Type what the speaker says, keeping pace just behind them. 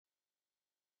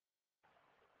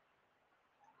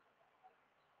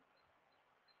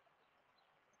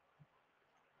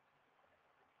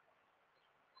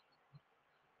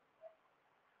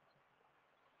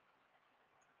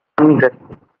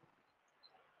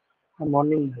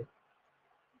Morning ভাই।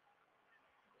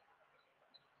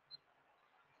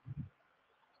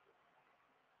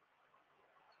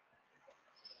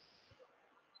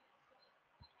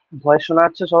 Voice শোনা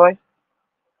যাচ্ছে সবাই?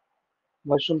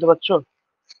 ভয়েস শুনতে পাচ্ছ?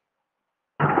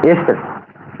 Yes sir.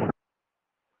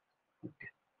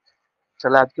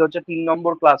 তাহলে আজকে হচ্ছে 3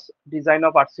 নম্বর ক্লাস, ডিজাইন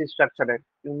অফ আরসি স্ট্রাকচারের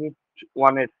ইউনিট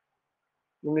 1 এর।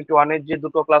 ইউনিট 1 এর যে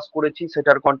দুটো ক্লাস করেছি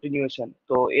সেটার কন্টিনিউয়েশন।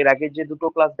 তো এর আগে যে দুটো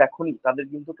ক্লাস দেখোনি তাদের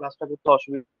কিন্তু ক্লাসটা করতে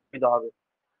অসুবিধা হবে।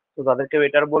 তো তাদেরকে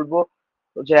বেটার বলবো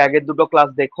যে আগের দুটো ক্লাস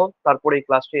দেখো, তারপরে এই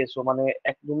ক্লাসটা এসো। মানে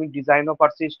একদমই design of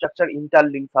RC structure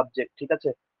interlink subject, ঠিক আছে?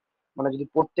 মানে যদি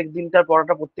প্রত্যেক দিনটার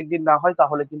পড়াটা প্রত্যেক দিন না হয়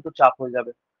তাহলে কিন্তু চাপ হয়ে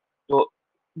যাবে। তো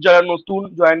যারা নতুন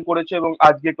জয়েন করেছে এবং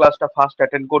আজকে ক্লাসটা ফার্স্ট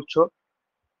অ্যাটেন্ড করছো,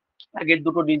 আগের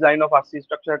দুটো design of RC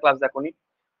structure class দেখোনি,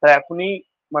 তাই এখনই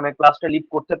মানে ক্লাসটা লিভ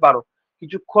করতে পারো।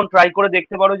 কিছুক্ষণ ট্রাই করে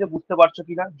দেখতে পারো যে বুঝতে পারছো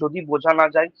কিনা। যদি বোঝা না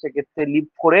যায় সেক্ষেত্রে লিভ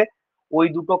করে ওই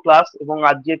দুটো ক্লাস এবং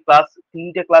আজকে ক্লাস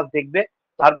 3টে ক্লাস দেখবে,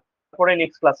 তারপরে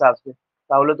নেক্সট ক্লাসে আসবে।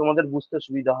 তাহলে তোমাদের বুঝতে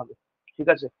সুবিধা হবে, ঠিক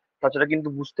আছে? তাছাড়া কিন্তু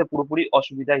বুঝতে পুরোপুরি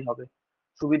অসুবিধাই হবে।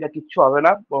 সুবিধা কিচ্ছু হবে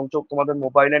না, বরঞ্চ তোমাদের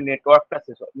মোবাইলের নেটওয়ার্কটা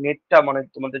শেষ হবে, নেটটা মানে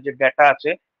তোমাদের যে ডেটা আছে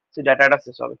সেই ডাটাটা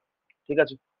শেষ হবে, ঠিক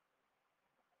আছে?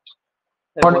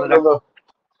 তাই বলে রাখি।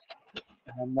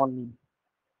 হ্যাঁ, মর্নিং।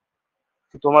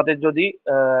 তোমাদের যদি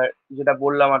যেটা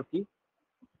বললাম আর কি,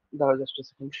 দাঁড়াও জাস্ট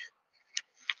সেকেন্ড।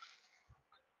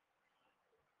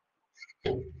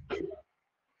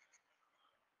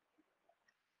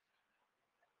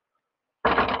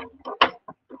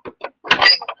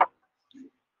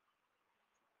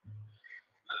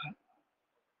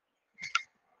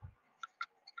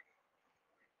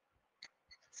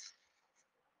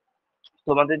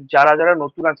 তোমাদের যারা যারা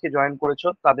নতুন আজকে জয়েন করেছো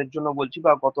তাদের জন্য বলছি,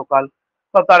 বা গতকাল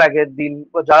বা তার আগের দিন,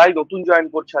 বা যারাই নতুন জয়েন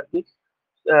করছে আর কি,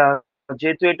 আহ,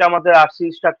 যেহেতু এটা আমাদের আরসি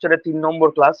স্ট্রাকচারের 3 নম্বর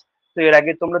ক্লাস, তো এর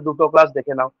আগে তোমরা দুটো ক্লাস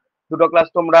দেখে নাও। দুটো ক্লাস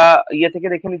তোমরা ইয়ে থেকে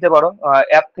দেখে নিতে পারো,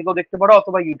 অ্যাপ থেকেও দেখতে পারো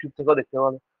অথবা ইউটিউব থেকেও দেখতে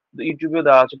পারো। ইউটিউবেও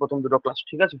দেওয়া আছে প্রথম দুটো ক্লাস,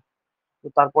 ঠিক আছে? তো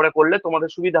তারপরে করলে তোমাদের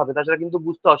সুবিধা হবে, তাছাড়া কিন্তু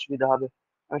বুঝতে অসুবিধা হবে।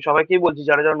 আমি সবাইকেই বলছি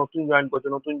যারা যারা নতুন জয়েন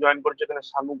করছে, এখানে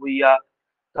শানু ভুইয়া,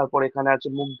 তারপর এখানে আছে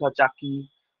মুগ্ধা চাকি,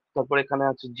 তারপর এখানে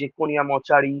আছে জেকোনিয়া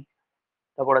মচারি,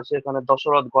 তারপর আছে এখানে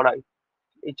দশরথ গড়াই।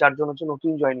 এই চারজন হচ্ছে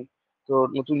নতুন জয়েনি। তো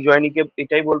নতুন জয়েনিকে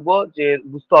এটাই বলবো যে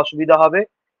বুঝতে অসুবিধা হবে,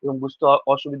 এবং বুঝতে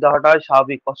অসুবিধা হওয়াটা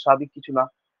স্বাভাবিক, অস্বাভাবিক কিছু না।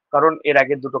 কারণ এর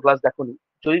আগের দুটো ক্লাস দেখোনি।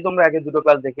 যদি তোমরা আগের দুটো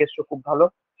ক্লাস দেখে এসছো খুব ভালো,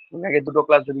 এবং আগের দুটো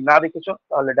ক্লাস যদি না দেখেছো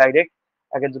তাহলে ডাইরেক্ট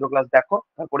আগের দুটো ক্লাস দেখো,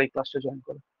 তারপরে এই ক্লাসটা জয়েন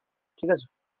করো, ঠিক আছে?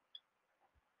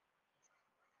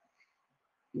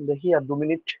 দেখি আর 2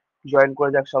 মিনিট জয়েন করে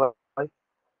যাক সবাই,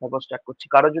 তারপর স্টার্ট করছি।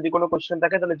 কারো যদি কোনো কোশ্চেন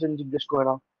থাকে তাহলে জিজ্ঞেস করে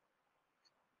নাও।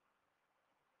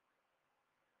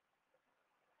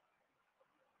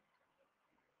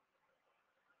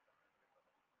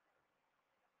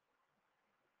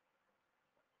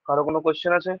 কারো কোনো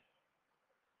কোশ্চেন আছে?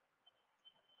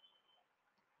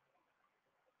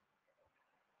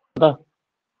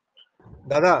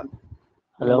 দাদা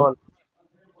হ্যালো, বল,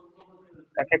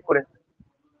 এক এক করে।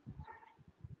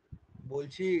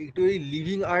 বলছি একটু ওই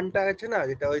লিভিং আর্নটা আছে না,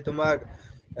 যেটা ওই তোমার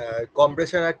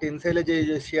কম্প্রেশন আর টেনসাইলে যে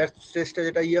শেয়ার স্ট্রেসটা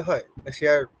যেটা ইয়ে হয়,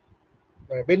 শেয়ার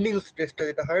বেন্ডিং স্ট্রেসটা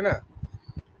যেটা হয় না,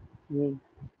 হুম,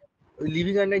 ওই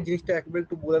লিভিং আর্নের জিনিসটা একবার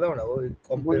একটু বলে দাও না। ওই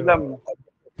বুঝলাম না।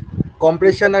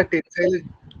 কম্প্রেশন আর টেনসাইলে,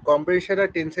 কম্প্রেশন আর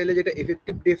টেনসাইলে যেটা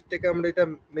এফেক্টিভ ডেপথ থেকে আমরা এটা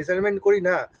মেজারমেন্ট করি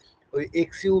না, ওই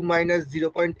XU মাইনাস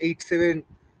 0.87।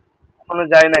 এখনো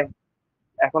যায় নাই,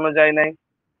 এখনো যায় নাই,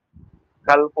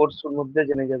 কাল পরশুর মধ্যে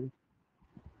জেনে যাবে।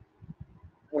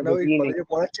 মানে ওই দেখিনি। কলেজে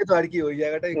পড়াচ্ছে তো আর কি, ওই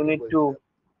জায়গাটাই একটু ইউনিট 2।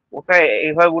 বলছিলাম। ওটা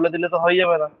এইভাবে বলে দিলে তো হয়ে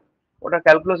যাবে না, ওটা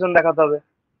ক্যালকুলেশন দেখাতে হবে।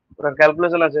 ওটার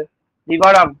ক্যালকুলেশন আছে।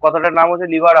 লিভার আর্ম, কথাটার নাম হচ্ছে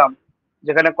লিভার আর্ম।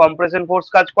 যেখানে কম্প্রেশন ফোর্স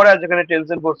কাজ করে আর যেখানে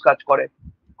টেনশন ফোর্স কাজ করে।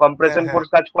 হ্যাঁ কম্প্রেশন হ্যাঁ ফোর্স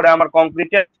কাজ করে আমার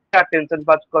কংক্রিটে, আর টেনশন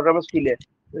কাজ করে আমার স্টিলে।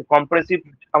 কম্প্রেসিভ,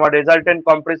 আমার রেজাল্টেন্ট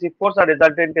কম্প্রেসিভ ফোর্স আর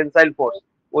রেজাল্টেন্ট টেনসাইল ফোর্স,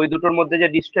 ওই দুটোর মধ্যে যে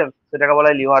ডিস্টেন্স সেটাকে বলা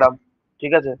হয় লিভার আর্ম,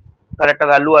 ঠিক আছে? তার একটা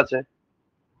ভ্যালু আছে,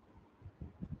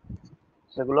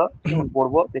 সেগুলো যখন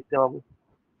পড়বো দেখতে পাবো,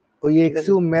 ওই ঠিক আছে?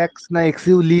 XU ম্যাক্স না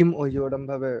XU লিম, ওই যে ওরকম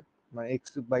ভাবে মানে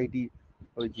XU বাই ডি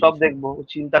ওই সব জিনিসটা। দেখবো,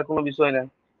 চিন্তার কোনো বিষয় নাই।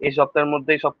 এই সপ্তাহের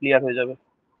মধ্যেই সব ক্লিয়ার হয়ে যাবে।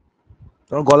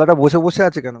 তোমার গলাটা বসে বসে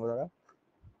আছে কেন দাদা?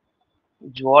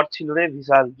 জ্বর ছিল রে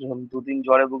বিশাল, 2 দিন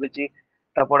জ্বরে ভুগেছি।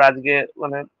 তারপর আজকে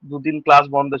মানে 2 দিন ক্লাস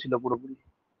বন্ধ ছিল পুরোপুরি,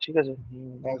 ঠিক আছে?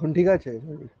 এখন ঠিক আছে?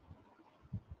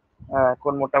 হ্যাঁ,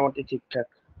 এখন মোটামুটি ঠিকঠাক।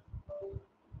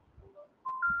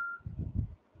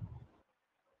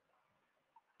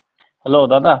 হ্যালো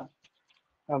দাদা।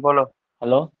 হ্যাঁ বলো।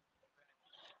 হ্যালো,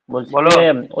 বলছি বলো। যে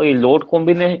ওই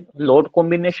লোড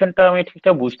কম্বিনেশনটা আমি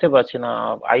ঠিকঠাক বুঝতে পারছি না।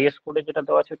 আইএস কোডে যেটা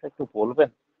দেওয়া আছে ওটা একটু বলবেন?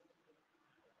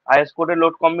 আইএস কোডের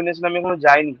লোড কম্বিনেশন আমি এখনো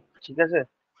যাইনি, ঠিক আছে।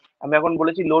 আমি এখন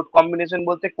বলেছি লোড কম্বিনেশন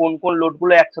বলতে কোন কোন লোড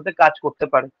গুলো একসাথে কাজ করতে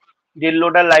পারে। ডেড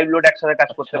লোড আর লাইভ লোড একসাথে কাজ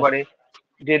করতে আচ্ছা পারে,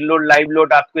 dead load live load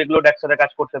earthquake load একসাথে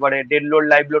কাজ করতে পারে, dead load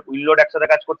live load will load একসাথে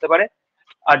কাজ করতে পারে,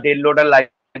 আর ডেড লোড আর লাইভ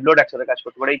লোড একসাথে কাজ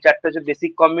করতে পারে। এই চারটে হচ্ছে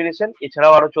বেসিক কম্বিনেশন।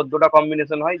 এছাড়াও আরো 14টা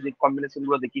কম্বিনেশন হয়, যে কম্বিনেশন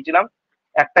গুলো দেখিয়েছিলাম।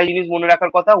 একটা জিনিস মনে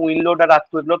রাখার কথা, উইন লোড আর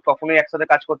আর্থকুয়েক লোড কখনোই একসাথে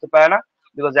কাজ করতে পারে না,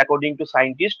 because according to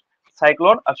scientist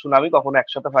cyclone R tsunami কখনো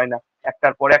একসাথে হয় না,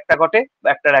 একটার পরে একটা ঘটে বা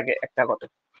একটার আগে একটা ঘটে,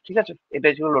 ঠিক আছে।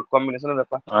 এটাই ছিল লোড কম্বিনেশনের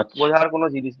ব্যাপার, আচ্ছা বোঝার কোনো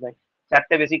জিনিস নাই।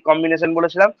 চারটে বেসিক কম্বিনেশন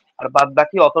বলেছিলাম, আর বাদ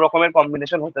বাকি অত রকমের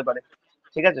কম্বিনেশন হতে পারে,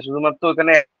 ঠিক আছে। শুধুমাত্র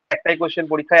এখানে একটাই কোয়েশ্চেন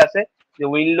পরীক্ষায় আছে যে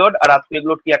উইন লোড আর আর্থকুয়েক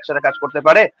লোড কি একসাথে কাজ করতে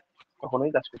পারে,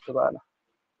 কখনোই কাজ করতে পারে না,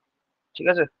 ঠিক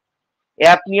আছে।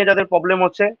 অ্যাপ নিয়ে যাদের প্রবলেম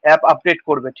হচ্ছে অ্যাপ আপডেট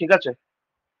করবে, ঠিক আছে।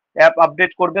 অ্যাপ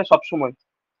আপডেট করবে সবসময়,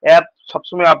 অ্যাপ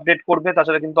সবসময় আপডেট করবে,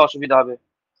 তাছাড়া কিন্তু অসুবিধা হবে,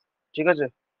 ঠিক আছে।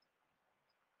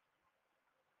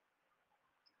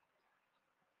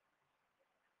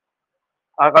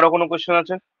 আর কারো কোনো কোয়েশ্চেন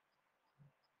আছে?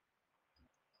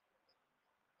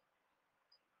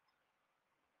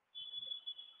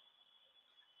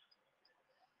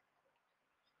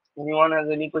 Anyone has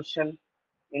any question,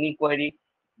 any query?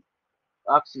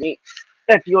 Ask me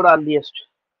at your earliest.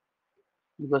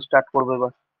 Start করবো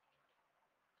এবার।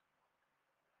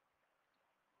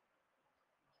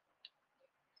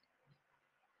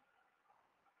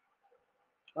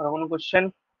 আর কোনো কোয়েশ্চেন?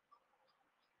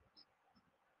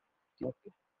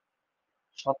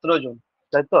 17 জন,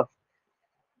 তাই তো?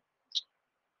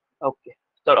 ওকে,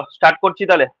 চলো স্টার্ট করছি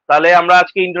তাহলে। তাহলে আমরা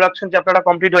আজকে ইন্ট্রোডাকশন চ্যাপ্টারটা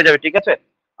কমপ্লিট হয়ে যাবে, ঠিক আছে।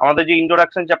 আমাদের যে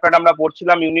ইন্ট্রোডাকশন চ্যাপ্টারটা আমরা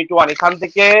পড়ছিলাম ইউনিট 1, এখান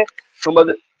থেকে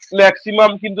তোমাদের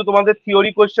ম্যাক্সিমাম কিন্তু তোমাদের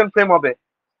থিওরি কোয়েশ্চেন ফ্রেম হবে,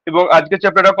 এবং আজকে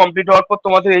চ্যাপ্টারটা কমপ্লিট হওয়ার পর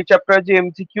তোমাদের এই চ্যাপ্টারে যে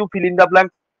MCQ fill in the blank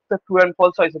true and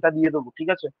false হয় সেটা দিয়ে দেবো, ঠিক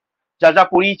আছে। যা যা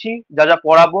পড়িয়েছি, যা যা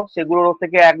পড়াবো, সেগুলোর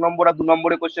থেকে 1 নম্বর আর 2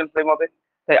 নম্বরে কোয়েশ্চেন ফ্রেম হবে।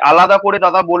 তাই আলাদা করে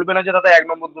দাদা বলবে না যে দাদা 1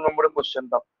 নম্বর 2 নম্বরে কোয়েশ্চেন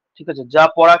দাও, ঠিক আছে। যা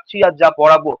পড়াচ্ছি আর যা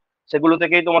পড়াবো সেগুলো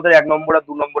থেকেই তোমাদের 1 নম্বর আর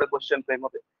 2 নম্বরে কোয়েশ্চেন ফ্রেম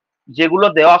হবে। যেগুলো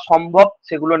দেওয়া সম্ভব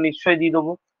সেগুলো নিশ্চয়ই দিয়ে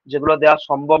দেবো, যেগুলো দেওয়া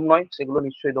সম্ভব নয় সেগুলো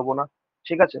নিশ্চয়ই দেবো না,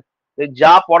 ঠিক আছে। তো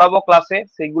যা পড়াবো ক্লাসে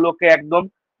সেগুলোকে একদম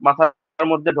মাথার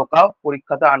মধ্যে ঢোকাও,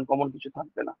 পরীক্ষাতে আনকমন কিছু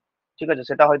থাকবে না, ঠিক আছে।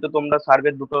 সেটা হয়তো তোমরা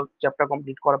সার্ভের 2টো চ্যাপ্টার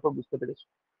কমপ্লিট করার পর বুঝতে পেরেছো,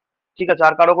 ঠিক আছে।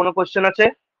 আর কারো কোনো কোয়েশ্চেন আছে?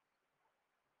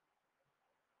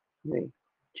 নেই,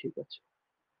 ঠিক আছে।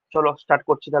 চলো স্টার্ট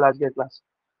করছি তাহলে আজকের ক্লাস।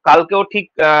 কালকেও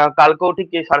ঠিক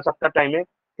এই 7:30টার টাইমে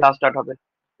ক্লাস স্টার্ট হবে।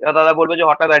 এবার দাদা বলবে যে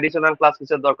হঠাৎ অ্যাডিশনাল ক্লাস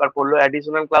কিসের দরকার পড়লো?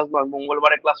 অ্যাডিশনাল ক্লাস নয়,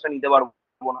 মঙ্গলবারে ক্লাসটা নিতে পারবো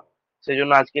না, সেই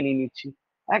জন্য আজকে নিয়ে নিচ্ছি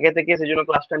আগে থেকে, সেই জন্য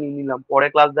ক্লাসটা নিয়ে নিলাম। পরে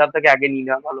ক্লাস দেওয়ার থেকে আগে নিয়ে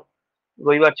নেওয়া ভালো।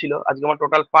 রবিবার ছিল, আজকে আমার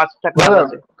টোটাল 5টা ক্লাস দাদা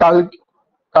আছে।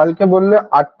 কালকে বললে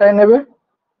 8টায় নেবে।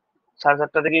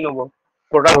 7:30 থেকেই নেবো,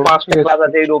 টোটাল ও, 5টা ঠিক আছে। ক্লাস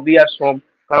আছে এই রবি আর সোম,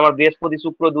 কারণ আমার বৃহস্পতি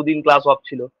শুক্র 2 দিন ক্লাস অফ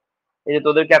ছিল। এই যে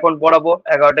তোদেরকে এখন পড়াবো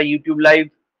 11টা ইউটিউব লাইভ,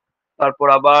 তারপর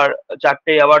আবার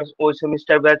 4টে আবার ওই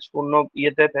সেমিস্টার ব্যাচ অন্য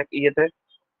ইয়েতে,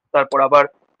 তারপর আবার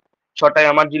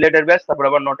 6টায় আমার জিলেটের ব্যাচ, তারপর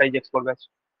আবার 9টায় জেক্সপোর ব্যাচ।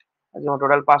 আজকে আমার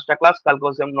টোটাল 5টা ক্লাস,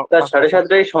 কালকেও সেম তার 5টা ক্লাস।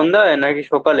 7:30টায় সন্ধ্যায় নাকি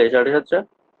সকালে 7:30টা?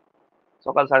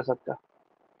 সকাল 7:30।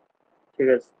 ঠিক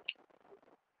আছে।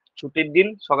 ছুটির দিন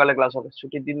সকালে ক্লাস হবে,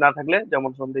 ছুটির দিন না থাকলে যেমন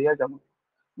সন্ধ্যে হয় যেমন।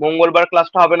 মঙ্গলবার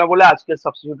ক্লাসটা হবে না বলে আজকে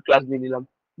সাবস্টিটিউট ক্লাস দিয়ে দিলাম,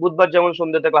 বুধবার যেমন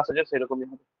সন্ধ্যেতে ক্লাস আছে সেরকমই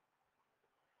হবে।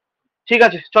 ঠিক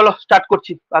আছে চলো স্টার্ট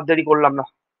করছি, আর দেরি করলাম না।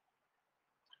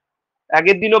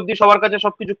 আগের দিন অবধি সবার কাছে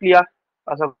সবকিছু ক্লিয়ার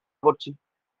আশা করছি।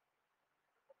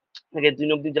 আগের দিন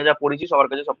অবধি যা যা পড়েছি সবার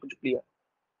কাছে সবকিছু ক্লিয়ার,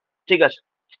 ঠিক আছে।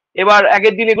 এবার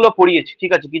আগের দিন এগুলো পড়িয়েছি,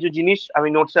 ঠিক আছে। কিছু জিনিস আমি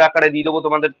নোটসের আকারে দিয়ে দেবো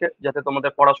তোমাদেরকে, যাতে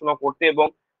তোমাদের পড়াশোনা করতে এবং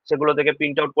সেগুলো থেকে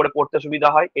প্রিন্ট আউট করে পড়তে সুবিধা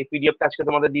হয়। এই পিডিএফটা আজকে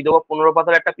তোমাদের দিয়ে দেবো, 15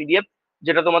 পাতার একটা পিডিএফ,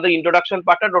 যেটা তোমাদের ইন্ট্রোডাকশন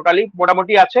পার্টটা টোটালি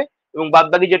মোটামুটি আছে, এবং বাদ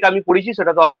বাকি যেটা আমি পড়েছি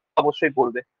সেটা তো অবশ্যই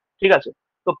পড়বে, ঠিক আছে।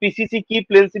 তো পিসিসি কি,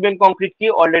 প্লেন সিমেন্ট কংক্রিট কি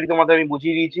অলরেডি তোমাদের আমি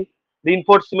বুঝিয়ে দিয়েছি,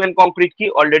 রিনফোর্স সিমেন্ট কংক্রিট কি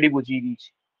অলরেডি বুঝিয়ে দিয়েছি,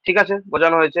 ঠিক আছে,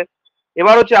 বোঝানো হয়েছে।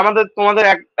 এবার হচ্ছে তোমাদের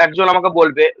একজন আমাকে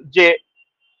বলবে যে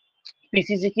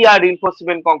পিসিসি কি আর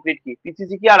রিনফোর্সমেন্ট কংক্রিট কি,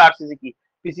 পিসিসি কি আর আরসিসি কি,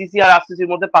 পিসিসি আর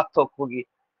আরসিসির মধ্যে পার্থক্য কি।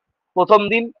 প্রথম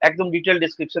দিন একদম ডিটেল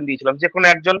ডেসক্রিপশন দিয়েছিলাম, যে কোনো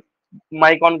একজন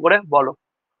মাইক অন করে বলো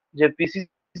যে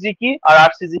পিসিসি কি আর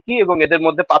আরসিসি কি এবং এদের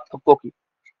মধ্যে পার্থক্য কি।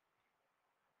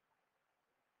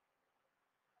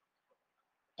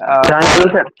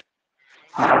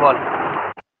 স্যার বল।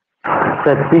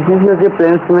 স্যার পিসিসি হচ্ছে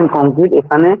প্লেন সিমেন্ট কংক্রিট,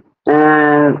 এখানে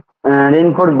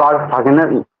রেইনফোর্স বার থাকে না,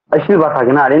 স্টিল বার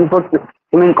থাকে না। রেইনফোর্স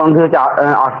সিমেন্ট কংক্রিট হচ্ছে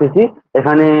আরসিসি,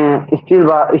 এখানে স্টিল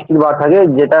বার থাকে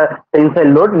যেটা টেনসাইল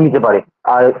লোড নিতে পারে,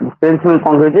 আর প্লেন সিমেন্ট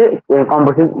কংক্রিটে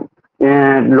কম্পোজিট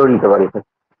লোড নিতে পারে।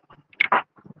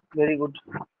 ভেরি গুড,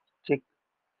 ঠিক,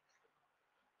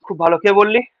 খুব ভালো। কে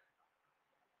বললি?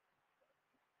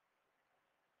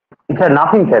 স্যার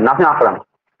নাসিম আকরাম।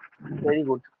 Very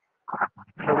good,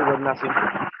 Nasim.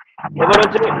 এবার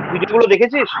হচ্ছে ভিডিওগুলো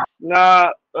দেখেছিস না?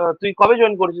 তুই কবে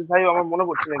জয়েন করেছিস ভাই? আমার মনে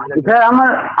পড়ছে না এক্স্যাক্টলি। স্যার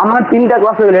আমার 3টা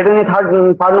ক্লাস হয়ে গেল, এটা নিয়ে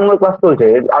থার্ড নম্বর ক্লাস চলছে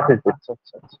আসছে। আচ্ছা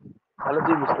আচ্ছা আচ্ছা, তাহলে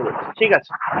তুই বুঝতে পারছিস, ঠিক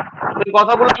আছে। তো এই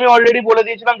কথাগুলো আমি অলরেডি বলে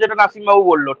দিয়েছিলাম, যেটা নাসিম বাবু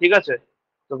বললো, ঠিক আছে।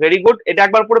 তো ভেরি গুড, এটা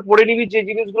একবার করে পড়ে নিবি। যে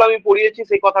জিনিসগুলো আমি পড়িয়েছি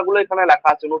সেই কথাগুলো এখানে লেখা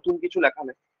আছে, নতুন কিছু লেখা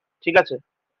নেই, ঠিক আছে।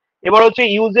 এবার হচ্ছে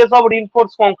ইউজেস অফ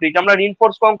রিনফোর্স কংক্রিট। আমরা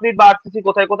রিনফোর্স কংক্রিট বা আরসিসি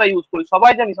কোথায় কোথায় ইউজ করি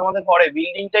সবাই জানিস। আমাদের ঘরে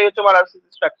বিল্ডিংটাই হচ্ছে আমার আরসিসি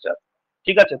স্ট্রাকচার,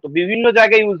 ঠিক আছে। তো বিভিন্ন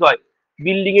জায়গায় ইউজ হয়,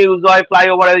 বিল্ডিং এ ইউজ হয়,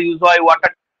 ফ্লাইওভারে ইউজ হয়,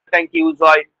 ওয়াটার ট্যাঙ্কে ইউজ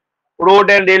হয়, রোড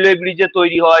এন্ড রেলওয়ে ব্রিজে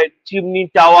তৈরি হয়, চিমনি,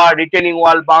 টাওয়ার, রিটেনিং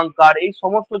ওয়াল, বাংকার, এই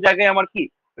সমস্ত জায়গায় আমার কি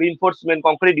রিনফোর্সমেন্ট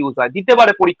কংক্রিট ইউজ হয়। দিতে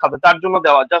পারে পরীক্ষাতে, তার জন্য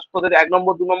দেওয়া। জাস্ট তোদের 1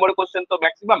 নম্বর 2 নম্বরের কোশ্চেন তো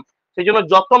ম্যাক্সিমাম, সেই জন্য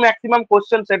যত ম্যাক্সিমাম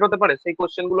কোশ্চেন সেট হতে পারে সেই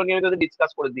কোশ্চেন গুলো নিয়ে যদি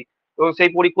ডিসকাস করে দিই, এবং সেই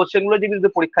কোশ্চেন গুলো যদি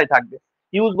পরীক্ষায় থাকবে।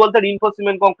 ইউজ বলতে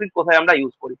রিনফোর্সমেন্ট কংক্রিট কোথায় আমরা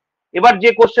ইউজ করি। এবার যে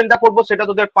কোশ্চেনটা করবো সেটা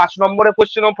তোদের 5 নম্বরের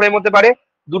কোশ্চেনও ফ্রেম হতে পারে,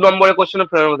 2 নম্বরের কোশ্চেনও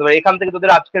ফ্রেম হতে পারে। এখান থেকে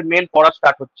তোদের আজকের মেন পড়া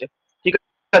স্টার্ট হচ্ছে, ঠিক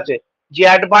আছে। যে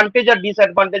advantage R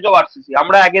disadvantage of RCC,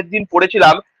 আমরা আগের দিন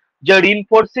পড়েছিলাম যে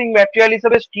রিনফোর্সিং ম্যাটেরিয়াল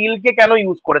হিসেবে স্টিলকে কেন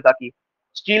ইউজ করে থাকি।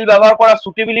 স্টিল ব্যবহার করার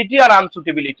সুটেবিলিটি আর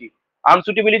আনসুটেবিলিটি।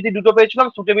 আনসুটেবিলিটি দুটো পেয়েছিলাম,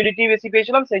 সুটেবিলিটি বেশি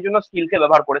পেয়েছিলাম, সেই জন্য স্টিলকে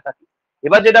ব্যবহার করে থাকি।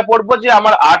 এবার যেটা পড়বো যে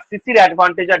আমার আরসিসির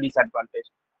অ্যাডভান্টেজ আর ডিসঅ্যাডভান্টেজ,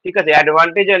 ঠিক আছে।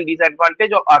 Advantage and disadvantage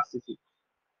of RCC,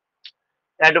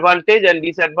 advantage and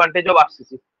disadvantage of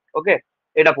RCC, ওকে,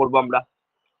 এটা পড়বো আমরা।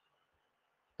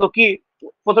 তো কি,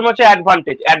 প্রথমে হচ্ছে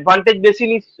অ্যাডভান্টেজ। অ্যাডভান্টেজ বেশি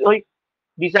নিশ্চয়ই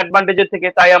ডিসঅ্যাডভান্টেজের থেকে,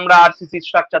 তাই আমরা আরসিসি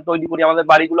স্ট্রাকচার তৈরি করি, আমাদের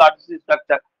বাড়িগুলো আরসিসি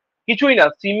স্ট্রাকচার। কিছুই না,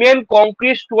 সিমেন্ট,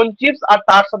 কংক্রিট, স্টোন চিপস, আর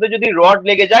তার সাথে যদি রড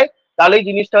লেগে যায় তাহলে এই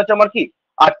জিনিসটা হচ্ছে আমার কি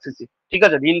আরসিসি, ঠিক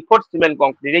আছে। রিনফোর্স সিমেন্ট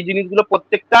কংক্রিট, এই জিনিসগুলো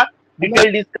প্রত্যেকটা ডিটেল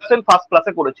ডিসকাশন ফার্স্ট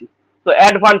ক্লাসে করেছি। তো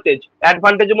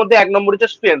অ্যাডভান্টেজের মধ্যে 1 নম্বর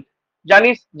হচ্ছে স্ট্রেংথ।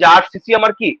 জানিস যে আরসিসি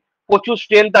আমার কি প্রচুর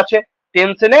স্ট্রেংথ আছে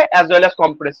টেনশনে অ্যাজ ওয়েল অ্যাজ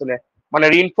কম্প্রেশনে। মানে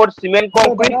রিনফোর্স সিমেন্ট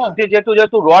কংক্রিট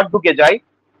যেহেতু রড ঢুকে যায়,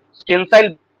 টেনসাইল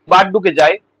বার ঢুকে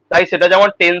যায়, তাই সেটা যেমন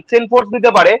টেনশন ফোর্স নিতে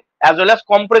পারে অ্যাজ ওয়েল অ্যাজ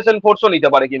কম্প্রেশন ফোর্সও নিতে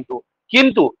পারে।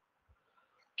 কিন্তু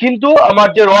কিন্তু আমার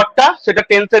যে রডটা সেটা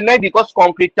টেনশন নেয়, বিকজ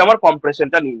কংক্রিটটা আমার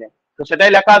কম্প্রেশনটা নিয়ে নেয়। তো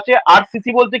সেটাই লেখা আছে।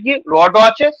 আরসিসি বলতে কি রডও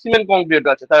আছে, সিমেন্ট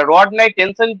কংক্রিটও আছে, তাহলে রড নেয়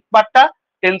টেনশন পার্টটা,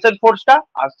 টেনশন ফোর্সটা,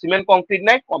 আর সিমেন্ট কংক্রিট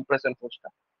নেয় কম্প্রেশন ফোর্সটা।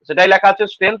 সেটাই লেখা আছে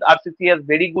strength. RCC has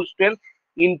very good strength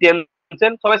in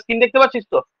tension. সবাই স্ক্রিন দেখতে পাচ্ছিস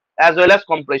তো? As well as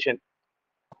compression.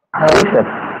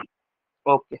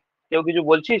 ওকে, কেউ কিছু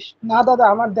বলছিস? না দাদা,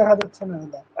 আমার দেখা যাচ্ছে না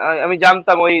দাদা। আমি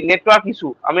জানতাম ওই নেটওয়ার্ক ইস্যু,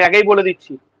 আমি আগেই বলে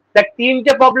দিচ্ছি। দেখ,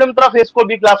 3টে প্রবলেম তোরা ফেস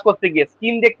করবি ক্লাস করতে গিয়ে।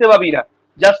 স্ক্রিন দেখতে পাবি না,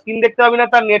 জাস্ট স্ক্রিন দেখতে পাবি না,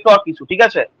 তার নেটওয়ার্ক ইস্যু, ঠিক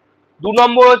আছে। 2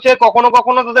 নম্বর হচ্ছে কখনো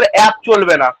কখনো তোদের অ্যাপ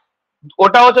চলবে না,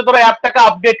 ওটা হচ্ছে তোরা অ্যাপটাকে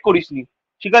আপডেট করিসনি,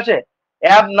 ঠিক আছে।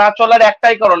 অ্যাপ না চলার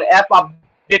একটাই কারণ, অ্যাপ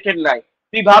আপডেটেড নাই।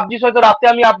 তুই ভাবছিস হয়তো রাতে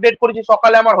আমি আপডেট করেছি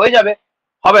সকালে আমার হয়ে যাবে,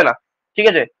 হবে না, ঠিক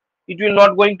আছে। It will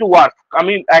not going to work.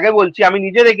 আমি আগে বলছি, আমি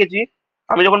নিজে দেখেছি,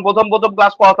 আমি যখন প্রথম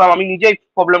ক্লাস করাতাম আমি নিজেই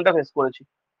প্রবলেমটা ফেস করেছি,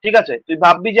 ঠিক আছে। তুই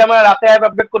ভাববি যে আমরা রাতে অ্যাপ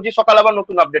আপডেট করছি, সকাল আবার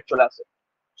নতুন আপডেট চলে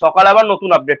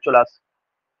আসে,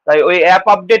 তাই ওই অ্যাপ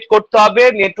আপডেট করতে হবে,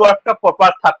 নেটওয়ার্কটা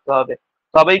প্রপার থাকতে হবে,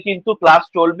 তবেই কিন্তু ক্লাস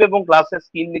চলবে এবং ক্লাসের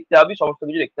স্ক্রিন দেখতে হবে, সমস্ত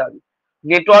কিছু দেখতে হবে।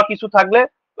 নেটওয়ার্ক ইস্যু থাকলে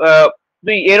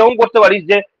তুই এরকম করতে পারিস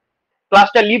যে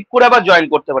ক্লাসটা লিভ করে আবার জয়েন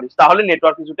করতে পারিস, তাহলে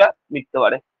নেটওয়ার্ক ইস্যুটা মিটতে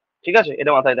পারে, ঠিক আছে।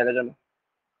 এটা মাথায় রাখার জন্য।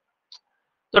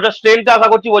 তো এটা স্ট্রেংথটা আশা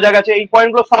করছি বোঝা গেছে। এই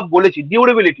পয়েন্টগুলো সব বলেছি।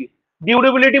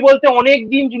 ডিউরেবিলিটি বলতে অনেক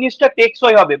দিন জিনিসটা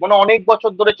টেকসই হবে, মানে অনেক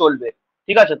বছর ধরে চলবে,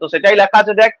 ঠিক আছে। তো সেটাই লেখা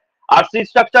আছে, দেখ, RC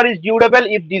structure is durable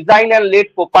if design and lead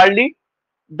properly,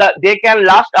 they can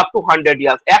last up to 100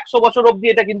 years. 100 বছর অব্দি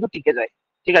এটা কিন্তু টিকে যায়,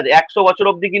 ঠিক আছে। 100 বছর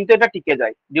অব্দি কিন্তু এটা টিকে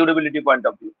যায় ডিউরেবিলিটি পয়েন্ট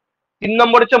অফ ভিউ। 3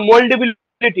 নম্বর হচ্ছে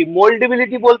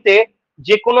মোল্ডেবিলিটি বলতে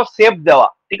যে কোনো শেপ দেওয়া,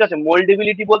 ঠিক আছে।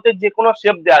 মোল্ডেবিলিটি বলতে যে কোনো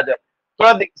শেপ দেওয়া যায়।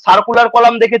 তোরা সার্কুলার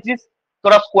কলাম দেখেছিস,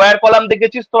 তোরা স্কোয়ার কলাম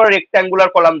দেখেছিস, তোরা রেক্ট্যাঙ্গুলার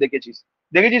কলাম দেখেছিস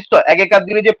তো। আগেকার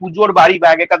দিনে যে পুজোর বাড়ি বা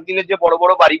আগেকার দিনে যে বড়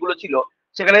বড় বাড়িগুলো ছিল,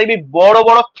 সেখানে যদি বড়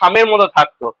বড় থামের মতো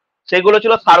থাকতো, সেগুলো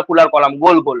ছিল সার্কুলার কলাম,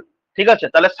 গোল গোল, ঠিক আছে।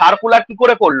 তাহলে সার্কুলার কি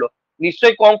করে করলো?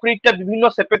 নিশ্চয়ই কংক্রিটটা বিভিন্ন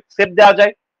শেপ দেওয়া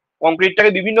যায়,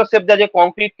 কংক্রিটটাকে বিভিন্ন শেপ দেওয়া যায়।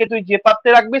 কংক্রিটকে তুই যে পাত্রে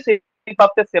রাখবি সেই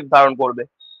পাত্রের শেপ ধারণ করবে।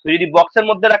 তুই যদি বক্সের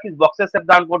মধ্যে রাখিস বক্সের শেপ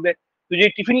ধারণ করবে, তুই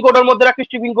যদি টিফিন কোটোর মধ্যে রাখিস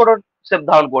টিফিন কোটোর শেপ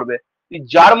ধারণ করবে, তুই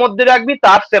যার মধ্যে রাখবি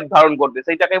তার শেপ ধারণ করবে।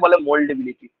 সেইটাকেই বলে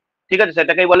মোল্ডেবিলিটি, ঠিক আছে।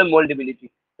 সেটাকেই বলে মোল্ডেবিলিটি।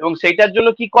 এবং সেইটার জন্য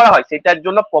কি করা হয়, সেটার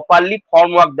জন্য প্রপারলি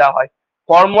ফর্মওয়ার্ক দেওয়া হয়।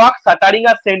 ফর্মওয়ার্ক, শাটারিং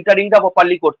আর সেন্টারিংটা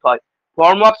প্রপারলি করতে হয়।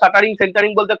 ফর্মওয়ার্ক, শাটারিং, সেন্টারিং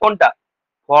বলতে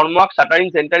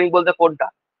কোনটা?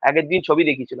 আগের দিন ছবি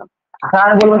দেখিয়েছিলাম,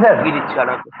 স্যার বলবো স্যার? দিচ্ছি আর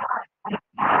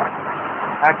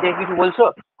আর কে কিছু বলছো?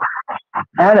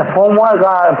 হ্যাঁ হোমওয়ার্ক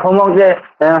যে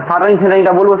সারাই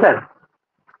সেটাইটা বলবো স্যার?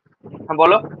 হ্যাঁ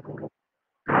বলো।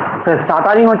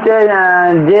 স্টার্টারিং হচ্ছে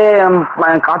যে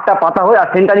কার্ডটা পাতা হয়, আর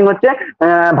সেন্টারিং হচ্ছে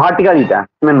ভার্টিক্যালিটা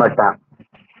মেম্বারটা।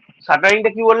 শাটারিংটা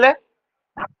কি বললে?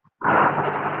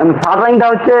 স্টার্টারিংটা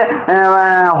হচ্ছে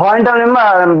হরিজন্টাল মেম্বার,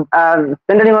 আর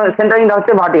সেন্টারিংটা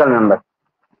হচ্ছে vertical member.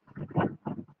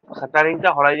 শাটারিংটা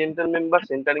horizontal member,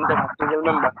 সেন্টারিংটা vertical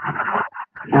member.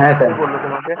 হ্যাঁ কি স্যার। বললো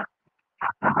তোমাকে?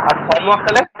 আর ফর্মওয়ার্ক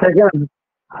তাহলে?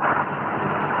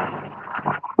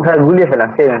 স্যার গুলিয়ে ফেলা,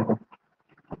 ঠিক আছে।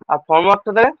 আর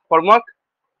ফর্মওয়ার্কটা তাহলে? ফর্মওয়ার্ক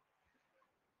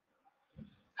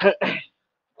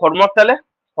ফর্মওয়ার্ক তাহলে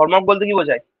ফর্মওয়ার্ক বলতে কি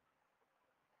বোঝায়?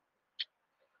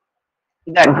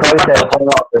 দেখ সরি স্যার।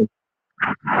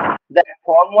 দেখ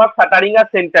ফর্মওয়ার্ক, শাটারিং আর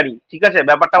সেন্টারিং, ঠিক আছে?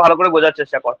 ব্যাপারটা ভালো করে বোঝার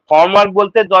চেষ্টা কর। ফর্মওয়ার্ক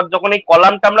বলতে যখন এই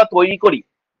কলামটা আমরা তৈরি করি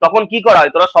তখন কি করা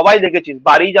হয়, তোরা সবাই দেখেছিস,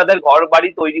 বাড়ি যাদের ঘর বাড়ি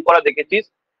তৈরি করা দেখেছিস,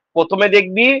 প্রথমে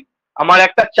দেখবি আমার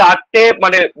একটা চারটে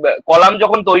মানে কলাম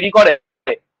যখন তৈরি করে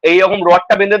এইরকম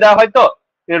রডটা বেঁধে দেওয়া হয়। তো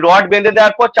রড বেঁধে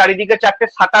দেওয়ার পর চারিদিকে চারটে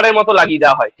শাটারের মতো লাগিয়ে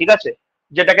দেওয়া হয়, ঠিক আছে?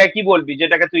 যেটাকে কি বলবি,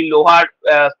 যেটাকে তুই লোহার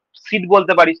সিট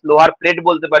বলতে পারিস, লোহার প্লেট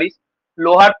বলতে পারিস।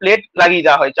 লোহার প্লেট লাগিয়ে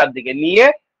দেওয়া হয় চারদিকে, নিয়ে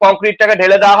কংক্রিটটাকে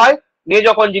ঢেলে দেওয়া হয়। নিয়ে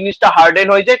যখন জিনিসটা হার্ডেন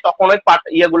হয়ে যায় তখন ওই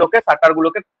ইয়েগুলোকে, শাটার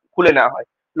গুলোকে খুলে নেওয়া হয়,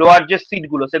 লোহার যে সিট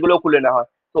গুলো সেগুলো খুলে নেওয়া হয়।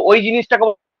 তো ওই জিনিসটাকে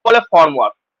বলে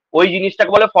ফর্মওয়ার্ক। ওই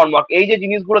জিনিসটাকে বলে ফর্মওয়ার্ক। এই যে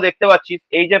জিনিসগুলো দেখতে পাচ্ছিস,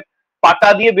 এই যে পাতা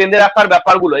দিয়ে বেঁধে রাখার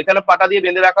ব্যাপারগুলো, এখানে পাতা দিয়ে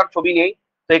বেঁধে রাখার ছবি নেই,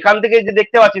 তো এখান থেকে যে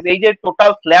দেখতে পাচ্ছিস এই যে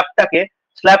টোটাল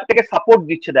স্ল্যাবটাকে সাপোর্ট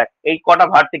দিচ্ছে, দেখ এই কটা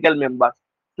ভার্টিক্যাল মেম্বার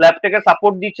স্ল্যাবটাকে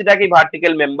সাপোর্ট দিচ্ছে, দেখ এই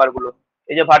ভার্টিক্যাল মেম্বার গুলো,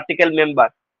 এই যে ভার্টিক্যাল মেম্বার,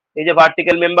 এই যে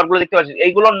ভার্টিক্যাল মেম্বার গুলো দেখতে পাচ্ছিস,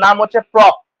 এইগুলোর নাম হচ্ছে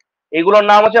প্রপ। এগুলোর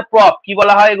নাম হচ্ছে প্রপ। কি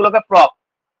বলা হয় এগুলোকে? প্রপ,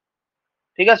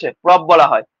 ঠিক আছে? প্রপ বলা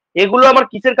হয়। এগুলো আমার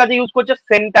কিসের কাজে ইউজ করছে?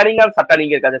 সেন্টারিং আর শাটারিং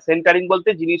এর কাছে। সেন্টারিং বলতে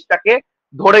জিনিসটাকে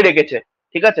ধরে রেখেছে,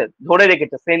 ঠিক আছে? ধরে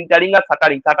রেখেছে সেন্টারিং আর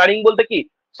শাটারিং। শাটারিং বলতে কি,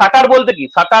 শাটার বলতে কি,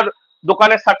 শাটার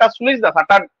দোকানের শাটার শুনিস না?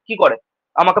 শাটার কি করে?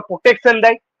 আমাকে প্রোটেকশন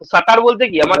দেয়। শাটার বলতে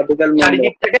কি, আমার ভার্টিক্যাল মেম্বার।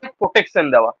 চারিদিক থেকে প্রোটেকশন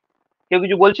দেওয়া। কেউ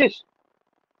কিছু বলছিস?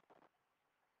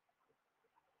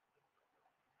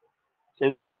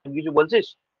 কেউ কিছু বলছিস?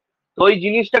 তো ওই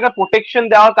জিনিসটাকে প্রোটেকশন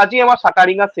দেওয়ার কাজেই আমার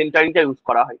শাটারিং আর সেন্টারিংটা ইউজ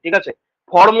করা হয়, ঠিক আছে?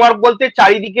 ফর্মওয়ার্ক বলতে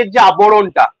চারিদিকের যে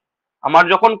আবরণটা, আমার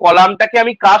যখন কলামটাকে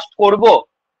আমি কাস্ট করব,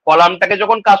 কলামটাকে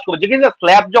যখন কাস্ট করবো, দেখিস না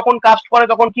স্ল্যাব যখন কাস্ট করে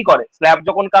তখন কি করে, স্ল্যাব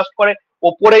যখন কাস্ট করে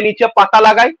ওপরে নিচে পাতা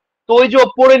লাগায়। তো ওই যে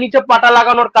ওপরে নিচে পাতা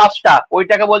লাগানোর কাজটা,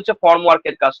 ওইটাকে বলছে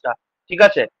ফর্মওয়ার্কের কাজটা, ঠিক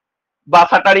আছে? বা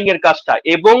শাটারিং এর কাজটা।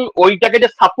 এবং ওইটাকে যে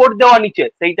সাপোর্ট দেওয়া নিচে,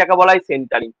 সেইটাকে বলা হয়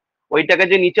সেন্টারিং। ওইটাকে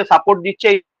যে নিচে সাপোর্ট দিচ্ছে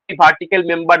এই ভার্টিক্যাল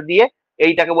মেম্বার দিয়ে,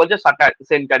 এইটাকে বলছে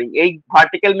সেন্টারিং। এই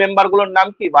ভার্টিক্যাল মেম্বার গুলোর নাম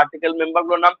কি? ভার্টিক্যাল মেম্বার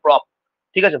গুলোর নাম প্রপ,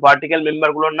 ঠিক আছে? ভার্টিক্যাল মেম্বার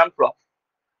গুলোর নাম প্রপ।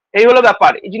 এই হলো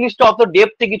ব্যাপার। এই জিনিসটা অত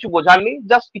ডেপথে কিছু বোঝার নেই,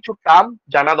 জাস্ট কিছু টার্ম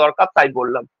জানা দরকার তাই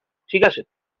বললাম, ঠিক আছে?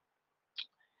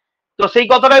 তো সেই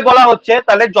কথাটাই বলা হচ্ছে,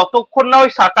 তাহলে যতক্ষণ না ওই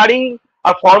শাটারিং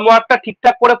আর ফর্মওয়ার্কটা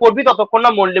ঠিকঠাক করে করবি ততক্ষণ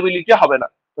না মোল্ডেবিলিটি হবে না।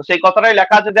 তো সেই কথাটাই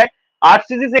লেখা আছে, দেখ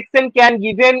RCC section can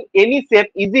given any shape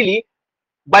easily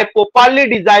by properly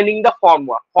designing the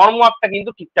formwork. ফর্মওয়ার্কটা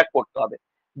কিন্তু ঠিকঠাক করতে হবে।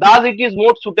 Das it is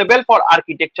more suitable for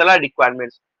architectural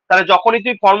requirements. তাহলে যখনই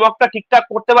তুই ফর্মওয়ার্কটা ঠিকঠাক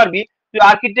করতে পারবি, তুই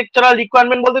আর্কিটেকচারাল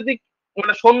রিকোয়ারমেন্ট বলতে তুই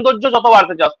মানে সৌন্দর্য যত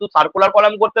বাড়তে চাস, তুই সার্কুলার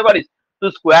কলাম করতে পারিস, তুই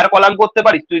স্কোয়ার কলাম করতে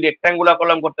পারিস, তুই রেক্ট্যাঙ্গুলার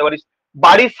কলাম করতে পারিস।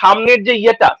 বাড়ির সামনের যে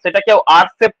ইয়েটা, সেটা কেউ আর্ট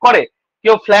শেপ করে,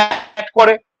 কেউ ফ্ল্যাট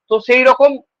করে। তো সেই রকম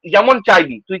যেমন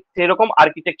চাইবি তুই সেরকম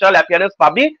আর্কিটেকচারাল অ্যাপিয়ারেন্স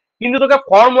পাবি। কিন্তু তোকে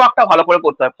ফর্মওয়ার্কটা ভালো করে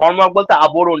করতে হয়। ফর্মওয়ার্ক বলতে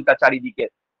আবরণটা চারিদিকে,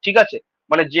 ঠিক আছে?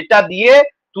 মানে যেটা দিয়ে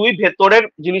তুই ভেতরের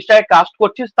জিনিসটাকে কাস্ট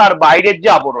করছিস, তার বাইরের যে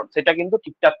আবরণ সেটা কিন্তু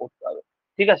ঠিকঠাক করতে হবে,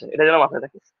 ঠিক আছে? এটা যেন মাথায়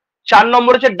থাকে। 4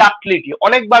 নম্বর হচ্ছে ডাক্টিলিটি।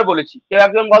 অনেকবার বলেছি, কেউ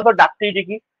একজন বলতো ডাক্টিলিটি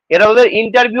কি। এরা ওদের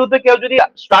ইন্টারভিউতে কেউ যদি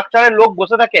স্ট্রাকচারের লোক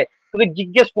বসে থাকে তোকে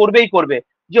জিজ্ঞেস করবেই করবে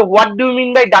যে what do you mean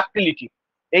by ductility.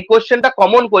 এই কোয়েশ্চেনটা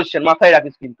কমন কোয়েশ্চেন, মাথায়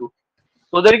রাখিস। কিন্তু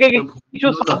তোদেরকে কিছু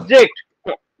সাবজেক্ট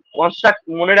কনস্ট্রাক্ট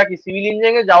মনে রাখি, সিভিল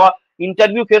ইঞ্জিনিয়ারিং এ যাওয়া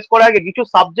ইন্টারভিউ ফেস করার আগে কিছু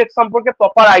সাবজেক্ট সম্পর্কে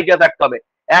প্রপার আইডিয়া থাকতে হবে।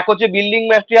 এক হচ্ছে বিল্ডিং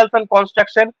ম্যাটেরিয়ালস এন্ড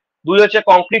কনস্ট্রাকশন, 2 হচ্ছে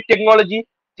কংক্রিট টেকনোলজি,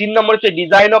 3 নম্বর হচ্ছে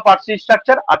ডিজাইন অফ আরসি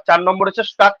স্ট্রাকচার, আর 4 নম্বর হচ্ছে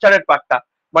স্ট্রাকচারের পার্টটা,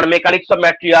 মানে mechanics of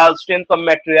materials, strength of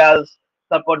materials,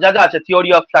 তারপর যা যা আছে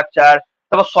থিওরি অফ স্ট্রাকচার,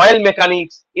 তারপর সয়েল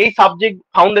মেকানিক্স। এই সাবজেক্ট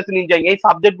ফাউন্ডেশন ইঞ্জিনিয়ারিং, এই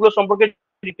সাবজেক্ট গুলো সম্পর্কে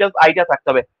ডিটেলস আইডিয়া থাকতে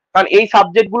হবে। কারণ এই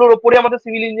সাবজেক্ট গুলোর উপরে আমাদের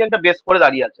সিভিল ইঞ্জিনিয়ারিংটা বেস করে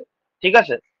দাঁড়িয়ে আছে, ঠিক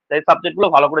আছে? তাই সাবজেক্ট গুলো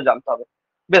ভালো করে জানতে হবে।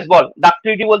 বেশ, বল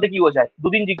ডাক্টিলিটি বলতে কি বোঝায়?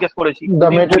 দুদিন জিজ্ঞেস করেছি,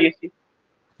 দুদিন পড়িয়েছি।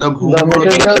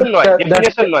 ডেফিনেশন নয়,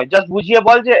 ডেফিনেশন নয়, জাস্ট বুঝিয়ে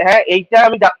বল যে হ্যাঁ এইটা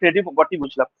আমি ডাক্টিলিটি প্রপার্টি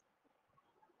বুঝলাম।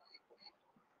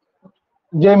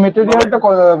 যে মেটেরিয়ালটা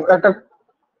একটা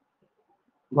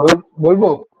বলবো,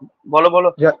 বলো বলো।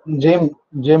 যে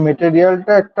যে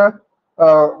মেটেরিয়ালটা একটা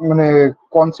মানে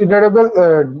কনসিডারেবল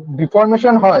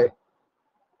ডিফর্মেশন হয়,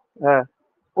 হ্যাঁ,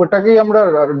 ওটাকেই আমরা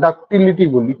ডাক্টিলিটি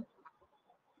বলি।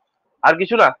 আর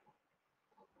কিছু না?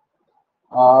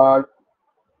 আর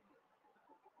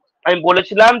আমি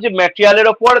বলেছিলাম যে ম্যাটেরিয়ালের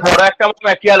ওপর ধরো একটা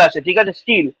ম্যাটেরিয়াল আছে, ঠিক আছে,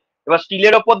 স্টিল। এবার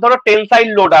স্টিলের ওপর ধরো টেনসাইল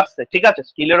লোড আসছে, ঠিক আছে,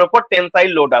 স্টিলের ওপর টেনসাইল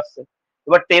লোড আসছে।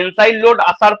 এবার টেনসাইল লোড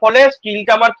আসার ফলে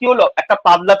স্টিলটা আমার কি হলো, একটা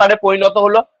পাতলা তারে পরিণত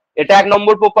হলো। এটা 1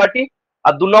 নম্বর প্রপার্টি।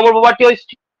 আর 2 নম্বর প্রপার্টি, ওই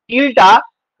স্টিলটা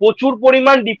প্রচুর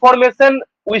পরিমাণ ডিফরমেশন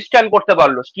উইথস্ট্যান্ড করতে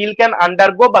পারলো। স্টিল ক্যান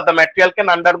আন্ডারগো বা the material can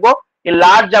undergo a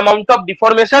large amount of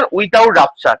deformation without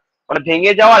rupture, মানে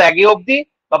ভেঙে যাওয়ার আগে অবধি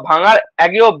বা ভাঙার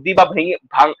আগে অবধি বা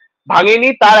ভাঙেনি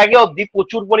তার আগে অবধি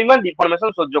প্রচুর পরিমাণ ডিফরমেশন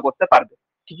সহ্য করতে পারবে।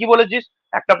 ঠিকই বলেছিস,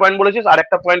 একটা পয়েন্ট বলেছিস। আর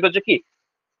একটা পয়েন্ট হচ্ছে কি,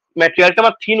 ম্যাটেরিয়ালটা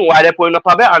আমার থিন ওয়্যারে পরিণত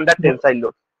হবে আন্ডার টেনসাইল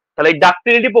লোড। তাহলে এই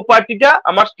ডাক্টিলিটি প্রপার্টিটা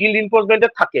আমার স্টিল রিইনফোর্সমেন্টে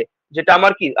থাকে, যেটা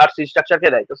আমার কি আরসিসি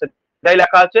স্ট্রাকচারকে দেয়। তো সেটাই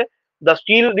লেখা আছে, the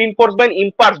still reinforcement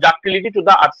ইম্পার্টস ductility to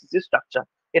the RCC structure.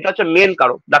 এটা হচ্ছে মেন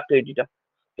কারণ ডাক্টিলিটিটা।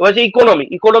 এবার হচ্ছে ইকোনমি।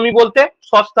 ইকোনমি বলতে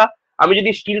সস্তা। আমি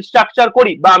যদি স্টিল স্ট্রাকচার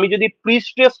করি বা আমি যদি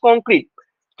প্রিস্ট্রেস কংক্রিট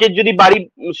কে যদি বাড়ি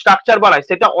স্ট্রাকচার বানাই,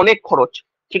 সেটা অনেক খরচ,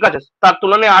 ঠিক আছে, তার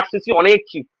তুলনায় আরসিসি অনেক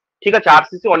চিপ, ঠিক আছে,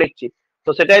 আরসিসি অনেক চিপ। তো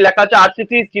সেটাই লেখা আছে,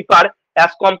 RCC is cheaper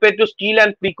as compared to steel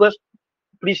and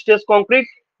pre-stressed concrete.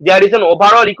 There is an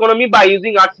overall economy by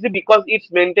using RCC because its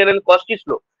maintenance cost is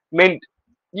low.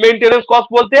 Maintenance cost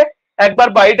বলতে একবার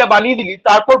বাড়িটা বানিয়ে দিলি,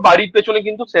 তারপর বাড়ির পেছনে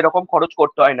কিন্তু সেরকম খরচ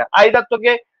করতে হয় না। আইদার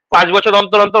তোকে 5 বছর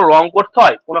অন্তর অন্তর রং করতে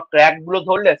হয়, কোনো ক্র্যাক গুলো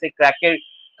ধরলে সেই ক্র্যাকের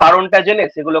কারণটা জেনে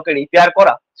সেগুলোকে রিপেয়ার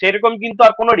করা, সেরকম কিন্তু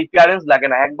আর কোনো রিপেয়ারেন্স লাগে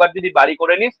না। একবার যদি বাড়ি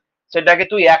করে নিস, সেটাকে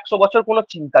তুই 100 বছর কোনো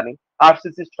চিন্তা নেই।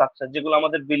 আরসিসি স্ট্রাকচার যেগুলো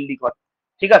আমাদের বিল্ডিং হয়,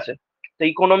 ঠিক আছে। তো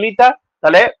ইকোনমিটা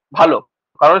তাহলে ভালো,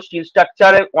 কারণ স্টিল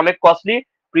স্ট্রাকচার অনেক কস্টলি,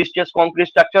 প্রিস্ট্রেস কংক্রিট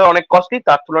স্ট্রাকচার অনেক কস্টলি,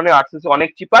 তার তুলনায় আরসিসি অনেক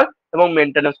চিপার এবং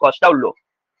মেনটেন্যান্স কস্টটাও লো।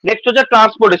 নেক্সট হচ্ছে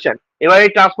ট্রান্সপোর্টেশন। এবার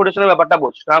এই ট্রান্সপোর্টেশনের ব্যাপারটা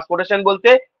বলছি। ট্রান্সপোর্টেশন বলতে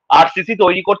আরসিসি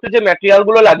তৈরি করতে যে ম্যাটেরিয়াল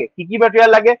গুলো লাগে, কি কি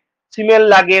ম্যাটেরিয়াল লাগে, সিমেন্ট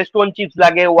লাগে, স্টোন চিপস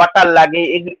লাগে, ওয়াটার লাগে,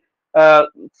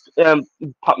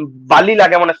 বালি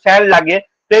লাগে, মানে স্যান্ড লাগে।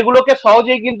 তো এগুলোকে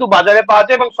সহজেই কিন্তু বাজারে পাওয়া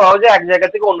যায় এবং সহজে এক জায়গা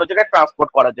থেকে অন্য জায়গায় ট্রান্সপোর্ট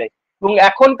করা যায়। এবং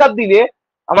এখনকার দিনে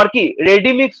আমার কি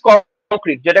রেডিমিক্স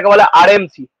কংক্রিট, যেটাকে বলে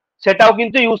আরএমসি, সেটাও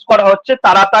কিন্তু ইউজ করা হচ্ছে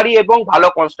তাড়াতাড়ি এবং ভালো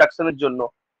কনস্ট্রাকশনের জন্য।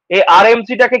 এই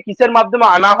আরএমসিটাকে কিসের মাধ্যমে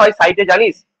আনা হয় সাইটে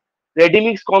জানিস?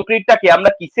 রেডিমিক্স কংক্রিটটাকে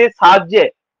আমরা কিসের সাহায্যে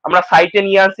আমরা সাইটে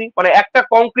নিয়ে আসি? মানে একটা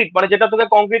কংক্রিট, মানে যেটা তোকে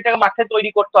কংক্রিটটাকে মাঠে তৈরি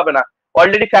করতে হবে না,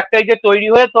 অলরেডি ফ্যাক্টরিতে তৈরি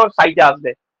হয়ে তোর সাইটে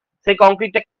আসবে, সেই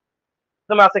কংক্রিটটা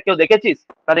মাধ্যমে আসে। কেউ দেখেছিস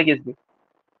না দেখিসনি?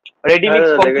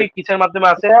 রেডিমিক্স কংক্রিট কিসের মাধ্যমে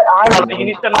আসে?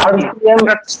 জিনিসটার নাম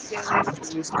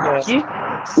কি?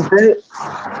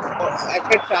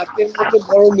 একটা ট্রাকের মধ্যে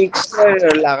বড় মিক্সার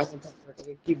লাগানো থাকে,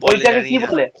 ওটাকে কি বলে ওইটাকে জানি কি না।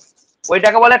 বলে?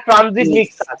 ওইটাকে বলে ট্রানজিট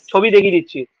মিক্সার। ছবি দেখিয়ে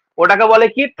দিচ্ছি। ওটাকে বলে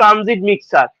কি ট্রানজিট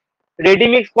মিক্সার।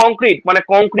 রেডিমিক্স কংক্রিট মানে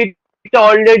কংক্রিটটা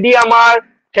অলরেডি আমার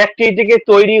ফ্যাক্টরি থেকে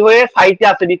তৈরি হয়ে সাইটে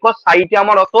আসে, বিকজ সাইটে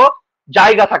আমার অত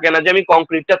জায়গা থাকে না যে আমি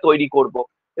কংক্রিটটা তৈরি করব,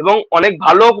 এবং অনেক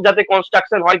ভালো যাতে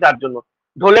কনস্ট্রাকশন হয় তার জন্য।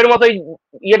 ঢোলের মতো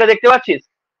ইয়েটা দেখতে পাচ্ছিস,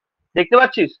 দেখতে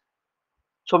পাচ্ছিস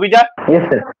ছবিটা? Yes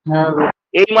sir.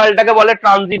 এই মালটাকে বলে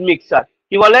ট্রানজিট মিক্সার।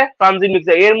 কি বলে? Transit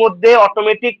mixer. এর মধ্যে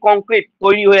অটোমেটিক কংক্রিট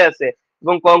তৈরি হয়ে আছে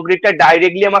এবং কংক্রিটটা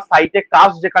ডাইরেক্টলি আমার সাইটে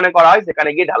কাজ যেখানে করা হয় সেখানে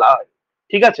গিয়ে ঢালা হয়,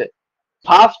 ঠিক আছে।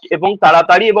 ফাস্ট এবং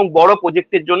তাড়াতাড়ি এবং বড়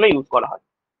প্রজেক্টের জন্য ইউজ করা হয়,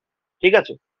 ঠিক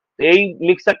আছে। এই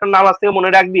মিক্সারটার নাম আজ থেকে মনে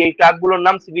রাখবি, এই ট্রাকগুলোর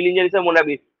নাম সিভিল ইঞ্জিনিয়ার হিসেবে মনে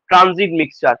রাখবি, ট্রানজিট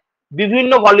মিক্সার।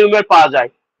 বিভিন্ন ভলিউমের পাওয়া যায়,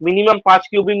 মিনিমাম 5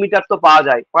 কিউবিক মিটার তো পাওয়া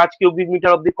যায়, 5 কিউবিক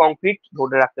মিটার অব্দি কংক্রিট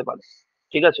ধরে রাখতে পারে,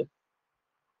 ঠিক আছে।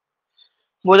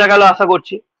 বোঝা গেল আশা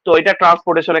করছি। তো এটা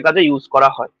ট্রান্সপোর্টেশনের কাজে ইউজ করা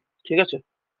হয়, ঠিক আছে।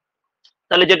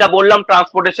 তাহলে যেটা বললাম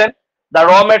ট্রান্সপোর্টেশন, দ্য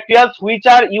র ম্যাটেরিয়ালস হুইচ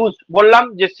আর ইউজ, বললাম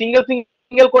যে সিঙ্গেল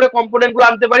সিঙ্গেল করে কম্পোনেন্ট গুলো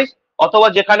আনতে পারিস, অথবা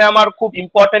যেখানে আমার খুব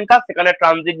ইম্পর্টেন্ট কাজ সেখানে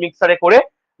ট্রানজিট মিক্সারে করে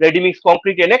রেডিমিক্স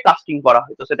কংক্রিট এনে কাস্টিং করা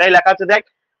হয়। তো সেটাই লেখা আছে, দেখ,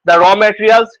 দ্য র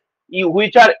materials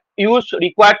which are use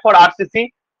required for RCC,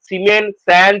 cement,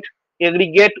 sand,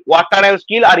 aggregate, water and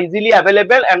steel are easily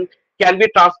available and can be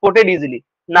transported easily.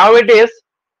 Nowadays,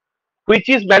 which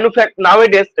is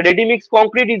nowadays ready mix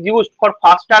concrete is used for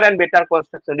faster and better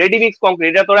construction. Ready mix concrete,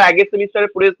 এটা তোরা আগের সেমিস্টারে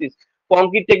পড়েছিস,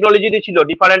 concrete টেকনোলজিতে ছিল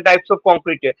different types of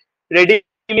concrete. Ready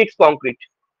mix concrete,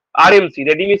 RMC,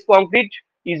 ready mix concrete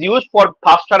is used for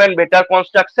faster and better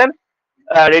construction.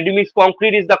 Ready mix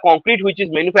concrete is the concrete which is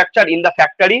manufactured in the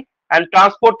factory and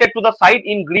transported to the site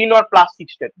in green or plastic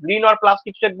state. Green or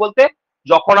plastic state বলতে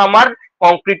যখন আমার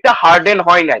কংক্রিটটা harden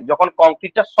হয় নাই, যখন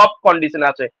কংক্রিটটা soft কন্ডিশনে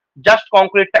আছে, just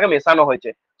কংক্রিটটাকে মেশানো হয়েছে,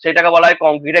 সেটাকে বলা হয়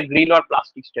কংক্রিটের গ্রিন অর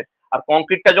প্লাস্টিক স্টেট। আর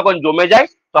কংক্রিটটা যখন জমে যায়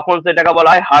তখন সেটাকে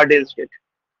বলা হয় হার্ডেন স্টেট।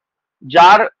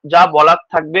 যার যা বলার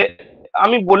থাকবে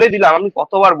আমি বলে দিলাম, আমি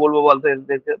কতবার বলবো বলতে,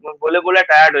 বলে বলে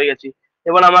টায়ার্ড হয়ে গেছি।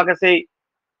 এবার আমাকে সেই,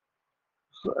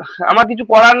 আমার কিছু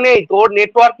করার নেই, তোর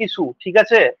নেটওয়ার্ক ইস্যু, ঠিক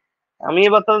আছে। আমি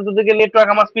এবার তাহলে তোদেরকে নেটওয়ার্ক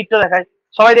আমার স্পিডটা দেখাই।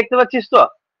 সবাই দেখতে পাচ্ছিস তো?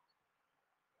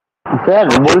 স্যার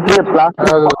বলছি প্লাস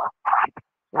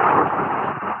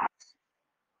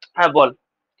হ্যাঁ বল,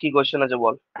 কি কোশ্চেন আছে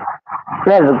বল।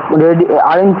 স্যার রেডি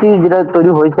আরএনসি যেটা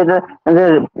তৈরি হয়েছে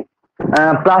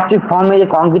প্লাস্টিক ফর্মে যে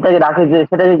কংক্রিটটাকে রাখে যে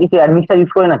সেটাকে কিছু অ্যাডমিক্সার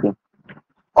ইউজ করে নাকি?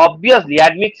 অবভিয়াসলি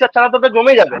অ্যাডমিক্সার ছাড়া তো ওটা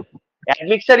জমে যাবে।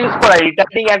 অ্যাডমিক্সার ইউজ করা হয়,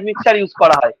 রিটার্নিং অ্যাডমিক্সার ইউজ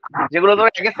করা হয়, যেগুলো তোর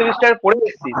আগের সেমিস্টারে পড়ে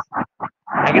এসেছিস।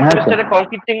 আগের হ্যাঁ স্যার। সেমিস্টারে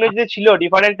কংক্রিট টেকনোলজিতে ছিল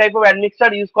different type of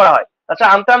admixture use করা হয়। আচ্ছা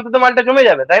আনতে আনতে তো মালটা জমে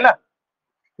যাবে, তাই না?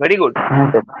 Very good. হ্যাঁ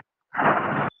স্যার।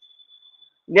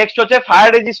 নেক্সট হচ্ছে ফায়ার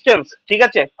রেজিস্ট্যান্স। ঠিক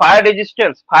আছে, ফায়ার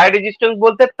রেজিস্ট্যান্স, ফায়ার রেজিস্ট্যান্স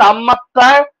বলতে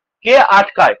তাপমাত্রায় কে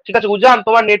আটকায়। ঠিক আছে উজান,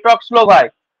 তোমার নেটওয়ার্ক স্লো ভাই,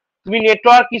 তুমি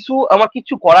নেটওয়ার্ক ইস্যু, আমার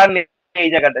কিছু করার নেই এই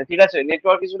জায়গাটায়। ঠিক আছে,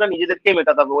 নেটওয়ার্ক ইস্যুটা নিজেদেরকেই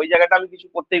মেটাতে হবে, ওই জায়গাটা আমি কিছু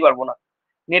করতেই পারবো না।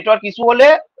 নেটওয়ার্ক ইস্যু হলে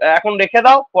এখন রেখে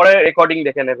দাও, পরে রেকর্ডিং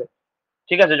দেখে নেবে।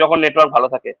 ঠিক আছে, যখন নেটওয়ার্ক ভালো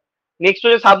থাকে। নেক্সট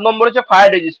হচ্ছে 7 নম্বর হচ্ছে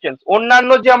ফায়ার রেজিস্ট্যান্স।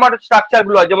 অন্যান্য যে আমার স্ট্রাকচার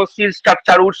গুলো হয় যেমন স্টিল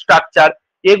স্ট্রাকচার, উড স্ট্রাকচার,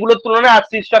 এগুলোর তুলনায়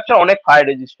আরসি স্ট্রাকচার অনেক ফায়ার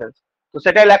রেজিস্ট্যান্স। তো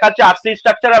সেটাই লেখা আছে RC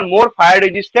structure R more fire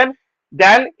resistant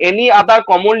than any other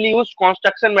commonly use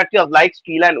construction material like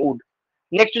steel and would.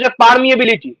 Next হচ্ছে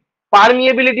পারমিয়েবিলিটি।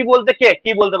 পারমিয়েবিলিটি বলতে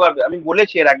কি বলতে পারবে? আমি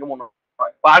বলেছি এর আগে মনে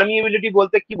হয়। পারমিয়েবিলিটি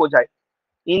বলতে কি বোঝায়?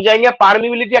 ইঞ্জিনিয়ার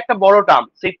পারমিবিলিটি একটা বড় টার্ম,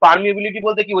 সেই পারমিবিলিটি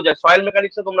বলতে কি বোঝায়? সয়েল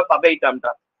মেকানিক্সে তোমরা পাবে এই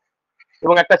টার্মটা,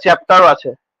 এবং একটা চ্যাপ্টারও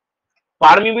আছে।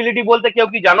 পারমিবিলিটি বলতে কেউ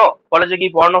কি জানো? কলেজে কি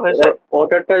পড়ানো হয়েছে?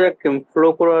 ওয়াটারটা ফ্লো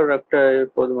করার একটা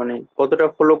মানে কতটা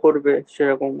ফ্লো করবে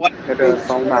সেরকম এটা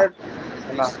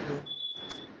না,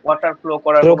 ওয়াটার ফ্লো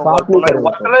করার কোনো গল্প নয়।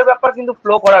 ওয়াটারের ব্যাপার কিন্তু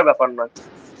ফ্লো করার ব্যাপার নয়।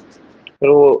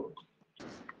 তো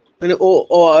মানে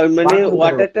মানে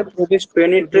ওয়াটারটা প্রবেশ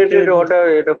পেনিট্রেটেড ওয়াটার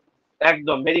এটা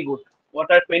একদম ভেরি গুড।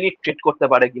 ওয়াটার পেনিট্রেট করতে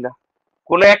পারে কিনা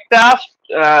কোনো একটা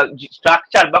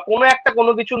স্ট্রাকচার বা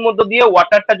কোনো কিছুর মধ্য দিয়ে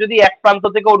ওয়াটারটা যদি এক প্রান্ত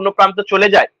থেকে অন্য প্রান্ত চলে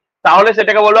যায়, তাহলে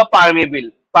সেটাকে বলবো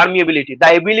permeability, the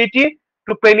ability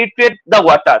to penetrate the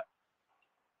water,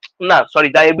 না sorry,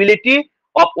 the ability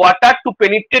of water to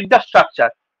penetrate the structure.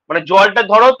 মানে জলটা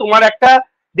ধরো তোমার একটা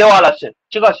দেওয়াল আছে,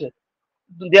 ঠিক আছে,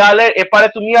 দেওয়ালের এপারে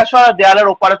তুমি আসো আর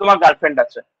দেওয়ালের ওপারে তোমার গার্লফ্রেন্ড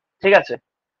আছে, ঠিক আছে।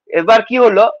 এবার কি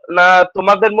হলো না,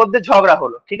 তোমাদের মধ্যে ঝগড়া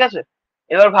হলো, ঠিক আছে।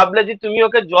 এবার ভাবলে যে তুমি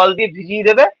ওকে জল দিয়ে ভিজিয়ে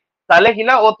দেবে, তাহলে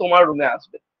কিনা ও তোমার রুমে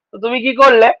আসবে। তো তুমি কি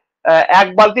করলে, এক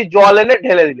বালতি জল এনে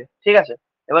ঢেলে দিলে, ঠিক আছে।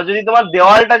 এবার যদি তোমার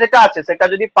দেওয়ালটা যেটা আছে সেটা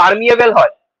যদি পারমিয়েবল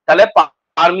হয়, তাহলে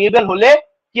পারমিয়েবল হলে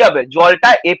কি হবে, জলটা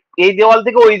এই দেওয়াল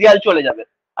থেকে ওই দেওয়াল চলে যাবে।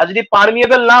 আর যদি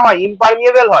পারমিয়েবল না হয়,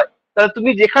 ইমপারমিয়েবল হয়, তাহলে তুমি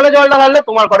যেখানে জলটা ঢাললে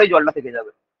তোমার ঘরেই জলটা থেকে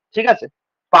যাবে, ঠিক আছে।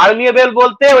 পারমিয়েবল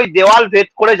বলতে ওই দেওয়াল ভেদ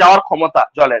করে যাওয়ার ক্ষমতা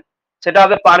জলের, সেটা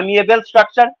হবে পারমিয়েবল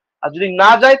স্ট্রাকচার। আর যদি না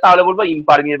যায় তাহলে বলবো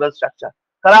ইমপারমিয়েবল স্ট্রাকচার।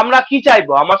 তাহলে আমরা কি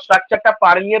চাইবো, আমার স্ট্রাকচারটা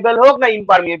পারমিয়েবল হোক না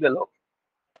ইমপারমিয়েবল হোক?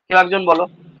 কেউ একজন বলো।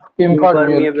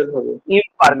 ইমপারমিয়েবল হবে।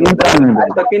 ইমপারমিয়েবল।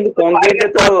 কিন্তু কংক্রিটে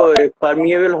তো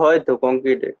পারমিয়েবল হয় তো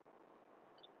কংক্রিটে।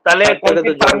 তাহলে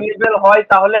কংক্রিট পারমিয়েবল হয়,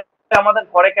 তাহলে আমাদের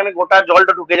ঘরে কেন গোটা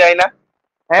জলটা ঢুকে যায় না?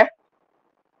 হ্যাঁ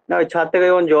না, ওই ছাদ থেকে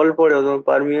যখন জল পড়ে তো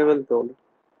পারমিয়েবল তো।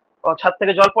 ও ছাদ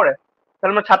থেকে জল পড়ে,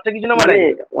 তাহলে আমরা ছাদটা কিছু না মানে মানে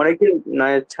অনেকে না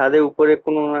ছাদে উপরে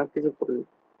কোনো না কিছু করবে।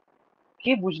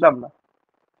 কি বুঝলাম না।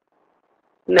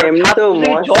 না এমনি তো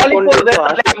জলই পড়বে,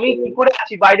 তাহলে আমি কি করে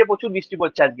আছি? বাইরে প্রচুর বৃষ্টি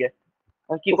পড়ছে আজকে,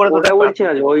 কি করে ওটা বলছি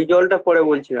না, ওই জলটা পরে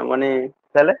বলছি না, মানে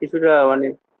তাহলে কিছুটা মানে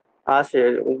আসে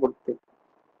উপর থেকে,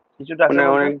 কিছুটা মানে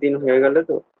অনেক দিন হয়ে গেল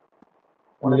তো।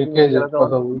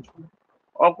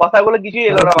 কথাগুলো কিছুই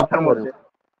এলো না মাথার মধ্যে।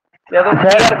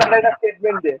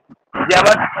 স্টেটমেন্ট দে যে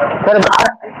আমার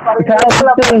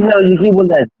কি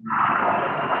বলতে চাইছে?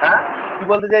 হ্যাঁ কি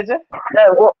বলতে চাইছে?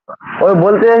 ওই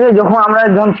বলতে চাইছে যখন আমরা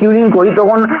যখন টিউরিং করি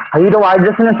তখন হিট অফ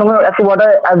হাইড্রেশনের সঙ্গে একটু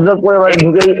ওয়াটার অ্যাবজর্ব করে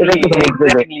ঢুকে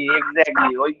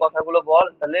এক্স্যাক্টলি ওই কথাগুলো বল।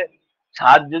 তাহলে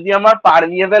ছাদ যদি আমার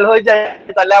পারমিয়েবল হয়ে যায়,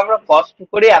 তাহলে আমরা কষ্ট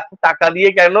করে এত টাকা দিয়ে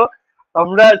কেন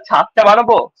আমরা ছাদটা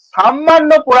বানাবো?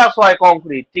 সামান্য পোড়াশ হয়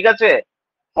কংক্রিট, ঠিক আছে,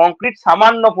 কংক্রিট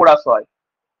সামান্য পোড়াশ হয়,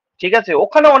 ঠিক আছে।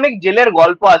 ওখানে অনেক জেলের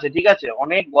গল্প আছে, ঠিক আছে,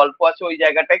 অনেক গল্প আছে ওই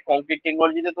জায়গাটায়, কংক্রিট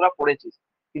টেকনোলজিতে তোরা পড়েছিস।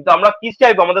 কিন্তু আমরা কি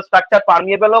চাইবো, আমাদের স্ট্রাকচার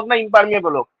পারমিয়েবল হোক না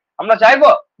ইমপারমিয়েবল হোক? আমরা চাইবো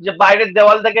যে বাইরের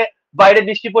দেওয়াল থেকে বাইরে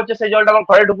বৃষ্টি পড়ছে সেই জলটা আমার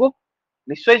ঘরে ঢুকুক?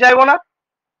 নিশ্চয়ই চাইবো না,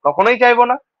 কখনোই চাইবো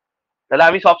না। তাহলে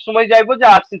আমি সবসময় চাইবো যে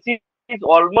আরসিসি ইজ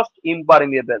অলমোস্ট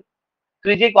ইমপারমিয়েবল।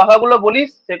 তুই যে কথাগুলো বলিস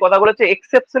সেই কথাগুলো হচ্ছে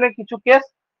এক্সেপশনের কিছু কেস,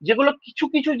 যেগুলো কিছু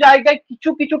কিছু জায়গায় কিছু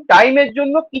কিছু টাইমের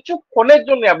জন্য কিছুক্ষণের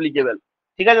জন্য অ্যাপ্লিকেবল,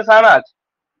 ঠিক আছে সারাজ?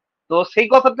 তো সেই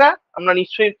কথাটা আমরা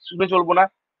নিশ্চয়ই শুনে চলবো না।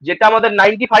 যেটা আমাদের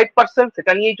 95%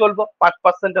 সেটা নিয়েই চলবো,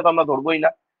 5% তো আমরা ধরবোই না।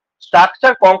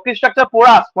 স্ট্রাকচার, কংক্রিট স্ট্রাকচার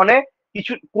পোড়াস মানে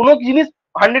কিছু কোনো জিনিস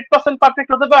 100% পারফেক্ট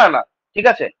হতে পারে না, ঠিক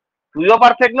আছে। তুইও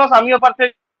পারফেক্ট নস, আমিও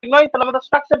পারফেক্ট নই, তাহলে আমাদের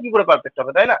স্ট্রাকচার কি করে পারফেক্ট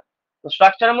হবে, তাই না? তো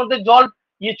স্ট্রাকচারের মধ্যে জল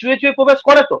চুয়ে চুয়ে প্রবেশ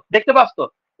করে, তো দেখতে পাস তো,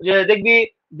 যে দেখবি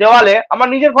দেওয়ালে, আমার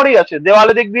নিজের ঘরেই আছে,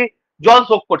 দেওয়ালে দেখবি জল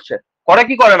শোক করছে, করে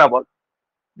কি করে না বল,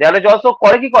 দেয়ালে জলস্তর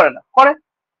করে কি করে না করে।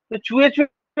 তো ছুঁয়ে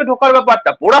ছুঁয়ে ঢোকার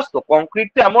ব্যাপারটা পোরাস তো, কংক্রিট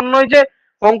তো এমন নয় যে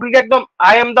কংক্রিট একদম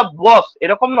আই এম দা বস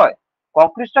এরকম নয়,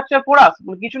 কংক্রিট স্ট্রাকচার পোরাস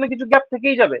কিছু না কিছু গ্যাপ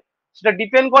থেকেই যাবে। সেটা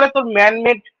ডিপেন্ড করে তোর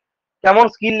ম্যানমেড কেমন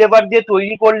স্কিল লেবার দিয়ে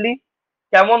তৈরি করলি,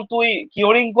 কেমন তুই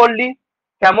কিউরিং করলি,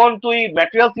 কেমন তুই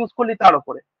ম্যাটেরিয়ালস ইউজ করলি তার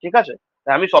উপরে, ঠিক আছে।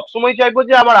 তাই আমি সবসময় চাইবো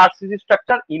যে আমার আরসিসি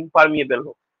স্ট্রাকচার ইমপারমিয়েবল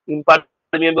হোক।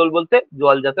 ইমপারমিয়েবল বলতে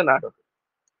জল যাতে না ঢোকে।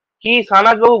 কি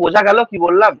সানাজ বাবু বোঝা গেল কি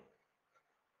বললাম?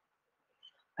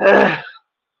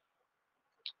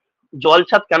 জল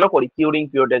ছাদ কেন করি? কিউরিং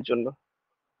পিরিয়ডের জন্য।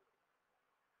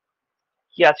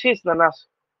 কি আছিস না না?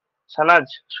 সানাজ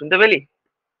শুনতে পেলি?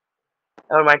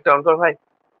 এবার মাইকটা অন কর ভাই।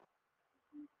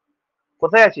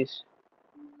 কোথায় আছিস?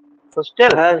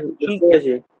 হোস্টেল? হ্যাঁ বুঝতে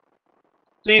পেরেছি।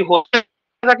 তুই হোস্টেল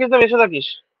থাকিস না মেসে থাকিস?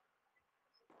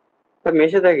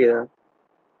 মেসে থাকি না।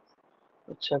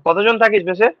 আচ্ছা, কতজন থাকিস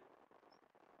মেসে?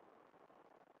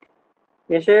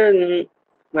 মেসে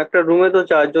একটা রুমে তো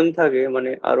 4 জন থাকে,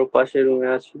 মানে আরো পাশে রুমে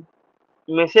আছি।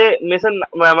 মেসে মেসের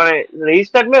মানে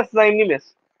রেজিস্টার্ড মেস না এমনি মেস?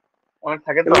 অনেক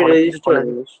থাকে তো, আমি অনেক কিছু রেজিস্টার।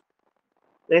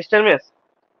 Registered mace.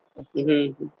 হুম।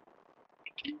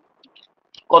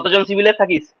 কতজন সিভিলে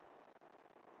থাকিস?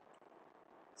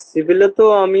 সিভিলে তো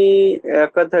আমি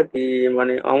একা থাকি,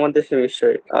 মানে আমাদের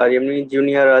সেমিস্টারে, আর এমনি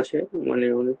জুনিয়র আছে, মানে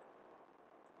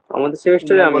আমাদের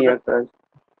সেমিস্টারে আমি একা আছি।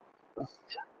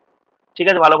 ঠিক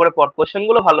আছে, ভালো করে পড়, কোশ্চেন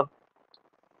গুলো ভালো।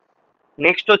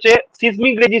 নেক্সট হচ্ছে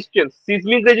সিসমিক রেজিস্ট্যান্স।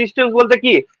 সিসমিক রেজিস্ট্যান্স বলতে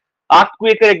কি?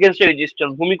 আর্থকুয়েকের এগেইনস্ট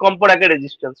রেজিস্ট্যান্স, ভূমিকম্পর আগে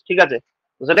রেজিস্ট্যান্স, ঠিক আছে।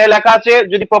 যেটা লেখা আছে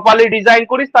যদি প্রপারলি ডিজাইন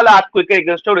করিস তাহলে আর্থকুয়েকের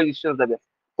এগেইনস্টও রেজিস্ট্যান্স দেবে।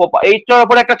 এইটার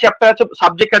উপরে একটা চ্যাপ্টার আছে,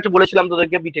 সাবজেক্ট আছে, বলেছিলাম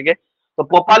তোদেরকে বিটেকে। তো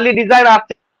properly design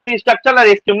RCC structure are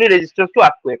extremely resistance to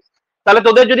earthquake. তাহলে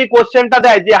তোদের যদি কোশ্চেনটা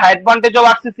দেয় যে advantage of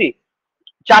RCC,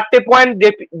 4টে point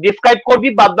describe করবি,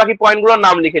 বাদ বাকি পয়েন্ট গুলোর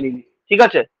নাম লিখে নিবি, ঠিক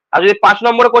আছে। আর যদি 5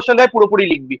 নম্বরের কোশ্চেন দেয় পুরোপুরি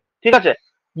লিখবি, ঠিক আছে।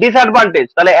 ডিসঅ্যাডভান্টেজ,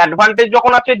 তাহলে অ্যাডভান্টেজ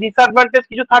যখন আছে ডিসঅ্যাডভান্টেজ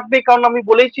কিছু থাকবেই, কারণ আমি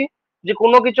বলেইছি যে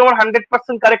কোনো কিছু আমার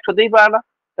 100% কারেক্ট হতেই পারে না,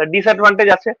 তার ডিসঅ্যাডভান্টেজ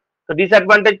আছে। তো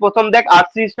ডিসঅ্যাডভান্টেজ প্রথম দেখ,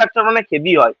 আরসি স্ট্রাকচার অনেক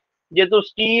হেভি হয়, যেহেতু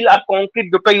স্টিল আর কংক্রিট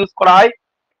দুটো ইউজ করা হয়,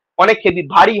 অনেক হেভি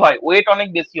ভারী হয়, ওয়েট অনেক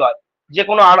বেশি হয়। যে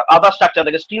কোনো আদার স্ট্রাকচার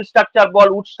থেকে, still structure ball,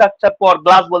 would structure ball,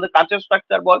 glass বলতে কাঁচের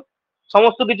স্ট্রাকচার বল,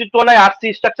 সমস্ত কিছুর তুলনায় আরসি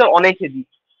স্ট্রাকচার অনেক হেভি।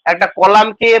 একটা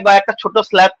কলামকে বা একটা ছোট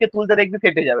স্ল্যাবকে তুলতে দেখবি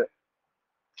ফেটে যাবে,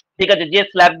 ঠিক আছে। যে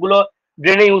স্ল্যাব গুলো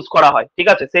ড্রেনে ইউজ করা হয়, ঠিক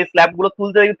আছে, সেই স্ল্যাব গুলো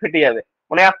তুলতে দেখবি ফেটে যাবে,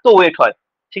 মানে এত ওয়েট হয়,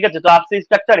 ঠিক আছে। তো আরসি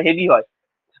স্ট্রাকচার হেভি হয়,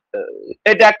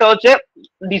 এটা একটা হচ্ছে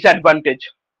ডিসঅ্যাডভান্টেজ।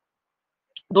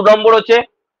 2 নম্বর হচ্ছে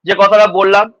যে কথাটা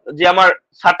বললাম যে আমার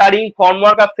শাটারিং,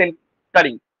 ফর্মওয়ার্ক আর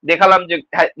সেন্টারিং দেখালাম যে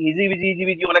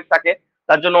হিজিবিজি অনেক থাকে,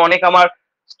 তার জন্য অনেক আমার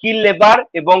স্কিল লেবার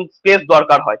এবং স্পেস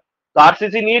দরকার হয়। তো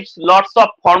RCC needs lots of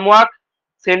formwork,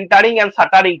 centering and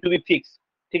shuttering two B fix,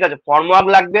 ঠিক আছে। ফর্মওয়ার্ক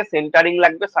লাগবে, সেন্টারিং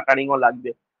লাগবে, শাটারিংও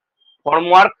লাগবে।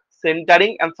 Formwork, centering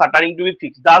and shuttering two B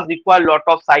fix does require lot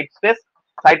of side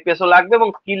স্পেসও লাগবে এবং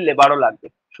স্কিল লেবারও লাগবে,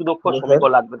 সুদক্ষ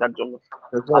শ্রমিকও লাগবে তার জন্য।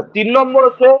 আর 3 নম্বর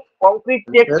হচ্ছে concrete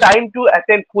take time to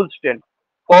attend full strength.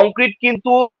 Concrete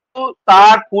কিন্তু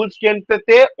তার ফুল স্ট্রেন্থ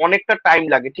পেতে অনেকটা টাইম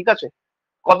লাগে, ঠিক আছে।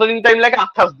 কতদিন টাইম লাগে?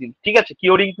 28 দিন, ঠিক আছে।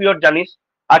 কিউরিং পিরিয়ড জানিস,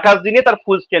 28 দিনে তার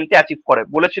ফুল স্ট্রেন্থে অ্যাচিভ করে,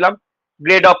 বলেছিলাম।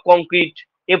 গ্রেড অফ কংক্রিট,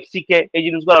 এফসিকে, এই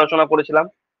জিনিসগুলো আলোচনা করেছিলাম।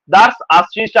 Thus, a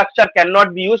steel structure cannot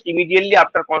be used immediately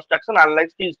after construction unlike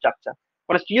steel structure.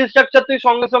 মানে স্টিল স্ট্রাকচার তুই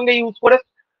সঙ্গে সঙ্গে ইউজ করে,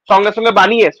 সঙ্গে সঙ্গে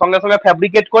বানিয়ে, সঙ্গে সঙ্গে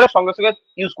ফ্যাব্রিকেট করে, সঙ্গে সঙ্গে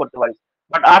ইউজ করতে পারিস।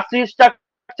 বাট আরসি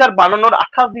স্ট্রাকচার বানানোর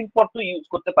 28 দিন পর তুই ইউজ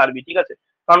করতে পারবি, ঠিক আছে।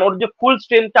 কারণ ওর যে ফুল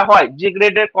স্ট্রেংথটা হয়, যে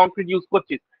গ্রেডের কংক্রিট ইউজ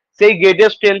করছিস সেই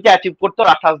গ্রেডের স্ট্রেংথকে অ্যাচিভ করতে ওর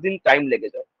 28 দিন টাইম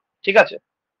লেগে যায়, ঠিক আছে।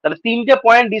 তাহলে 3টে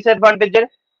পয়েন্ট ডিসঅ্যাডভান্টেজের।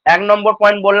 1 নম্বর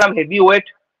পয়েন্ট বললাম হেভি ওয়েট।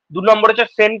 2 নম্বর হচ্ছে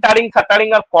সেন্টারিং, শাটারিং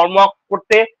আর ফর্মওয়ার্ক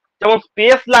করতে যেমন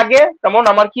স্পেস লাগে তেমন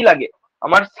আমার কি লাগে,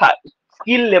 আমার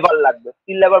স্কিল লেবার লাগবে।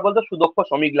 স্কিল লেবার বলতে সুদক্ষ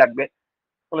শ্রমিক লাগবে,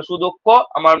 মানে সুদক্ষ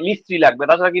আমার মিস্ত্রি লাগবে,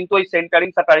 তাছাড়া কিন্তু ওই সেন্টারিং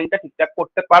শাটারিংটা ঠিকঠাক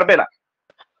করতে পারবে না।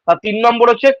 আর 3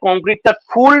 নম্বর হচ্ছে কংক্রিটটা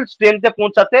ফুল স্ট্রেংথে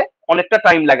পৌঁছাতে অনেকটা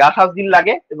টাইম লাগে, 28 দিন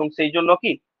লাগে, এবং সেই জন্য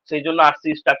কি, সেই জন্য আরসি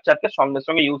স্ট্রাকচারকে সঙ্গে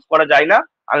সঙ্গে ইউজ করা যায় না,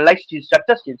 আনলাইক স্টিল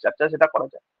স্ট্রাকচার সেটা করা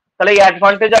যায়। তাহলে এই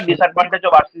অ্যাডভান্টেজ আর ডিসঅ্যাডভান্টেজ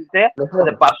অফ আরসিসিতে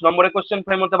 5 নম্বরে কোশ্চেন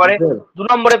ফ্রেম হতে পারে, 2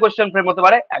 নম্বরে কোশ্চেন ফ্রেম হতে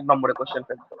পারে, 1 নম্বরে কোশ্চেন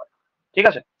ফ্রেম হতে পারে, ঠিক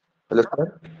আছে। Hello sir.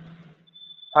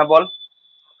 হ্যাঁ বল।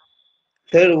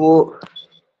 सर वो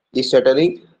ये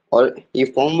शटरिंग और ये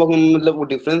फॉर्म वर्क में मतलब वो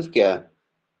डिफरेंस क्या है?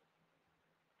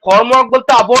 ফর্মওয়ার্ক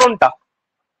বলতে আবরণটা,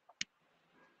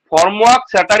 ফর্মওয়ার্ক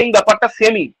শাটারিং ব্যাপারটা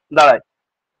সেমই দাঁড়ায়,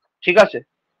 ঠিক আছে।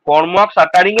 ফর্মওয়ার্ক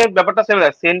শাটারিং এর ব্যাপারটা সেম।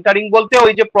 সেন্টারিং বলতে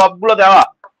ওই যে প্রপ গুলো দেওয়া,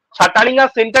 শাটারিং আর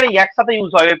সেন্টারিং একসাথে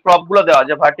ইউজ হয়, ওই প্রপ গুলো দেওয়া,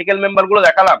 যে ভার্টিক্যাল মেম্বার গুলো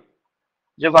দেখালাম,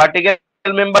 যে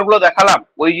ভার্টিক্যাল মেম্বার গুলো দেখালাম,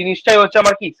 ওই জিনিসটাই হচ্ছে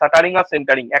আমার কি শাটারিং আর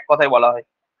সেন্টারিং, এক কথায় বলা হয়।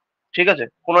 ঠিক আছে,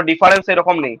 কোনো ডিফারেন্স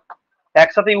এরকম নেই,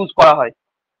 একসাথে ইউজ করা হয়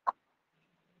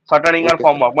শাটারিং আর ওকে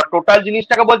ফর্ম স্যার। ওয়ার্ক, মানে টোটাল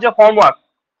জিনিসটাকে বলছে ফর্ম ওয়ার্ক।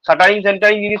 শাটারিং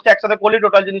সেন্টারিং জিনিসটা একসাথে করলে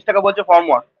টোটাল জিনিসটাকে বলছে ফর্ম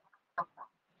ওয়ার্ক।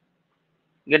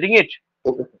 গেটিং ইট?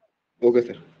 ওকে ওকে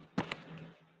স্যার।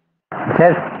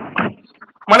 স্যার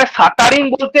মানে শাটারিং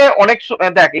বলতে অনেক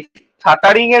দেখ,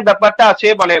 শাটারিং এর ব্যাপারটা আছে,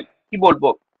 মানে কি বলবো,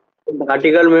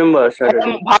 ভার্টিক্যাল মেম্বার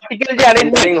শাটারিং, ভার্টিক্যাল যে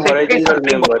অ্যারেঞ্জমেন্ট সেন্টারিং সেটাকে হরাইজন্টাল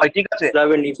শাটারিং মেম্বার, বলা হয়, ঠিক আছে।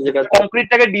 স্ল্যাবের নিচে যেটা থাকে।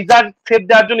 কংক্রিটটাকে ডিজাইন শেপ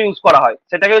দেওয়ার জন্য ইউজ করা হয়,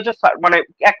 সেটাকে হচ্ছে মানে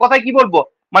এক কথায় কি বলবো,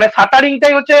 মানে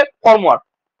শাটারিংটাই হচ্ছে ফর্ম ওয়ার্ক,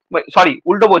 সরি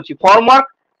উল্টো বলছি, ফর্ম ওয়ার্ক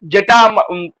যেটা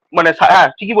মানে হ্যাঁ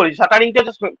ঠিকই বলেছি, শাটারিংটা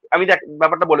হচ্ছে, আমি দেখ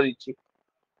ব্যাপারটা বলে দিচ্ছি।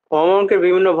 ফর্মকে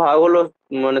বিভিন্ন ভাগ হলো,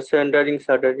 মানে সেন্টারিং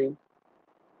শাটারিং।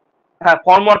 হ্যাঁ,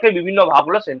 ফর্ম ওয়ার্কের বিভিন্ন ভাগ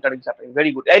হলো সেন্টারিং শাটারিং,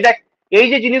 ভেরি গুড। এই দেখ, এই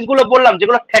যে জিনিসগুলো বললাম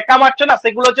যেগুলো ঠেকা মারছে না,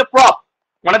 সেগুলো হচ্ছে প্রপ।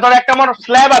 মানে ধর একটা আমার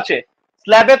স্ল্যাব আছে,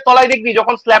 স্ল্যাবের তলায় দেখবি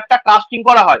যখন স্ল্যাবটা কাস্টিং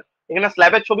করা হয়, এখানে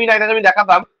স্ল্যাবের ছবি না, এটা আমি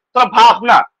দেখাতাম, তোরা ভাব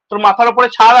না, তোর মাথার উপরে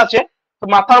ছাদ আছে, তো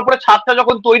মাথার উপরে ছাদটা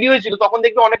যখন তৈরি হয়েছিল তখন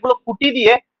দেখবি অনেকগুলো খুঁটি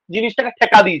দিয়ে জিনিসটাকে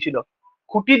ঠেকা দিয়েছিল,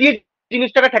 খুঁটি দিয়ে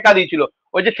জিনিসটাকে ঠেকা দিয়েছিল,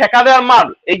 ওই যে ঠেকা দেওয়ার মাল,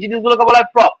 এই জিনিসগুলোকে বলা হয়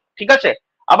প্রপ, ঠিক আছে।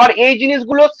 আবার এই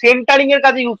জিনিসগুলো সেন্টারিং এর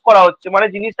কাজে ইউজ করা হচ্ছে, মানে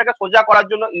জিনিসটাকে সোজা করার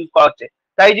জন্য ইউজ করা হচ্ছে,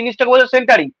 তাই এই জিনিসটাকে বলছে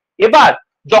সেন্টারিং। এবার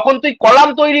যখন তুই কলাম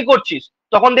তৈরি করছিস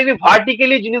তখন দেখবি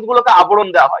ভার্টিক্যালি জিনিসগুলোকে আবরণ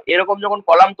দেওয়া হয়, এরকম যখন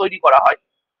কলাম তৈরি করা হয়,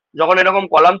 যখন এরকম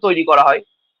কলাম তৈরি করা হয়,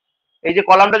 এই যে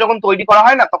কলামটা যখন তৈরি করা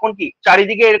হয় না, তখন কি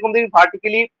চারিদিকে এরকম দেখবি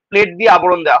ভার্টিক্যালি প্লেট দিয়ে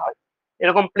আবরণ দেওয়া হয়,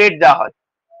 এরকম প্লেট দেওয়া হয়,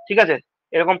 ঠিক আছে,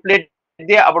 এরকম প্লেট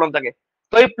দিয়ে আবরণ থাকে।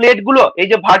 তো এই প্লেট গুলো এই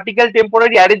যে ভার্টিক্যাল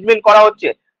টেম্পোরারি অ্যারেঞ্জমেন্ট করা হচ্ছে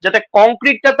যাতে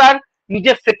কংক্রিটটা তার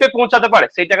নিজের শেপে পৌঁছাতে পারে,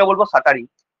 সেইটাকে বলবো শাটারিং,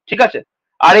 ঠিক আছে।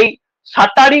 আর এই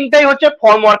শাটারিংটাই হচ্ছে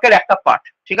ফর্ম ওয়ার্কের একটা পার্ট,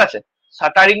 ঠিক আছে,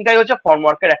 শাটারিংটাই হচ্ছে ফর্ম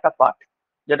ওয়ার্কের একটা পার্ট,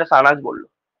 যেটা সানাজ বললো।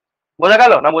 বোঝা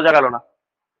গেল না বোঝা গেল না?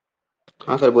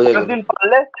 হ্যাঁ স্যার বোঝা গেল। একদিন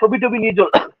পারলে ছবি টবি নিয়ে চল,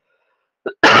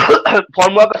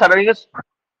 ফর্ম ওয়ার্ক শাটারিং এর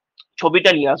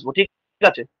ছবিটা নিয়ে আসবো, ঠিক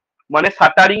আছে। মানে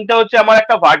শাটারিংটা হচ্ছে আমার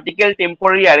একটা ভার্টিক্যাল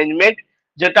টেম্পোরারি অ্যারেঞ্জমেন্ট,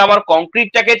 যেটা আমার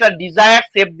কংক্রিটটাকে তার ডিজায়ার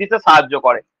শেপ দিতে সাহায্য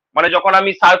করে। মানে যখন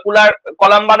আমি সার্কুলার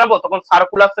কলাম বানাবো তখন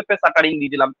সার্কুলার শেপে শাটারিং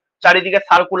দিয়ে দিলাম, চারিদিকে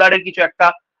সার্কুলারের কিছু একটা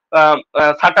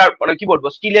শাটার, মানে কি বলবো,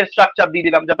 স্টিলের স্ট্রাকচার দিয়ে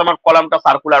দিলাম যাতে আমার কলামটা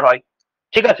সার্কুলার হয়,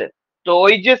 ঠিক আছে। তো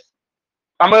ওই যে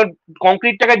আমার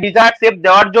কংক্রিটটাকে ডিজায়ার শেপ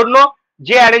দেওয়ার জন্য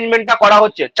যে অ্যারেঞ্জমেন্টটা করা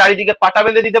হচ্ছে, চারিদিকে পাটা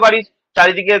বেঁধে দিতে পারিস,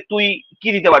 চারিদিকে তুই কি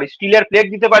দিতে পারিস, স্টিলের প্লেট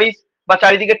দিতে পারিস, বা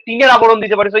চারিদিকে টিনের আবরণ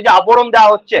দিতে পারিস, ওই যে আবরণ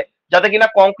দেওয়া হচ্ছে যাতে কিনা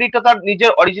কংক্রিটটা তার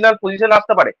নিজের অরিজিনাল পজিশনে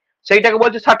আসতে পারে, সেইটাকে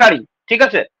বলছে শাটারিং, ঠিক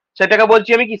আছে। সেটাকে বলছি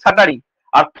আমি কি শাটারিং।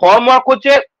 আর ফর্ম ওয়ার্ক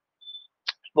হচ্ছে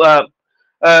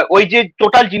ওই যে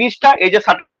টোটাল জিনিসটা, এই যে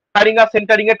শাটারিং আর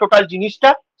সেন্টারিং এর টোটাল জিনিসটা,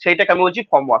 সেইটাকে আমি বলছি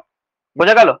ফর্ম ওয়ার্ক।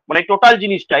 বোঝা গেল? মানে টোটাল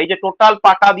জিনিসটা, এই যে টোটাল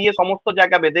পাটা দিয়ে সমস্ত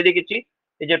জায়গা বেঁধে রেখেছি,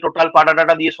 এই যে টোটাল পাটা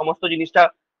টাটা দিয়ে সমস্ত জিনিসটা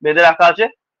বেঁধে রাখা আছে,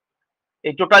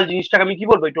 এই টোটাল জিনিসটাকে আমি কি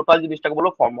বলবো, এই টোটাল জিনিসটাকে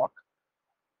বলবো ফর্ম ওয়ার্ক।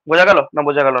 বোঝা গেল না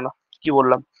বোঝা গেল না কি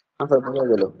বললাম? হ্যাঁ স্যার বোঝা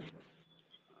গেল।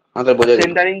 হ্যাঁ স্যার বোঝা গেল।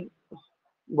 সেন্টারিং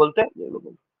বলতে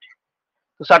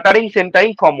শাটারিং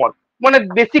সেন্টারিং ফর্ম ওয়ার্ক, মানে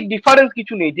বেসিক ডিফারেন্স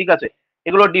কিছু নেই, ঠিক আছে,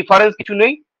 এগুলো ডিফারেন্স কিছু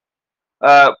নেই,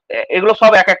 এগুলো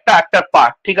সব এক একটা একটা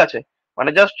পার্ট, ঠিক আছে, মানে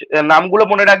জাস্ট নামগুলো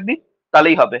মনে রাখবি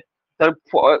তাহলেই হবে।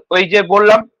 ওই যে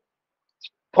বললাম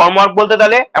ফর্ম ওয়ার্ক বলতে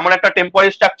তাহলে এমন একটা টেম্পোরারি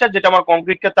স্ট্রাকচার যেটা আমার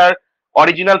কংক্রিটকে তার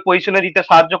অরিজিনাল পজিশনে দিতে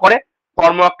সাহায্য করে।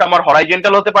 ফর্ম ওয়ার্কটা আমার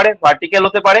হরাইজন্টাল হতে পারে, ভার্টিক্যাল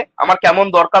হতে পারে, আমার কেমন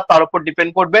দরকার তার উপর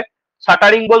ডিপেন্ড করবে।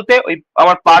 শাটারিং বলতে ওই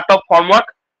আমার পার্ট অফ ফর্ম ওয়ার্ক,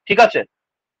 ঠিক আছে,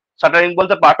 শাটারিং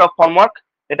বলতে পার্ট অফ ফর্ম ওয়ার্ক,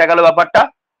 এটা গেল ব্যাপারটা।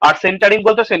 আর সেন্টারিং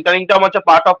বলতে সেন্টারিংটা আমার হচ্ছে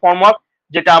পার্ট অফ ফর্ম ওয়ার্ক,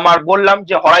 যেটা আমার বললাম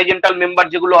যে হরাইজন্টাল মেম্বার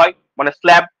যেগুলো হয় মানে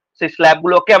স্ল্যাব, সেই স্ল্যাব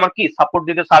গুলোকে আমার কি সাপোর্ট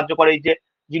দিতে সাহায্য করে, এই যে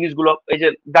জিনিসগুলো, এই যে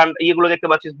ডান ইয়েগুলো দেখতে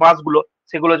পাচ্ছিস বাঁশগুলো,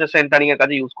 সেগুলো হচ্ছে সেন্টারিং এর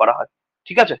কাজে ইউজ করা হয়,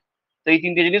 ঠিক আছে। তো এই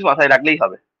তিনটে জিনিস মাথায় রাখলেই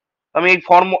হবে। আমি এই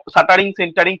ফর্ম শাটারিং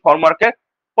সেন্টারিং ফর্ম ওয়ার্কের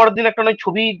পরের দিন একটা নয়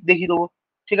ছবি দেখিয়ে দেবো,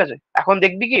 ঠিক আছে। এখন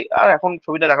দেখবি কি, আর এখন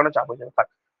ছবিটা দেখানো চাপ হয়ে যাবে, থাক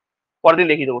পরের দিন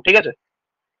দেখিয়ে দেবো, ঠিক আছে।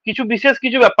 কিছু বিশেষ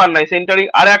কিছু ব্যাপার নাই সেন্টারিং।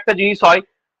 আর একটা জিনিস হয়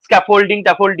স্ক্যাফোল্ডিং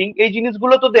ট্যাফোল্ডিং, এই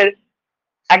জিনিসগুলো তোদের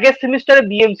আগের সেমিস্টারে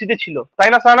বিএমসি তে ছিল, তাই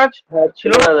না সানাজ? হ্যাঁ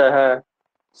ছিল ছিল না? দাদা, হ্যাঁ।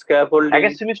 স্ক্যাফোল্ডিং,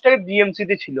 আগের সেমিস্টারে বিএমসি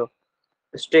তে ছিল,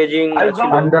 স্টেজিং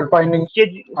ছিল। আন্ডারপাইনিং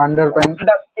আন্ডারপাইনিং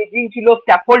স্টেজিং ছিল,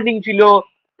 স্ক্যাফোল্ডিং ছিল,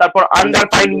 তারপর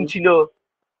আন্ডারপাইনিং ছিল,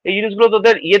 এই জিনিসগুলো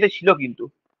তোদের ইয়েতে ছিল কিন্তু।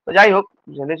 তো যাই হোক,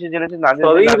 জেনেছি জেনেছি, না জেনেছি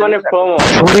সবই না মানে জেনেছি, ফর্ম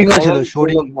শোরিংও ছিল,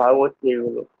 শোরিং। ভাগ হচ্ছে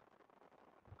এগুলো।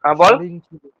 বল। শোরিং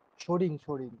ছিল, শোরিং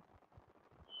শোরিং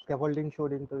স্ক্যাফোল্ডিং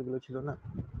শোরিং তো এগুলো ছিল না?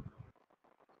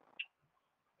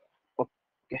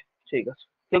 ওকে, ঠিক আছে।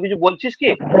 কেউ কিছু বলছিস কি?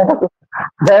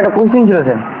 স্যার একটা কোশ্চেন ছিল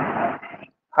স্যার।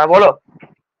 হ্যাঁ বলো।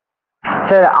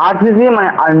 স্যার আরসিসি মানে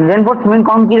রেনফোর্স সিমেন্ট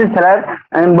কংক্রিটের স্ল্যাব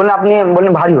বলে আপনি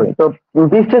বললেন ভারী হয়, তো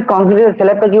পিস্টেস কংক্রিটের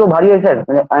স্ল্যাবটা কি ভারী হয় স্যার?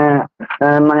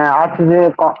 মানে আরসিসি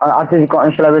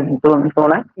স্ল্যাবের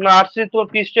তুলনায়? না, আরসি তো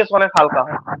পিস্টেস অনেক হালকা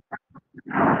হয়,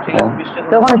 ঠিক আছে, পিস্টেস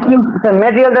তো ওখানে কি স্যার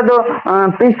মেটেরিয়ালটা তো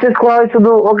পিস্টেস করা হয়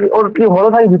শুধু, ওর কি হলো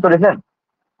থাকে ভিতরে স্যার?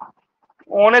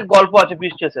 অনেক গল্প আছে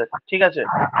পিস্টেসের, ঠিক আছে,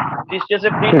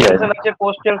 পিস্টেসের প্রি ঠিক আছে টেনশন আছে,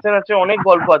 পোস্ট টেনশন আছে, অনেক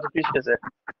গল্প আছে পিস্টেসের।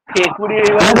 একুড়ি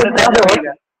এইভাবে আমাদের বলে দেওয়া যাবে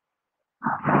না।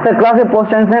 স্যার ক্লাসে পোস্ট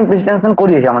টেনশন প্রিস্টেনশন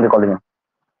করিয়েছে আমাদের কলেজে।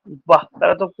 বাহ,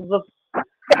 তারা তো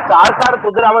কার কার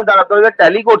তোদের আমার জানা, তোদের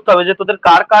ট্যালি করতে হবে যে তোদের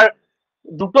কার কার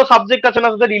দুটো সাবজেক্ট আছে না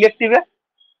তোদের ইলেকটিভে।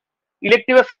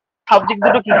 ইলেকটিভের সাবজেক্ট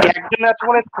দুটো কি কি? একজনের আছে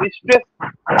মানে পিস্টেস,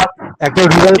 একটা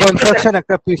রুরাল কনস্ট্রাকশন,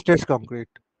 একটা পিস্টেস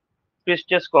কংক্রিট।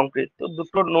 পিস্টেস কংক্রিট, তো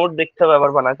দুটো নোট দেখতে হবে,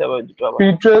 আবার বানাতে হবে দুটো আবার।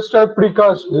 প্রিট্রেস্ট আর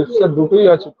প্রিকাস্ট স্যার দুটোই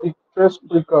আছে, প্রিট্রেস্ট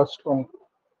প্রিকাস্ট কংক্রিট।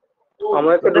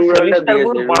 আমার একটা রুরালটা সেমিস্টার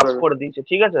গুলো দিয়েছে পাস রুরাল। করে দিয়েছে,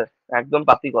 ঠিক আছে, একদম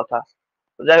পাতি কথা।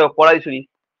 তো যাই হোক, পড়াই শুনি,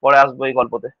 পরে আসবো এই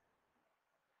গল্পতে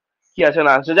কি আছে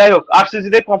না আছে। যাই হোক, আরসিসি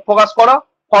তে ফোকাস করো,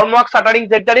 ফর্মওয়ার্ক, শাটারিং,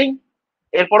 সেন্টারিং।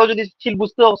 এরপরও যদি স্টিল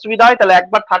বুঝতে অসুবিধা হয় তাহলে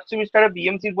একবার থার্ড সেমিস্টারে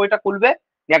বিএমসির বইটা খুলবে,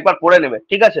 একবার পড়ে নেবে,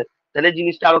 ঠিক আছে, তাহলে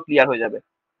জিনিসটা আরো ক্লিয়ার হয়ে যাবে,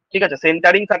 ঠিক আছে।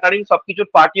 সেন্টারিং, শাটারিং সবকিছুর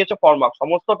পার্টই হচ্ছে ফর্মওয়ার্ক,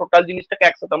 সমস্ত টোটাল জিনিসটাকে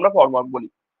একসাথে আমরা ফর্মওয়ার্ক বলি,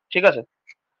 ঠিক আছে।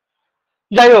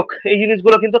 যাই হোক, এই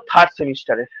জিনিসগুলো কিন্তু থার্ড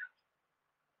সেমিস্টারে।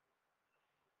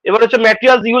 এবার হচ্ছে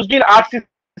ম্যাটেরিয়ালস ইউজড ইন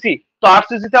আরসিসি। তো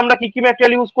আরসিসি তে আমরা কি কি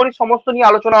ম্যাটেরিয়াল ইউজ করি সমস্ত নিয়ে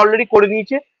আলোচনা অলরেডি করে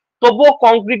নিয়েছি। তবুও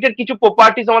কংক্রিটের কিছু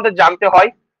প্রপার্টিজ আমাদের জানতে হয়,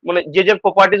 মানে যে যে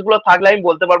প্রপার্টিজ গুলো থাকলে আমি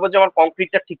বলতে পারবো যে আমার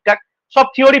কংক্রিটটা ঠিকঠাক। সব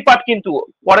থিওরি পার্ট, কিন্তু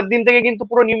পরের দিন থেকে কিন্তু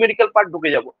পুরো নিউমেরিক্যাল পার্ট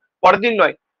ঢুকে যাব। পরের দিন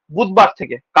নয়, বুধবার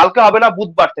থেকে, কালকে হবে না,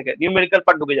 বুধবার থেকে নিউমেরিক্যাল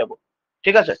পার্ট ঢুকে যাব,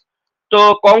 ঠিক আছে। তো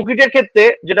কংক্রিটের ক্ষেত্রে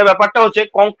যেটা ব্যাপারটা হচ্ছে,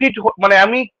 কংক্রিট মানে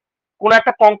আমি কোন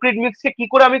একটা কংক্রিট মিক্সকে কি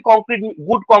করে আমি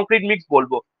গুড কংক্রিট মিক্স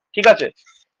বলবো, ঠিক আছে,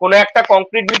 কোন একটা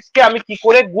কংক্রিট মিক্সকে আমি কি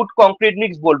করে গুড কংক্রিট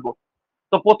মিক্স বলবো।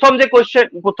 তো প্রথম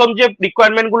যে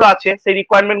রিকোয়ারমেন্ট গুলো আছে সেই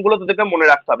রিকোয়ারমেন্ট গুলো তোদেরকে মনে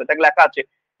রাখতে হবে। তাকে লেখা আছে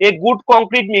a good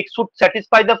concrete mix should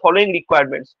satisfy the following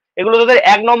requirements. এগুলো তোদের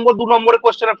 1 নম্বর 2 নম্বরের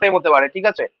কোশ্চেনে ফ্রেম হতে পারে, ঠিক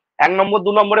আছে, 1 নম্বর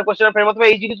 2 নম্বরের কোশ্চেনে ফ্রেম হতে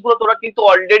পারে। এই জিনিসগুলো তোরা কিন্তু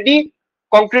অলরেডি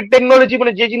কংক্রিট টেকনোলজি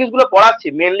মানে যে জিনিসগুলো পড়াচ্ছি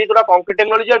মেনলি তোরা কংক্রিট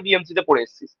টেকনোলজি আর বিএমসি তে পড়ে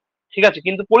এসেছিস, ঠিক আছে,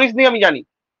 কিন্তু পড়িসনি আমি জানি,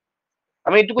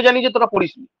 আমি এটুকু জানি যে তোরা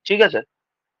পড়িসনি, ঠিক আছে।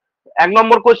 1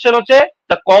 নম্বর কোশ্চেন হচ্ছে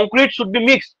the concrete should be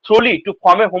mixed thoroughly to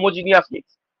form A homogeneous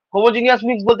mix. Homogeneous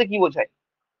mix বলতে কি বোঝায়?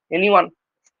 এনিওয়ান?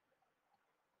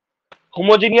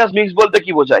 হোমোজিনিয়াস মিক্স বলতে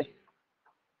কি বোঝায়?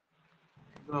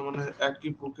 মানে একই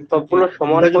প্রকৃতির সবগুলো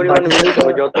সমান পরিমাণে মিক্স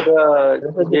হবে, যতটা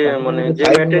যে মানে যে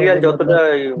ম্যাটেরিয়াল যতটা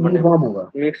মানে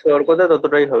মিক্স হওয়ার কথা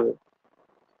ততটাই হবে।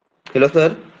 Hello sir.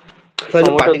 सर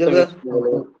जो पार्टिकल का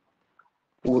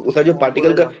उसका जो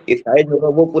पार्टिकल का साइज होगा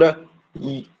वो पूरा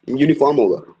यूनिफॉर्म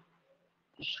होगा।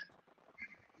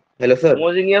 Hello sir.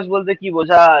 হোমোজিনিয়াস বলতে কি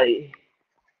বোঝায়?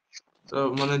 তো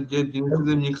মানে যে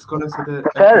জিনিসটা মিক্স করে সেটা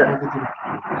স্যার একই প্রকৃতির।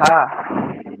 হ্যাঁ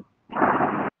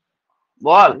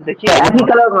বল দেখি। একই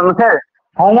কালার স্যার,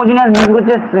 হোমোজিনিয়াস মিক্স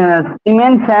হচ্ছে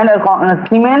সিমেন্ট স্যান্ড আর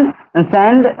সিমেন্ট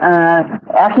স্যান্ড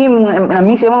একই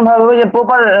মিক্স এমন ভাবে হবে যে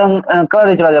প্রপার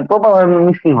কালারে চলে যায়, প্রপার ভাবে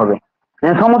মিক্সিং হবে,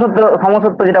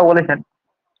 সমসত্ব যেটা বলেছেন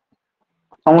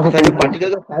সমসত্ব। सर जो पार्टिकल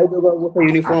का साइज होगा वो सब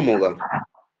यूनिफॉर्म होगा।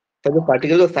 सर जो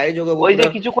पार्टिकल का साइज होगा वो ওই যে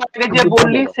पूरा কিছুক্ষণ আগে যে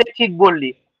বললি সে ঠিক বললি,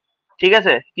 ঠিক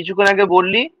আছে, কিছুক্ষণ আগে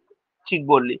বললি ঠিক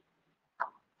বললি,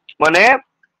 মানে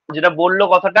যেটা বললো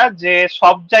কথাটা যে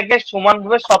সব জায়গায়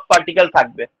সমানভাবে সব পার্টিকেল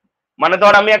থাকবে। মানে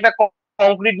ধর আমি একটা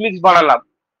কংক্রিট মিক্স বানালাম,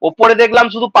 ওপরে দেখলাম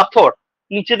শুধু পাথর,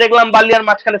 নিচে দেখলাম বালি আর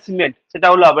মাঝখানে সিমেন্ট, সেটা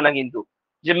হলে হবে না কিন্তু।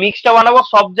 যে মিক্সটা বানাবো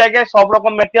সব জায়গায় সব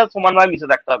রকম ম্যাটেরিয়াল সমানভাবে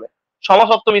মিশে থাকতে হবে,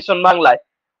 সমসত্ব মিশ্রণ বাংলায়।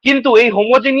 কিন্তু এই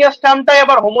হোমোজিনিয়াস টার্মটাই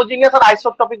আবার হোমোজিনিয়াস আর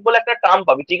আইসোটপিক বলে একটা টার্ম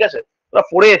পাবি, ঠিক আছে, তোরা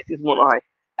পড়ে এসেছিস মনে হয়,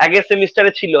 আগের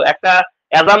সেমিস্টারে ছিল একটা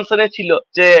অ্যাজাম্পশনে ছিল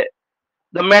যে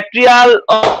the material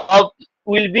of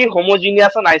will be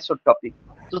homogeneous and isotopic.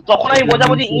 তো তখন আমি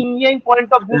বোঝাবো যে ইঞ্জিনিয়ারিং পয়েন্ট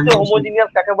অফ ভিউতে হোমোজিনিয়াস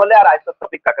কাকে বলে আর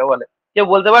আইসোটপিক কাকে বলে। কেউ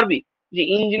বলতে পারবি যে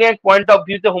ইঞ্জিনিয়ারিং পয়েন্ট অফ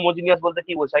ভিউতে হোমোজিনিয়াস বলতে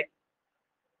কি বোঝায়?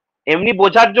 এমনি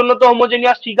বোঝার জন্য তো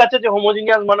হোমোজিনিয়াস ঠিক আছে, যে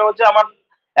হোমোজিনিয়াস মানে হচ্ছে আমার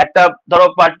একটা ধরো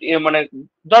মানে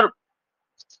ধর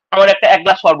আমার একটা 1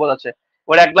 গ্লাস শরবত আছে,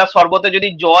 ওর 1 গ্লাস শরবতে যদি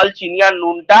জল, চিনি আর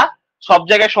নুনটা সব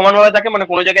জায়গায় সমানভাবে থাকে, মানে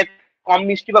কোনো জায়গায় কম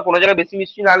মিষ্টি বা কোনো জায়গায় বেশি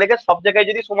মিষ্টি না লেগে সব জায়গায়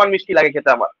যদি সমান মিষ্টি লাগে খেতে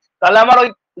আমার, তাহলে আমার ওই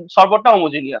শরবতটা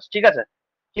হোমোজিনিয়াস, ঠিক আছে।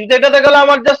 কিন্তু এটাতে গেলে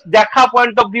আমার জাস্ট দেখা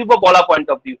পয়েন্ট অফ ভিউ বা বলা point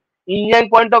of view. Engineering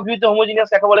point of ভিউতে হোমোজিনিয়াস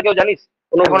কাকে বলে কেউ জানিস?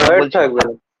 কোনো এখন আমি ভয়েস বলছি থাকবে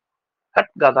না। হাট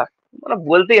গাধা, মানে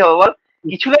বলতেই হবে বল,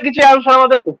 কিছু না কিছু অ্যান্সার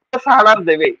আমাদের সাহানাজ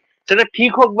দেবে, সেটা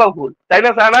ঠিক হোক বা ভুল, তাই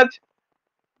না সাহানাজ?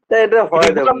 তা এটা হয়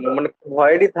দেখো, মানে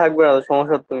ভয়েরই থাকবে না,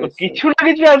 সমস্যা তুমি কিছু না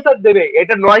কিছু অ্যান্সার দেবে,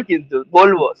 এটা নয় কিন্তু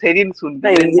বলবো সেদিন শুনবি। না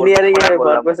ইঞ্জিনিয়ারিং এর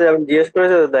পারপাসে আমি জিজ্ঞেস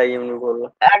করেছি তো তাই এমনি বললাম।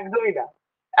 একদমই না,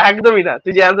 একদমই না,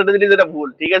 তুই যে অ্যান্সারটা দিলি সেটা ভুল,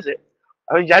 ঠিক আছে?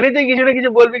 আমি জানি তুই কিছু না কিছু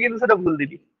বলবি, কিন্তু সেটা ভুল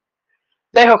দিলি।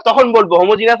 যাই হোক, তখন বলবো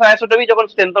হোমোজিনিয়াস আইসোটোপি যখন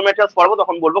স্টেনথোমেট্রিয়াস পড়বো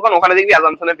তখন বলবো, কারণ ওখানে দেখবি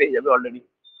অ্যাজাম্পশনে পেয়ে যাবে অলরেডি।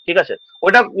 ঠিক আছে,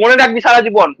 ওটা মনে রাখবি সারা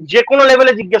জীবন, যে কোনো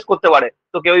লেভেলে জিজ্ঞেস করতে পারে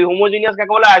তোকে ওই হোমোজিনিয়াস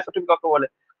কাকে বলে, আইসোটোপি কাকে বলে,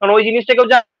 কারণ ওই জিনিসটা কেউ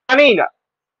জানেই না।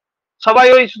 সবাই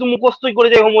ওই শুধু মুখস্থই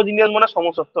করে যায় হোমোজিনিয়াস মানে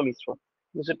সমসত্ব মিশ্রণ,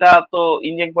 কিন্তু সেটা তো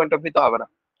ইঞ্জিনিয়ারিং পয়েন্ট অফ ভিউ হবে না।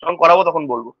 যখন করাবো তখন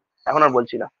বলবো, এখন আর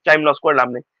বলছি না, টাইম লস করে লাভ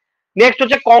নেই। নেক্সট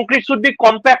হচ্ছে concrete should be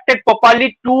compacted properly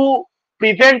to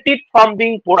prevent it from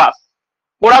being porous.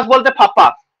 Porous বলতে ফাঁপা,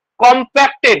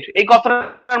 কম্প্যাক্টেড এই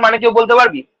কথাটার মানে কেউ বলতে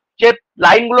পারবি? যে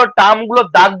লাইনগুলো টার্ম গুলো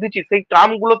দাগ দিচ্ছি সেই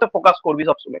টার্ম গুলোতে ফোকাস করবি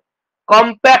সবসময়।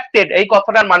 কম্প্যাক্টেড এই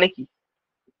কথাটার মানে কি?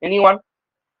 Anyone?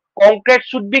 Concrete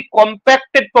should be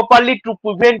compacted properly to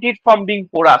prevent it from being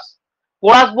porous.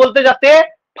 Porous বলতে যাতে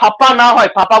ফাঁপা না হয়,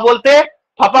 ফাঁপা বলতে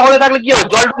ফাঁপা হলে থাকলে কি হবে,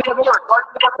 জল ঢুকে যাবে,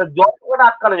 জল করে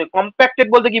আটকানো যায়। কম্প্যাক্টেড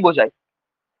বলতে কি বোঝায়?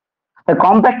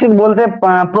 কম্প্যাক্টেড বলতে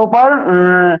প্রপার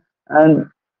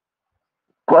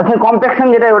কম্প্যাকশন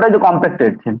যেটা, ওটা যে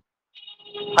কম্প্যাক্টেড।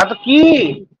 আচ্ছা কি,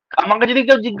 আমাকে যদি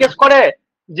কেউ জিজ্ঞেস করে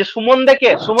যে সুমন দেখে,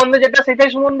 সুমন দে যেটা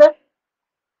সেটাই সুমন দে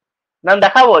না,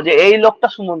 দেখাবো যে এই লোকটা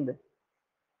সুমন দে।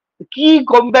 কি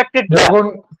কম্প্যাক্টেড? যখন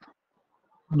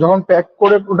যখন প্যাক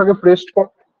করে ওটাকে প্রেস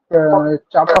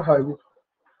চাপা হয়।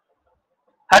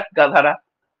 হাট গাধারা।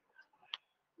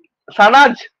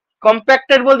 সানাজ,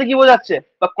 কম্প্যাক্টেড বলতে কি বোঝাচ্ছে,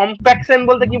 বা কম্প্যাকশন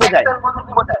বলতে কি বোঝায়?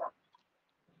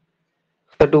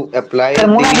 Sir, to apply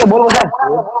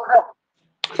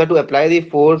to apply the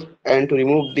force and to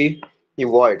remove the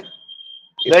void.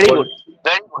 It's Very called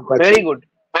good, very good,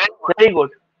 very good.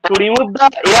 To remove the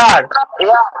air.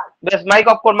 Yes, mic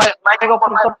off কর, mic off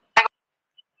কর।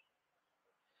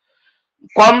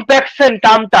 Compaction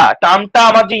টার্মটা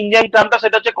আমার যে engineering টার্মটা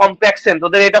সেটা হচ্ছে compaction.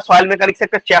 তোদের এটা soil mechanics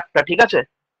একটা chapter, ঠিক আছে?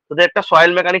 তোদের একটা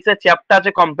সয়েল মেকানিক্স এর চ্যাপ্টার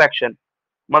আছে কম্প্যাকশন,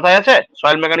 মাথায় আছে?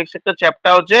 সয়েল মেকানিক্স একটা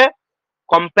চ্যাপ্টার হচ্ছে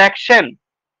কম্প্যাকশন।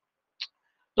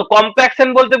 তো কম্প্যাকশন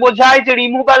বলতে বোঝায় যে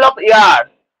রিমুভাল অফ এয়ার,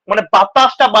 মানে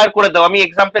বাতাসটা বার করে দেওয়া। আমি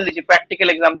এক্সাম্পল দিচ্ছি, প্র্যাকটিক্যাল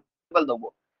এক্সাম্পল দেবো।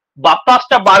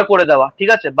 বাতাসটা বার করে দেওয়া, ঠিক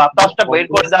আছে? বাতাসটা বের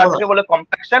করে দেওয়াটাকে বলে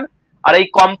কম্প্যাকশন। আর এই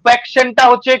কম্প্যাকশনটা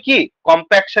হচ্ছে কি,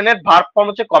 কম্প্যাকশনের ভার্ব ফর্ম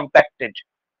হচ্ছে কম্প্যাক্টেড।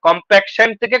 কম্প্যাকশন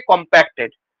থেকে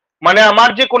কম্প্যাক্টেড মানে আমার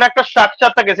যে কোন একটা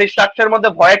স্ট্রাকচার থাকে, সেই স্ট্রাকচারের মধ্যে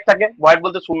ভয়েড থাকে, ভয়েড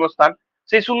বলতে শূন্যস্থান,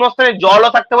 সেই শূন্যস্থানে জলও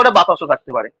থাকতে পারে, বাতাসও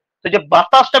থাকতে পারে। তো যে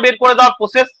বাতাসটা বের করে দেওয়ার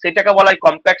প্রসেস সেটাকে বলা হয়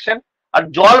কম্প্যাকশন, আর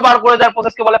জল বার করে দেওয়ার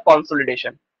প্রসেসকে বলে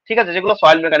কনসলিডেশন। ঠিক আছে, যেগুলো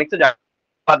সয়েল মেকানিক্সে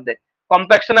বাদ দেয়।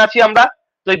 কম্প্যাকশন আছি আমরা,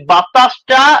 তো এই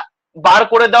বাতাসটা বার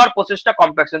করে দেওয়ার প্রসেসটা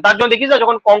কম্প্যাকশন। তার জন্য দেখিস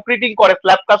যখন কংক্রিটিং করে,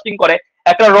 ফ্ল্যাপ কাস্টিং করে,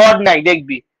 একটা রড নেয়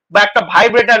দেখবি, বা একটা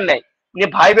ভাইব্রেটার নেয়, নিয়ে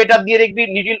ভাইব্রেটার দিয়ে দেখবি,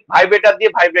 নিডিল ভাইব্রেটার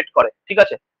দিয়ে ভাইব্রেট করে, ঠিক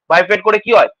আছে? ভাইব্রেট করে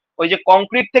কি হয়, ওই যে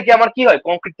কংক্রিট থেকে আমার কি হয়,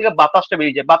 কংক্রিট থেকে বাতাসটা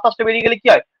বেরিয়ে যায়। বাতাসটা বেরিয়ে গেলে কি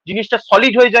হয়, জিনিসটা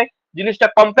সলিড হয়ে যায়, জিনিসটা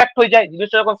কম্প্যাক্ট হয়ে যায়।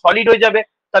 জিনিসটা যখন সলিড হয়ে যাবে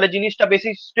তাহলে জিনিসটা বেশি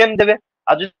স্ট্রেংথ দেবে।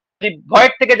 আর যদি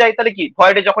ভয়েড থেকে যায় তাহলে কি,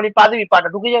 ভয়েডে যখনই পা দিবি পাটা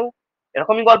ঢুকে যাবে,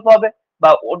 এরকমই গল্প হবে। বা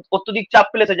অত্যধিক চাপ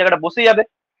পেলে সেই জায়গাটা বসে যাবে।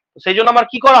 সেই জন্য আমার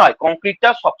কি করা হয়, কংক্রিটটা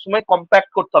সবসময় কম্প্যাক্ট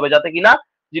করতে হবে, যাতে কিনা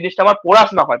জিনিসটা আমার পোরাস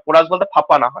না হয়, পোরাস বলতে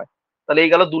ফাঁপা না হয়। তাহলে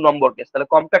এই গেল 2 নম্বর কেস। তাহলে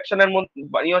কম্প্যাকশনের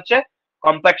মানে হচ্ছে,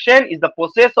 compaction is the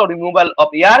process of removal of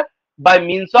air by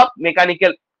means of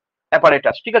mechanical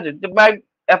apparatus. ঠিক আছে, বাই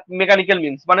মেকানিক্যাল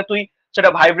মিনস মানে তুই সেটা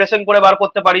ভাইব্রেশন করে বার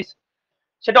করতে পারিস,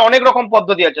 সেটা অনেক রকম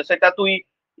পদ্ধতি আছে, সেটা তুই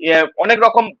অনেক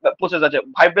রকম প্রসেস আছে,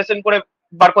 ভাইব্রেশন করে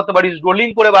বার করতে পারিস, রোলিং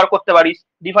করে বার করতে পারিস,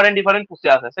 ডিফারেন্ট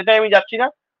প্রসেস আছে, সেটাই আমি যাচ্ছি না।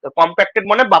 কম্প্যাক্টেড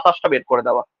মানে বাতাসটা বের করে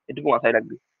দেওয়া, এটুকু মাথায়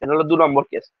রাখবি। এটা হলো 2 নম্বর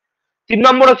কেস। 3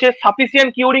 নম্বর হচ্ছে sufficient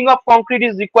curing of concrete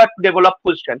is required to develop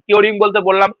full strength. Curing বলতে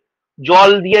বললাম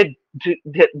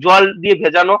জল দিয়ে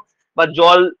ভেজানো, বা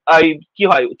জল কি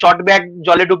হয়, চট ব্যাগ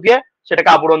জলে ডুবিয়ে সেটাকে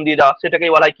আবরণ দিয়ে দেওয়া,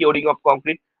 সেটাকেই বলা হয় কিউরিং অফ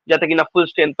কংক্রিট, যাতে কিনা ফুল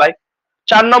স্ট্রেংথ পায়।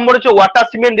 4 নম্বর হচ্ছে ওয়াটার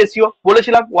সিমেন্ট রেশিও।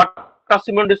 বলেছিলাম ওয়াটার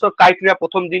সিমেন্ট রেশিও ক্রাইটেরিয়া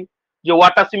প্রথম দিন, যে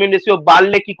ওয়াটার সিমেন্ট রেশিও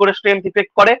বাড়লে কি করে স্ট্রেংথ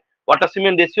ইফেক্ট করে, ওয়াটার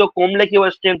সিমেন্ট রেশিও কমলে কি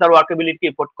হয় স্ট্রেংথ আর ওয়ার্কেবিলিটি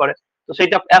ইফেক্ট করে। তো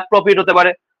সেটা অ্যাপ্রোপ্রিয়েট হতে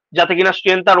পারে, যাতে কিনা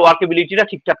স্ট্রেংথ আর ওয়ার্কেবিলিটিটা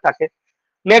ঠিকঠাক থাকে।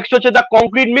 নেক্সট হচ্ছে the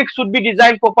concrete mix should be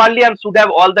design properly and should have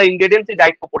all the ingredients in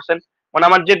right proportion. মানে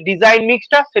আমার যে ডিজাইন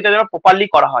মিক্সটা সেটা যেন প্রপারলি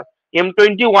করা হয়।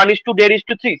 M20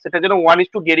 1:1:3 সেটা যেন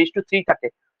 1:1:3 থাকে,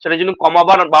 সেটা যেন কমা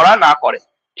বাড়া না করে।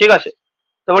 ঠিক আছে,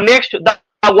 তারপর next, the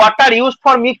water use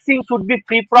for mixing should be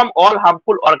free from all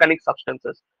harmful organic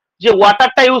substances. যে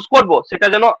ওয়াটারটা ইউজ করব সেটা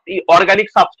যেন এই অর্গানিক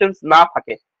সাবস্টেন্স না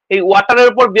থাকে। এই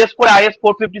ওয়াটারের উপর বেস করে IS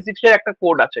 456 এর একটা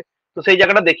কোড আছে, তো সেই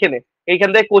জায়গাটা দেখে নে। এইখান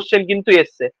থেকে কোশ্চেন কিন্তু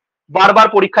এসছে, বারবার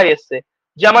পরীক্ষায় এসছে,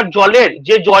 যে আমার জলের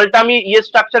যে জলটা আমি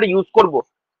স্ট্রাকচার ইউজ করব,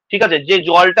 ঠিক আছে, যে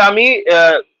জলটা আমি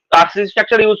আরসিসি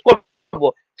স্ট্রাকচার ইউজ করব,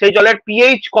 সেই জলের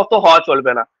পিএইচ কত হওয়া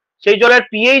চলবে না, সেই জলের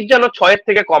পিএইচ যেন 6 এর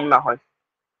থেকে কম না হয়।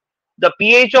 The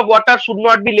pH of water should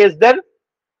not be less than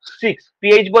 6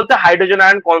 pH বলতে হাইড্রোজেন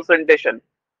আয়ন কনসেন্ট্রেশন,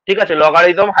 ঠিক আছে,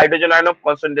 logarithm hydrogen ion of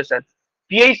concentration.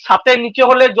 PH 7 নিচে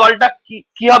হলে জলটা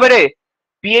কি হবে রে?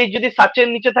 পিএইচ যদি 7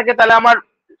 নিচে থাকে তাহলে আমার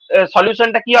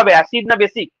সলিউশনটা কি হবে, অ্যাসিড না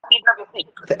বেসিক?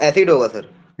 অ্যাসিড হোগা স্যার।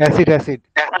 Acid acid.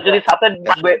 যদি 7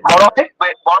 বড়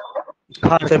হয়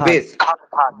স্যার বেস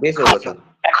হোগা স্যার।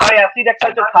 একটা অ্যাসিড একটা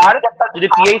হচ্ছে ক্ষার। যদি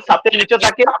পিএইচ 7 নিচে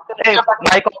থাকে,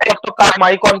 মাইক অন করতো, কার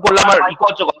মাইক অন করলে আমার ইকো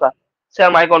হচ্ছে কথা, স্যার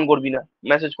মাইক অন করবি না,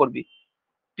 মেসেজ করবি।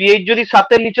 পিএইচ যদি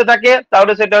 7 নিচে থাকে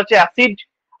তাহলে সেটা হচ্ছে অ্যাসিড,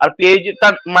 আর পিএইচ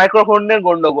তার মাইক্রোফোনের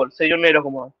গন্ডগোল, সেই জন্য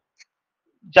এরকম হয়।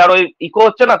 যার ওই ইকো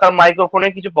হচ্ছে না তার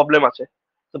মাইক্রোফোনের কিছু প্রবলেম আছে।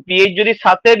 তো পিএইচ যদি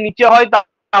 7 নিচে হয়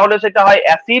তাহলে সেটা হয়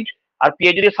অ্যাসিড, আর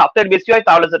পিএইচ যদি 7 বেশি হয়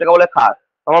তাহলে সেটাকে বলে ক্ষার।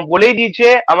 আমার বলেই দিয়েছে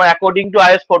আমার অ্যাকর্ডিং টু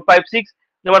IS 456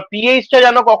 যে আমার পিএইচটা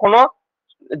যেন কখনো,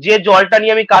 যে জলটা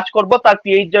নিয়ে আমি কাজ করব তার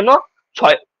পিএইচ যেন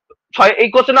 6। এই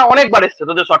কোশ্চেনটা অনেকবার এসছে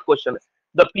তোদের শর্ট কোশ্চেনে।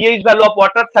 The pH value of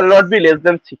water shall not be less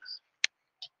than 6,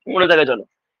 মনে থাকে চলো।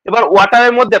 এবার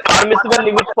ওয়াটারের মধ্যে পারমিসিবল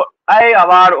লিমিট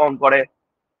আবার অন করে।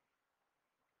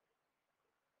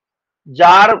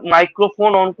 যার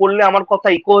মাইক্রোফোন অন করলে আমার কথা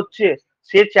ইকো হচ্ছে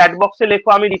সে চ্যাট বক্সে লেখো,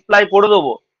 আমি রিপ্লাই করে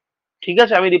দেবো, ঠিক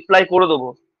আছে, আমি রিপ্লাই করে দেবো।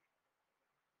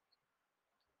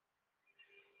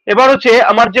 এবার হচ্ছে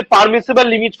আমার যে পারমিসিবল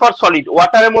লিমিট ফর সলিড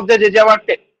ওয়াটারের মধ্যে যে আমার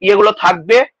ইয়েগুলো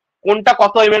থাকবে, কোনটা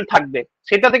কত এমএল থাকবে,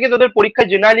 সেটা থেকে তোদের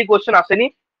পরীক্ষায় জেনারেলি কোশ্চেন আসেনি,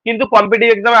 কিন্তু কম্পিটিটিভ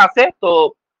এক্সামে আসে। তো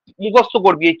মুখস্থ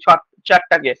করবি এই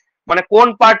চারটাকে, মানে কোন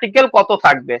পার্টিকেল কত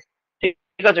থাকবে,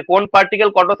 ঠিক আছে, কোন পার্টিকেল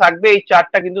কত থাকবে, এই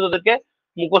চারটা কিন্তু তোদেরকে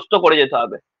মুখস্থ করে যেতে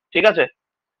হবে, ঠিক আছে,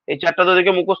 এই চারটা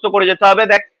তোদেরকে মুখস্থ করে যেতে হবে।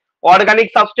 দেখ, অর্গানিক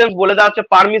সাবস্টেন্স বলে দেওয়া হচ্ছে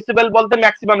পারমিসিবল বলতে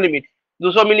maximum limit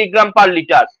 200 milligram per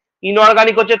litre,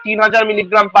 inorganic হচ্ছে 3000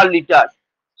 মিলিগ্রাম পার লিটার,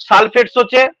 সালফেটস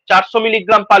হচ্ছে 400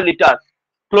 মিলিগ্রাম পার লিটার,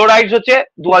 ক্লোরাইডস হচ্ছে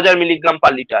 2000 মিলিগ্রাম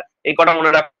পার লিটার। এই কটা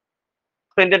মনে রাখ।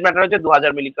 সাসপেন্ডেড ম্যাটার হচ্ছে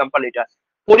 2000 মিলিগ্রাম পার লিটার।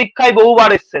 পরীক্ষায়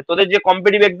বহুবার এসছে তোদের যে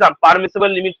competitive exam, permissible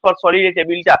limit for solid এই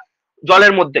টেবিলটা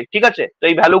জলের মধ্যে, ঠিক আছে, তো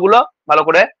এই ভ্যালুগুলো ভালো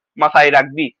করে মাথায়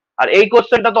রাখবি। আর এই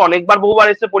কোশ্চেনটা তো অনেকবার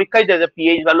বহুবার এসছে পরীক্ষায়, যে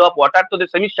পিএইচ ভ্যালু অফ ওয়াটার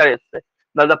তোদের সেমিস্টারে এসছে,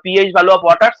 the pH value of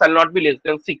water shall not be less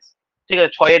than 6, ঠিক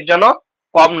আছে, 6 এর যেন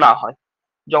কম না হয়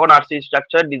যখন আরসি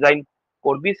স্ট্রাকচার ডিজাইন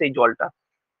করবি সেই জলটা।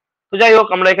 তো যাই হোক,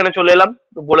 আমরা এখানে চলে এলাম,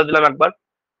 তো বলে দিলাম একবার।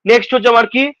 নেক্সট হচ্ছে আমার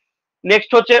কি,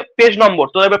 নেক্সট হচ্ছে পেজ নম্বর।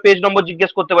 তো এবার পেজ নম্বর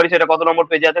জিজ্ঞেস করতে পারি, সেটা কত নম্বর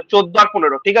পেজে আছে? 14 আর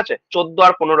 15, ঠিক আছে, 14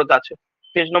 আর 15তে আছে,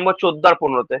 পেজ নম্বর 14 আর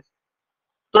 15তে।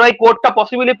 তোরা এই কোডটা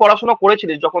পসিবলি পড়াশোনা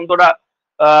করেছিলিস যখন তোরা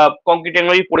কংক্রিট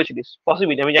টেকনোলজি পড়েছিলিস,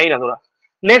 পসিবলি, আমি জানি না তোরা।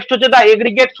 নেক্সট হচ্ছে দা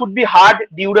aggregate should be hard,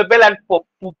 durable and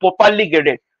properly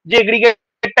graded. যে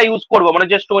এগ্রিগেটটা ইউজ করবো, মানে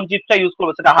যে স্টোন চিপটা ইউজ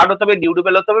করবো, সেটা হার্ড হতে হবে,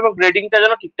 ডিউরেবল হতে হবে, এবং গ্রেডিংটা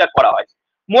যেন ঠিকঠাক করা হয়।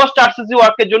 মোস্ট আরসিসি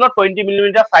ওয়ার্কের জন্য 20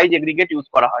 মিলিমিটার সাইজ এগ্রিগেট ইউজ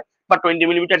করা হয়, বা 20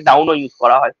 মিলিমিটার ডাউনও ইউজ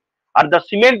করা হয়। Are the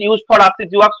cement use for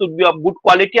RCC work should be of good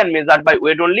quality and measured by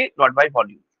wait only, not by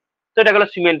volume. তো এটা গেল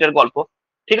সিমেন্টের গল্প,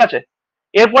 ঠিক আছে।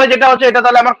 এরপরে যেটা হচ্ছে, এটা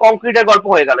তাহলে আমার কংক্রিটের গল্প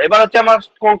হয়ে গেল। এবার হচ্ছে আমার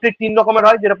কংক্রিট 3 রকমের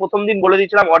হয়, যেটা প্রথম দিন বলে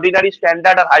দিয়েছিলাম, অর্ডিনারি,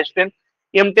 স্ট্যান্ডার্ড আর হাই স্ট্রেন্থ।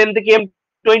 M10 থেকে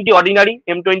M20 অর্ডিনারি,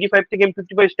 M25 থেকে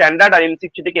M55 স্ট্যান্ডার্ড, আর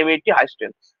M60 থেকে M80 হাই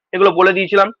স্ট্রেন্থ, এগুলো বলে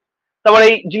দিয়েছিলাম। তারপর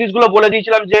এই জিনিসগুলো বলে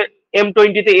দিয়েছিলাম যে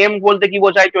M20 তে M বলতে কি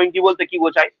বোঝায়, 20 বলতে কি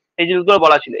বোঝায়, এই জিনিসগুলো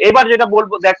বলা ছিল। এবার যেটা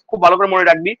বলবো, দেখ খুব ভালো করে মনে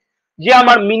রাখবি, যে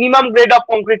আমার মিনিমাম গ্রেড অফ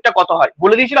কংক্রিটটা কত হয়,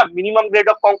 বলে দিয়েছিলাম মিনিমাম গ্রেড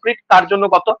অফ কংক্রিট তার জন্য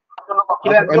কত,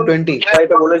 M20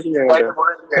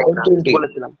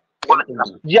 বলেছিলাম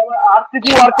যে আমার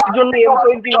আরসিসি ওয়ার্কের জন্য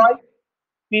M20 হয়,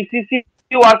 পিসিসি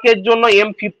ওয়ার্কের জন্য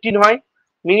M15 হয়,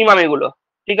 মিনিমাম এগুলো,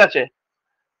 ঠিক আছে।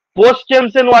 পোস্ট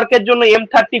টেনশন ওয়ার্কের জন্য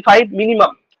M35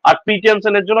 মিনিমাম, আর প্রি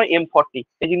টেনশনের জন্য M40।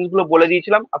 এই জিনিসগুলো বলে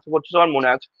দিয়েছিলাম, আশা করছি সবার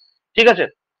মনে আছে, ঠিক আছে।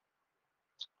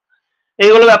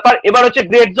 এইগুলো ব্যাপার। এবার হচ্ছে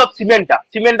গ্রেডস অফ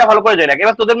সিমেন্টটা ভালো করে জেনে রাখ।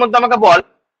 এবার তোদের মধ্যে আমাকে বল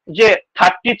যে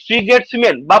 33 গ্রেড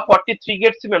সিমেন্ট বা 43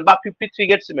 গ্রেড সিমেন্ট বা 53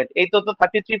 গ্রেড সিমেন্ট, এই তো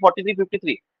 33, 43,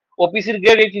 53 ওপিসির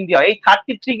গ্রেড এই চিন্তা হয়। এই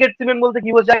 33 গ্রেড সিমেন্ট বলতে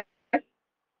কি বোঝায়,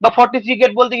 বা 43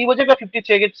 গ্রেড বলতে কি বোঝায়, বা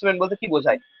 53 গ্রেড সিমেন্ট বলতে কি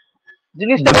বোঝায়,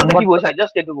 জিনিসটা বলতে কি বোঝায়,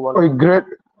 জাস্ট একটু বল। ওই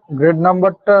গ্রেড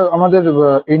নাম্বারটা আমাদের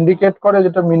ইন্ডিকেট করে,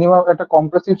 যেটা মিনিমাম একটা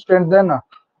কম্প্রেসিভ স্ট্রেন্থ দেয় না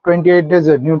 28 ডেজ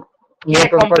এর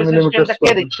নিউটন পার মিলিমিটার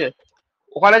স্কয়ার দিচ্ছে।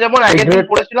 ওখানে যেমন আগে দিন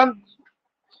পড়েছিলাম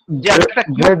যে একটা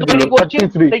কিউব তৈরি করছি,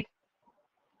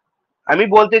 আমি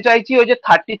বলতে চাইছি ওই যে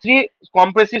 33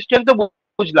 কম্প্রেসিভ স্ট্রেন্থ তো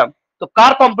বুঝলাম, তো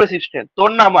কার কম্প্রেসিভ স্ট্রেন্থ, তোর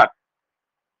না আমার?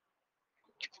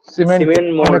 সিমেন্ট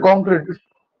মানে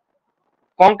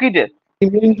কংক্রিটের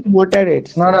সিমেন্ট মোটারের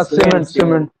না সিমেন্ট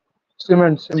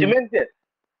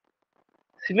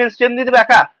স্ট্রেন্থ দিতে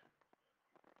একা,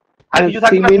 আর কিছু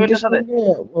থাকে না সিমেন্টের সাথে?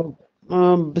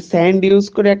 স্যান্ড ইউজ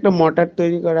করে একটা মোটার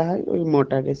তৈরি করা হয়, ওই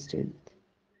মোটারের স্ট্রেন্থ।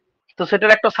 তো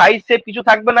সেটার একটা সাইজ সেট কিছু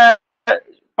থাকবে না?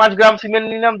 5 গ্রাম সিমেন্ট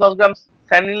নিলাম, 10 গ্রাম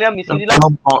স্যান্ড নিলাম, মিশিয়ে দিলাম,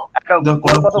 একটা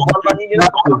কত বল বানিয়ে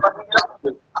দিলাম।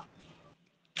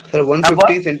 सर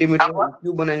 150 सेंटीमीटर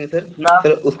क्यूब बनाएंगे सर না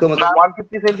सर उसका मतलब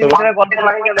 150 সেন্টিমিটারের গল্প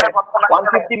নাই কেন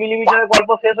 150 মিলিমিটারের গল্প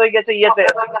শেষ হয়ে গেছে ইয়েতে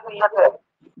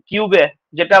কিউবে,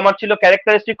 যেটা আমার ছিল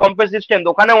ক্যারেক্টারিস্টিক কম্প্রেসিভ স্ট্রেংথ,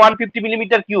 ওখানে 150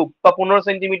 মিলিমিটার কিউব বা 15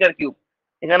 সেন্টিমিটার কিউব,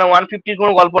 এখানে 150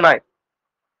 কোনো গল্প নাই।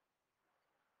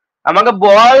 আমাকে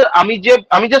বল,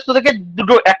 আমি জাস্ট তোদেরকে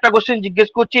দুটো একটা কোশ্চেন জিজ্ঞেস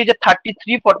করছি, এই যে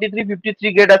 33, 43,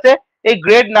 53 গ্রেড আছে, এই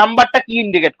গ্রেড নাম্বারটা কি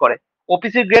ইন্ডিকেট করে?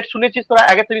 ওপিসি গ্রেড শুনেছিস তোরা,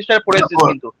 আগের সেমিস্টারে পড়েছিস,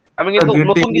 কিন্তু আমি কিন্তু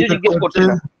নতুন কিছু জিজ্ঞেস করছি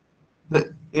না।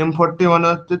 M41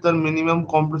 হচ্ছে তার মিনিমাম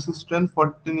কম্প্রেসিভ স্ট্রেংথ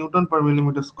 40 নিউটন পার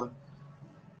মিলিমিটার স্কয়ার।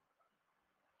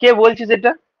 কে বলছিস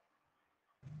এটা?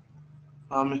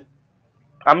 আমি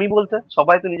আমি বলতে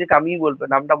সবাই তো নিজেকে আমিই বলবে,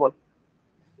 নামটা বল।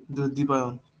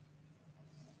 দীপায়ন।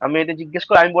 আমি এটা জিজ্ঞেস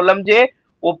করে আমি বললাম যে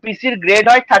ওপিসির গ্রেড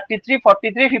হয় 33,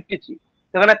 43, 53,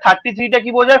 সেখানে 33টা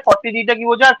কি বোঝায়, 43টা কি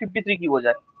বোঝায়, আর 53 কি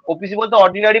বোঝায়? ওপিসি বলতে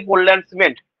অর্ডিনারি পোল্যান্ড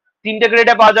সিমেন্ট, তিনটে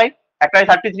গ্রেডে পাওয়া যায়, একটা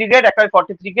 33 গ্রেড, একটা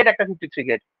 43 গ্রেড, একটা 53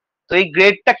 গ্রেড। তো এই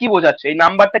গ্রেডটা কি বোঝাচ্ছে, এই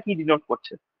নাম্বারটা কি ডিনোট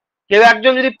করছে? কেউ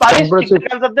একজন যদি পারিস ঠিক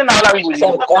অ্যান্সার দে, নাহলে আমি বুঝি।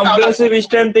 Compressive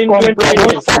strength in 20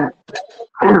 minutes.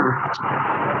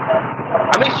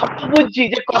 আমি সব বুঝছি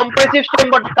যে compressive strength,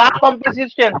 but car compressive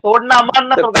strength, তোর না আমার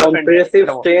না তোর girlfriend? Compressive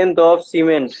strength of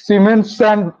cement.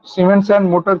 Cements and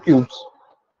motor cubes.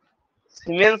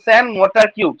 Cements and motor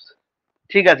cubes,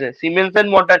 ঠিক আছে, সিমেন্টস এন্ড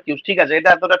মোটর কিউবস, ঠিক আছে, এটা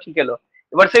এতটা ঠিক এলো।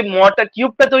 এবার সেই মোটর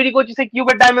কিউবটা তৈরি করছি, সেই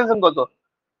কিউবের ডাইমেনশন কত?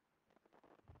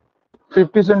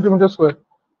 50 centimetre square.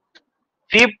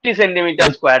 50 centimetre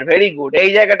square, very good, এই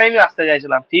জায়গাটাই আমি আসতে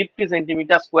চাইছিলাম। 50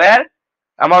 সেন্টিমিটার স্কোয়ার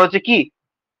আমার হচ্ছে কি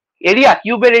এরিয়া,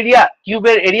 কিউবের এরিয়া,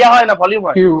 কিউবের এরিয়া হয় না ভলিউম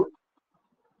হয়?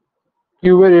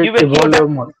 কিউবের কিউবের কি ওটা?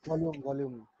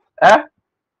 ভলিউম হয়। হ্যাঁ,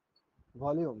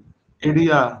 ভলিউম।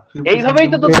 এরিয়া এইভাবেই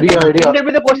তো তোদের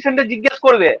ইন্টারভিউতে কোশ্চেনটা জিজ্ঞেস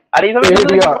করবে, আর এইভাবেই তো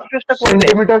তোদের প্রশ্নটা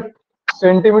করবে।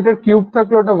 সেন্টিমিটার কিউব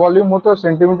থাকলে ওটা ভলিউম হতো,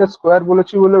 সেন্টিমিটার স্কোয়ার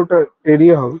বলেছি বলে ওটা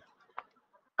এরিয়া হবে।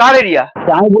 কার এরিয়া?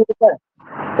 চাই বলতে স্যার,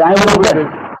 চাই বলতে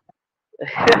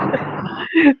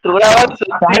তোরা আবার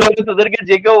সত্যি বলতে তোদেরকে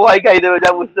যে কেউ ভয় খাই দেবে,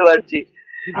 যা বুঝতে পারছি।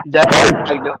 যাই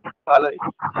হোক, ভালোই,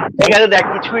 ঠিক আছে। দেখ,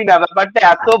 কিছুই না, ব্যাপারটা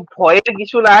এত ভয়ের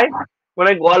কিছু নাই,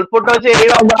 মানে গল্পটা হচ্ছে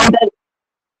এরকম।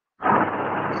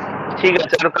 ঠিক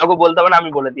আছে, আর কাউকে বলতে হবে না,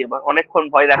 আমি বলে দিই। এবার অনেকক্ষণ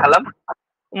ভয় দেখালাম,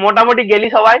 মোটামুটি গেলি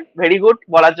সবাই, ভেরি গুড।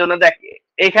 বলার জন্য দেখ,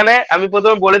 এখানে আমি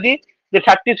প্রথমে বলে দিই যে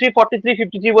 33, 43,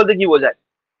 53 বলতে কি বোঝায়।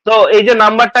 তো এই যে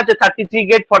নাম্বারটা আছে 33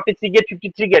 গেট, 43 গেট,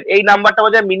 53 গেট, এই নাম্বারটা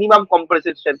বোঝায় মিনিমাম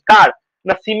কম্প্রেসিভ স্ট্রেংথ কার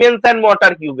না, সিমেন্টস এন্ড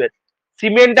মোটর কিউবের।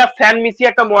 সিমেন্ট আর স্যান্ড মিশিয়ে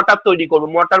একটা মোটর তৈরি করবো,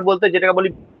 মোটর বলতে যেটাকে বলি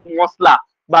মশলা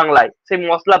বাংলায়, সেই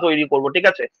মশলা তৈরি করব, ঠিক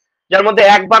আছে, যার মধ্যে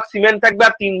 1 ভাগ সিমেন্ট থাকবে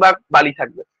আর 3 ভাগ বালি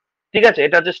থাকবে, ঠিক আছে,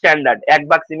 এটা হচ্ছে স্ট্যান্ডার্ড। 1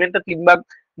 ভাগ সিমেন্ট আর 3 ভাগ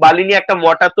বালি নিয়ে একটা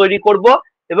মোটর তৈরি করব,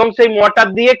 এবং সেই মোটর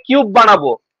দিয়ে কিউব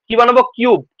বানাবো। কি বানাবো?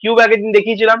 কিউব। কিউব আগের দিন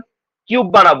দেখিয়েছিলাম, কিউব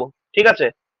বানাবো, ঠিক আছে,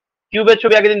 কিউবের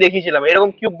ছবি আগের দিন দেখিয়েছিলাম, এরকম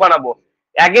কিউব বানাবো।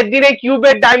 আগের দিন এই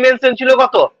কিউবের ডাইমেনশন ছিল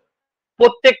কত?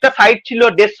 প্রত্যেকটা সাইড ছিল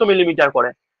 150 মিলিমিটার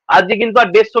করে। আজকে কিন্তু আর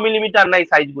 150 মিলিমিটার নাই,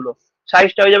 সাইজ গুলো,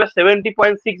 সাইজটা হয়ে যাবে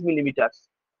 70.6 মিলিমিটার।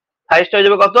 সাইজটা হয়ে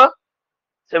যাবে কত?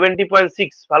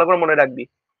 70.6, ভালো করে মনে রাখবি,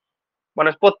 মানে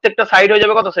প্রত্যেকটা সাইড হয়ে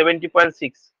যাবে কত?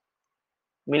 70.6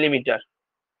 মিলিমিটার,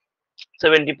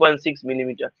 70.6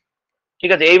 মিলিমিটার,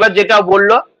 ঠিক আছে। এইবার যেটা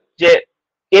বললো যে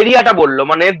এরিয়াটা বললো,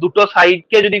 মানে দুটো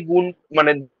সাইডকে যদি গুণ,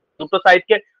 মানে দুটো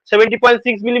সাইডকে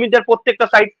 70.6 মিলিমিটার প্রত্যেকটা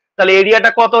সাইড, তাহলে এরিয়াটা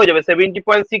কত হয়ে যাবে?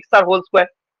 70.6 তার হোল স্কোয়ার,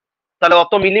 তাহলে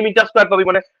অত মিলিমিটার স্কোয়ার পাবি,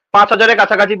 মানে 5000-এর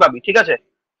কাছাকাছি পাবি, ঠিক আছে,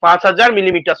 5000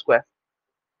 মিলিমিটার স্কোয়ার।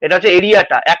 এটা হচ্ছে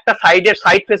এরিয়াটা, একটা সাইডের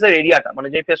সাইড ফেসের এরিয়াটা, মানে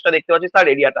যে ফেসটা দেখতে পাচ্ছিস তার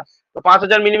এরিয়াটা। তো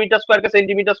 5000 মিলিমিটার স্কোয়ারকে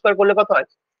সেন্টিমিটার স্কোয়ার করলে কত হয়?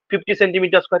 50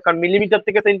 সেন্টিমিটার স্কোয়ার, কারণ মিলিমিটার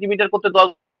থেকে সেন্টিমিটার করতে 10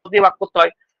 দিয়ে ভাগ করতে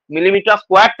হয়, মিলিমিটার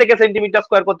স্কোয়ার থেকে সেন্টিমিটার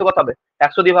স্কোয়ার করতে কত হবে?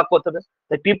 100 দিয়ে ভাগ করতে হবে।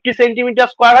 তাই 50 সেন্টিমিটার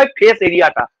স্কোয়ার হয় ফেস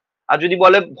এরিয়াটা। আর যদি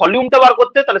বলে ভলিউমটা বার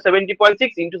করতে, তাহলে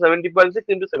 70.6 ইন্টু 70.6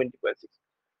 ইন্টু 70.6।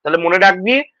 তাহলে মনে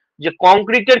রাখবি যে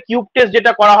কংক্রিটের কিউব টেস্ট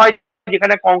যেটা করা হয়,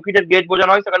 যেখানে কংক্রিটের গেজ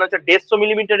বোঝানো হয়, সেখানে হচ্ছে 150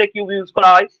 মিলিমিটারের কিউব ইউজ করা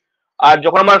হয়। আর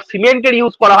যখন আমার সিমেন্টের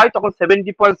ইউজ করা হয়, তখন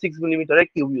 70.6 মিলিমিটারের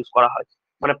কিউব ইউজ করা হয়,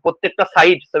 মানে প্রত্যেকটা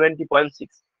সাইড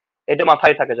 70.6। এটা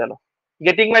মাথায় থাকে যেন।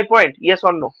 Getting my point? Yes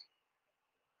or no?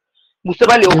 বুঝতে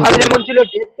পারলি? ওখানে যেমন ছিল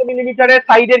 150 মিলিমিটারের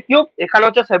সাইডের কিউব, এখানে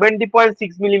হচ্ছে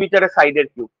 70.6 মিলিমিটারের সাইডের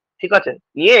কিউব, ঠিক আছে।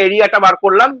 নিয়ে এরিয়াটা বার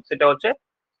করলাম, সেটা হচ্ছে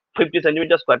 50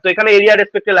 সেন্টিমিটার স্কোয়ার। তো এখানে এরিয়া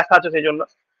রেসপেক্টে লেখা আছে, সেই জন্য।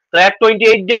 তো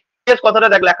 128 ডেজ কথাটা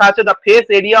দেখ, লেখা আছে the face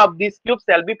area of this cube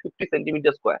shall be 50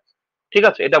 centimetre square, ঠিক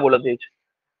আছে, এটা বলে দিয়েছে।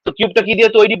 তো কিউবটা কি দিয়ে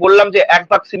তৈরি? বললাম যে 1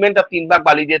 ভাগ সিমেন্ট আর 3 ভাগ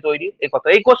বালি দিয়ে তৈরি। এই কথা,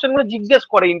 এই কোশ্চেন গুলো জিজ্ঞেস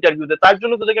করে ইন্টারভিউতে, তার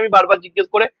জন্য তোদেরকে আমি বারবার জিজ্ঞেস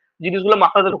করে জিনিসগুলো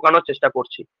মাথাতে ঢোকানোর চেষ্টা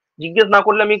করছি। জিজ্ঞেস না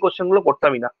করলে আমি কোশ্চেন গুলো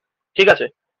করতামই না, ঠিক আছে।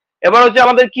 এবার হচ্ছে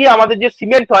আমাদের কি, আমাদের যে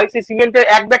সিমেন্ট হয়, সেই সিমেন্টের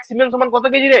 1 ব্যাগ সিমেন্ট সমান কত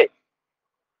কেজি রে?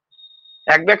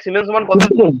 এক ব্যাগ সিমেন্ট সমান কত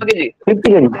 50 কেজি? 50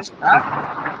 KG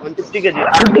 50 KG.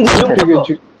 আর 50 কেজি ভলিউম ঠিক কত?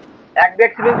 আছে এক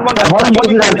ব্যাগ সিমেন্ট সমান কত বল কিউবিক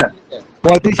বলছি মিটার?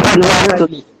 স্যার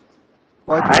 35.40 বল।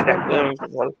 কত ট্রাই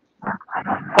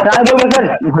করবো কিউবিক স্যার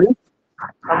মিটার? ঘড়ি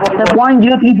বল স্যার বল।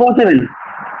 0.0347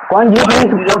 0.0347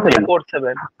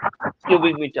 0.0347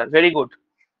 কিউবিক মিটার। Very good.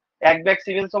 এক ব্যাগ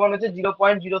সিমেন্ট সমান হচ্ছে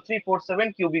 0.0347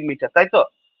 কিউবিক মিটার, তাই তো?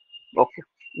 ওকে,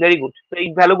 ভেরি গুড। তো এই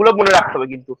ভ্যালুগুলো মনে রাখতে হবে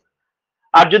কিন্তু।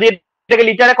 আর যদি এটাকে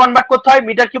লিটারে কনভার্ট করতে হয়,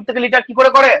 মিটার কিউব থেকে লিটার কি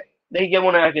করে দেখি কে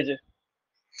মনে রাখেছে।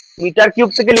 মিটার কিউব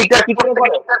থেকে লিটার কি করে?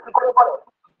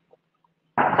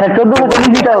 স্যার 1440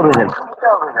 লিটার হবে স্যার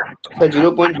স্যার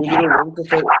 0.001 তো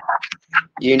স্যার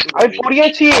আমি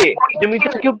পড়িয়েছি যে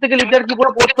মিটার কিউব থেকে লিটার কি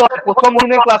করে পড়তে হয় প্রথম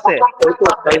দিনের ক্লাসে। ওই তো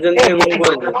 1000 দিয়ে গুণ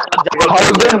করবো।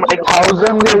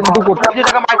 1000 দিয়ে ইনটু করতে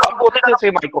যেটাকে মাইক অফ করছে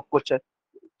সেই মাইক অফ করছে।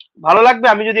 ভালো লাগবে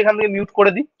আমি যদি এখান থেকে মিউট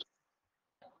করে দিই?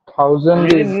 1000 আমি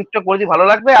দিয়ে যদি মিউটটা করে দিই ভালো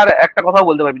লাগবে। আর একটা কথা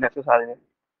বলতে পারবি না আজকে সারাদিনে।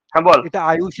 হ্যাঁ বল। এটা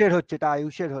আয়ুষের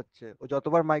হচ্ছে ও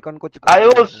যতবার মাইক অন করছে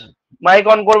আয়ুষ, মাইক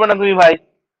অন করবে না তুমি ভাই।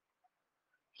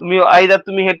 তুমি আইদার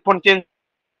তুমি হেডফোন চেঞ্জ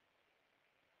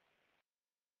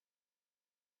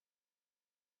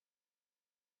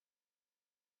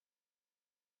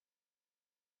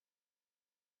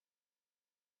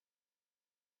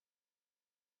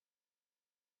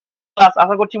ক্লাস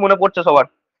আশা করছি মনে পড়ছে সবার।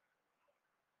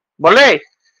 বলে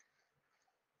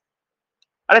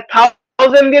আরে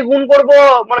 1000 দিয়ে গুণ করবো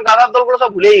মানে গাধার দলগুলো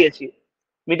সব ভুলেই গেছি।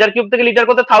 মিটার কিউব থেকে লিটার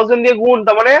করতে 1000 দিয়ে গুণ,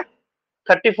 তার মানে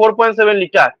 34.7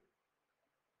 লিটার।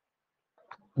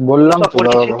 বললাম সব তো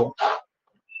পড়েছি।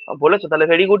 দাদা বলেছো তাহলে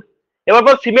ভেরি গুড। এবার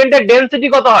পর সিমেন্টের ডেনসিটি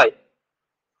কত হয়?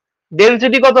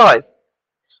 ডেনসিটি কত হয়?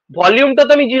 ভলিউমটা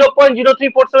তো আমি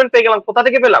 0.0347 পেয়ে গেলাম। কোথা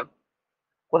থেকে পেলাম?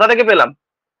 কোথা থেকে পেলাম?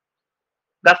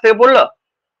 গাছ থেকে পড়লো?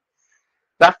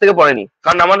 গাছ থেকে পড়েনি,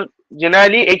 কারণ আমার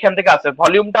জেনারেলি এইখান থেকে আসে।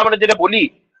 ভলিউমটা আমরা যেটা বলি,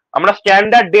 আমরা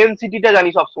স্ট্যান্ডার্ড ডেনসিটিটা জানি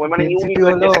সবসময়, মানে ইউনিট ডেনসিটি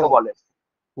ওয়েট হলো যেটাকে বলে।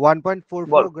 1.44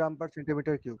 বল। গ্রাম পার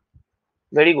centimetre cube.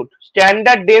 Very good.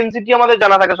 Standard density আমাদের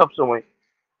জানা থাকে সবসময়।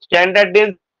 স্ট্যান্ডার্ড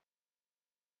ডেন্স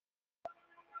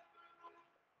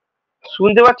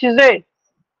শুনতে পাচ্ছিস রে?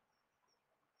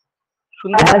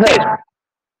 শুনতে হ্যাঁ পাচ্ছিস? স্যার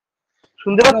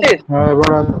শুনতে পাচ্ছিস? হ্যাঁ এবার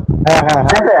হ্যাঁ হ্যাঁ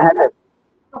হ্যাঁ স্যার হ্যাঁ স্যার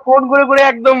ফোন করে করে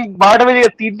একদম 12টা বেজে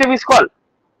গেছে, 3টে মিস কল।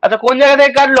 আচ্ছা কোন জায়গা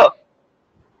থেকে কাটলো?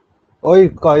 ওই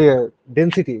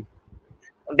ডেনসিটি।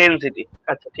 ডেনসিটি।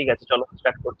 আচ্ছা ঠিক আছে, চলো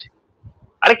স্টার্ট করছি।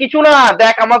 আরে কিছু না,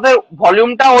 দেখ আমাদের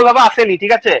ভলিউমটা ওইভাবে আসেনি,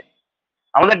 ঠিক আছে?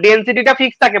 আমাদের ডেনসিটিটা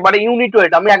ফিক্স থাকে, মানে ইউনিট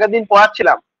ওয়েট। আমি আগের দিন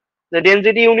পড়াচ্ছিলাম যে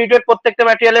ডেনসিটি ইউনিট ওয়েট প্রত্যেকটা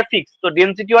ম্যাটেরিয়ালের ফিক্স। তো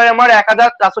ডেনসিটি হয় আমার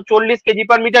 1440 কেজি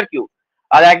পার মিটার কিউব।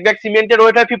 আর এক ব্যাগ সিমেন্টের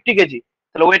ওয়েট হয় 50 কেজি।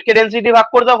 তাহলে ওয়েটকে ডেনসিটি ভাগ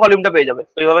করে দাও, ভলিউমটা পেয়ে যাবে।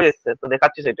 তো এইভাবে এসছে, তো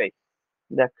দেখাচ্ছি সেটাই।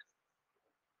 দেখ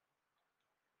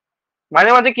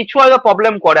মাঝে মাঝে কিছু হয়তো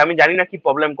প্রবলেম করে, আমি জানি না কি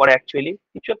প্রবলেম করে অ্যাকচুয়ালি।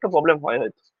 কিছু একটা প্রবলেম হয়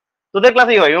হয়তো, তোদের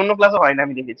ক্লাসেই হয়, অন্য ক্লাসে হয় না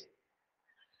আমি দেখেছি।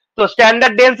 তো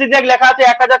স্ট্যান্ডার্ড ডেনসিটি লেখা আছে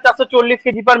 1440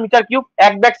 কেজি পার মিটার কিউব।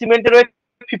 এক ব্যাগ সিমেন্টের ওয়েট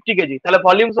 50 কেজি। তাহলে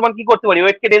ভলিউম সমান কি করতে পারি?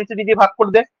 ওয়েটকে ডেনসিটি দিয়ে ভাগ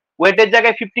করে দে। ওয়েটের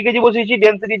জায়গায় 50 কেজি বসিয়েছি,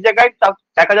 ডেনসিটির জায়গায়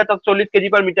 1440 কেজি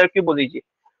পার মিটার কিউব বসিয়েছি।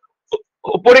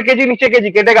 উপরে কেজি নিচে কেজি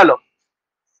কেটে গেল,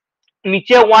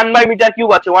 নিচে 1/মিটার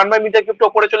কিউব আছে। 1/মিটার কিউবটা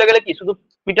উপরে চলে গেলে কি শুধু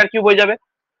মিটার কিউব হয়ে যাবে।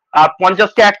 আর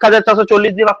 50কে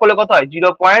 1440 দিয়ে ভাগ করলে কত হয়?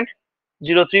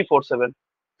 0.0347।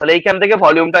 তাহলে এইখান থেকে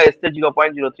ভলিউমটা এসছে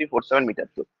 0.0347 মিটার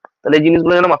কিউব। তাহলে এই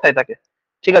জিনিসগুলো যেন মাথায় থাকে,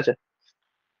 ঠিক আছে?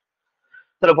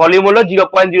 তাহলে ভলিউম হলো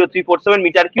 0.0347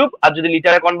 মিটার কিউব, আর যদি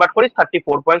লিটারে কনভার্ট করি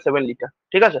 34.7 লিটার,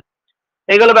 ঠিক আছে?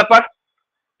 এই গেল ব্যাপার।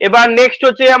 এবার নেক্সট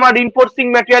হচ্ছে আমার রিনফোর্সিং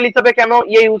ম্যাটেরিয়াল হিসেবে কেন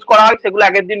ইউজ করা হয়, সেগুলো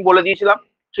আগের দিন বলে দিয়েছিলাম,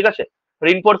 ঠিক আছে?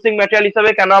 রিনফোর্সিং ম্যাটেরিয়াল হিসেবে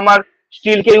কেন আমার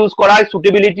স্টিলকে ইউজ করা হয়,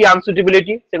 সুটেবিলিটি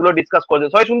আনসুটেবিলিটি, সেগুলো ডিসকাস করে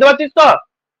দিই। সবাই শুনতে পাচ্ছিস তো?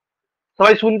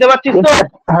 সবাই শুনতে পাচ্ছিস তো?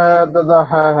 হ্যাঁ দাদা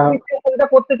হ্যাঁ হ্যাঁ ডিসকাশনটা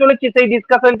করতে চলেছি, সেই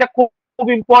ডিসকাশনটা খুব খুব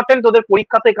ইম্পর্টেন্ট। তোদের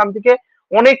পরীক্ষাতে এখান থেকে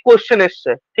অনেক কোশ্চেন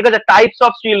এসছে, ঠিক আছে? টাইপস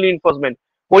অফ স্টিল রিনফোর্সমেন্ট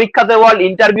পরীক্ষাতে বল,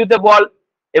 ইন্টারভিউতে বল,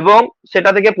 এবং সেটা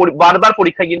থেকে বারবার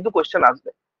পরীক্ষায় কিন্তু কোশ্চেন আসবে,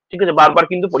 ঠিক আছে? বারবার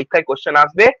কিন্তু পরীক্ষায় কোশ্চেন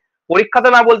আসবে। পরীক্ষাতে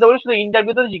না বলতে পারি, শুধু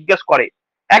ইন্টারভিউতে জিজ্ঞেস করে।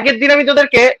 আগের দিন আমি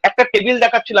তোদেরকে একটা টেবিল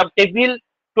দেখাচ্ছিলাম, টেবিল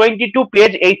 22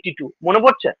 পেজ 82, মনে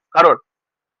পড়ছে কারোর?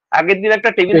 আগের দিন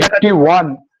একটা টেবিল দেখাচ্ছিলাম, 81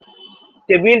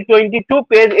 টেবিল 22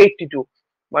 পেজ 82,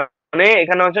 মানে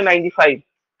এখানে হচ্ছে 95।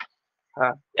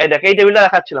 হ্যাঁ এই দেখ, এই টেবিলটা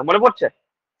দেখাচ্ছিলাম, মনে পড়ছে?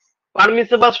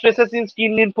 Permissible stresses in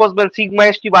still reinforcement, sigma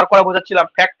ST বার করা বোঝাচ্ছিলাম।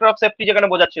 ফ্যাক্টর অফ সেফটি যেখানে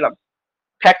বোঝাচ্ছিলাম,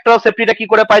 ফ্যাক্টর অফ সেফটিটা কি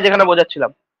করে পাই যেখানে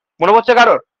বোঝাচ্ছিলাম, মনে পড়ছে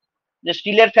কারোর? যে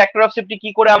স্টিলের ফ্যাক্টর অফ সেফটি কি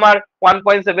করে আমার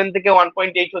 1.7 থেকে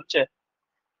 1.8 হচ্ছে,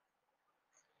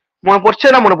 মনে পড়ছে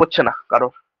না? মনে পড়ছে না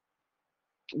কারোর?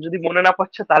 যদি মনে না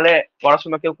পড়ছে তাহলে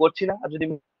পড়াশোনা কেউ করছি না, আর যদি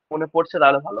মনে পড়ছে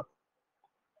তাহলে ভালো।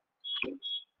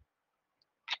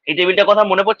 এই টেবিলটার কথা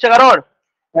মনে পড়ছে কারোর?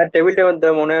 হ্যাঁ টেবিলটা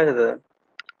মনে আছে দাদা।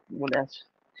 মনে আছে,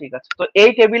 ঠিক আছে। তো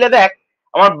এই টেবিলে দেখ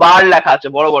আমার বার লেখা আছে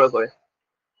বড় বড় করে,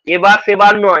 এবার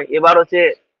সেবার নয়, এবার হচ্ছে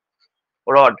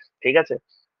রড, ঠিক আছে।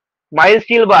 মাইল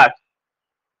স্টিল বার,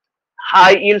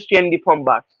 হাই ইল স্ট্রেন ডিফর্ম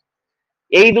বার,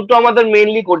 এই দুটো আমাদের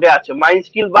মেইনলি কোডে আছে, মাইল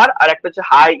স্টিল বার আর একটা হচ্ছে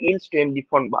হাই ইল স্ট্রেন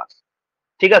ডিফর্ম বার,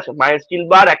 ঠিক আছে। মাইল স্টিল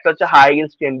বার একটা হচ্ছে হাই ইল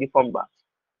স্ট্রেন ডিফর্ম বার,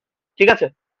 ঠিক আছে।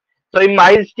 তো এই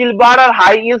মাইল স্টিল বার আর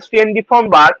হাই ইল স্ট্রেন ডিফর্ম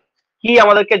বার কি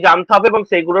আমাদেরকে জানতে হবে এবং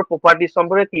সেগুলোর প্রপার্টিজ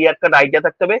সম্পর্কে ক্লিয়ার কাট আইডিয়া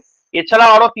থাকতে হবে। এছাড়া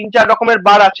আরো 3-4 রকমের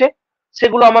বার আছে,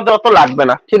 সেগুলো আমাদের অত লাগবে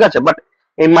না, ঠিক আছে। বাট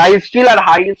এই মাইল স্টিল আর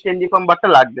হাই ইল স্ট্রেন ডিফর্ম বারটা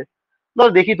লাগবে। তো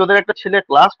দেখি তোদের একটা ছেলে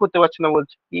ক্লাস করতে পারছে না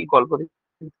বলছে, কি কল করি,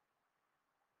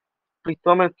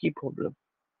 প্রীতমের কি প্রবলেম,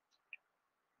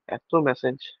 এত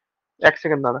মেসেজ। এক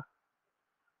সেকেন্ড দাঁড়া,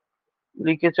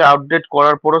 লিখেছে আপডেট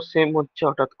করার পরও সেম হচ্ছে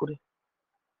হঠাৎ করে।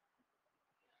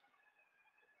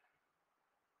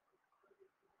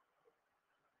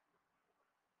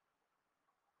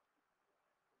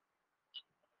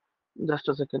 জাস্ট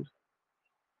আ সেকেন্ড।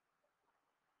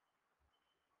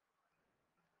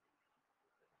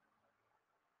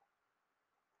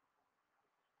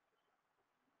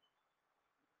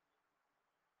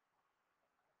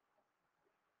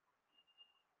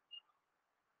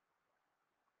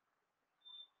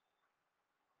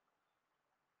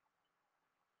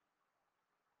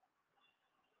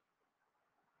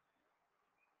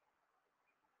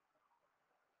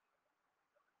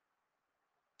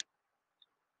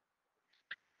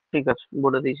 ঠিক আছে,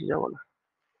 বলে দিয়েছি, যাবো না।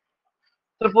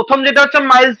 তো প্রথম যেটা হচ্ছে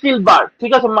মাইলস্টিল বার,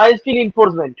 ঠিক আছে, মাইলস্টিল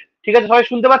ইনফোর্সমেন্ট, ঠিক আছে। সবাই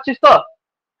শুনতে পাচ্ছিস তো?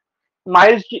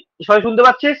 সবাই শুনতে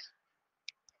পাচ্ছিস?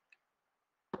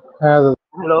 হ্যাঁ দাদা।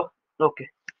 হ্যালো, ওকে,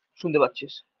 শুনতে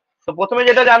পাচ্ছিস। তো প্রথমে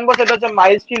যেটা জানবো সেটা হচ্ছে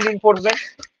মাইলস্টিল ইনফোর্সমেন্ট।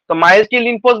 তো মাইলস্টিল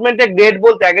ইনফোর্সমেন্টের গ্রেড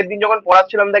বলতে আগের দিন যখন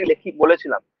পড়াচ্ছিলাম দেখ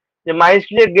বলেছিলাম যে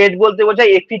মাইলস্টিলের গ্রেড বলতে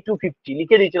বোঝায় এফি 250,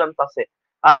 লিখে দিয়েছিলাম পাশে।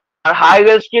 আর হাই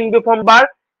স্কিন ডিফর্ম বার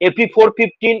এফি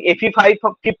 415, এফি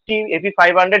 550, এফি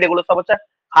 500, এগুলো সব হচ্ছে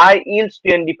হাই ইল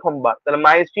স্ট্রেন ডিফর্ম বার। তাহলে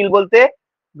মাইলস্টিল বলতে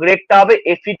গ্রেডটা হবে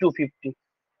এফি 250,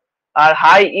 আর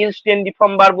হাই ইল স্ট্রেন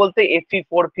ডিফর্ম বার বলতে এফি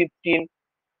 415,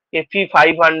 এফি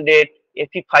 500,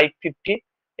 এফি 550,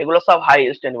 এগুলো সব হাই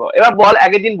স্ট্যান্ড। এবার বল,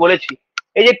 আগের দিন বলেছি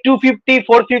এই যে 250,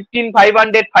 415,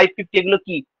 500, 550 এগুলো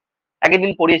কি? আগের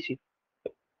দিন পড়িয়েছি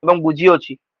এবং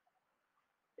বুঝিয়েওছি।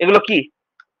 এগুলো কি?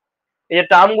 এই যে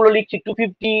টার্ম গুলো লিখছি,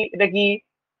 250 এটা কি,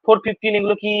 415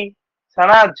 এগুলো কি?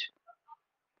 সানাজ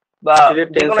বা যে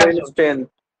কোনো টেনসাইল একজন। স্ট্রেন্থ।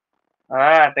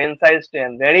 হ্যাঁ, টেনসাইল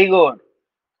স্ট্রেন্থ, ভেরি গুড,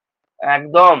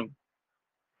 একদম।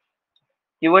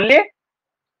 কি বললি?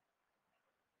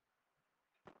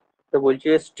 তো বলছি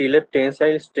স্টিলের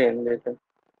টেনসাইল স্ট্রেন্থ এটা।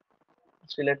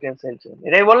 স্টিলের টেনসাইল স্ট্রেন্থ,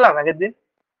 এটাই বললাম আগের দিন।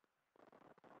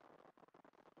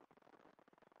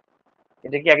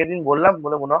 এটা কি আগের দিন বললাম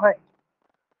বলে মনে হয়?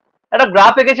 একটা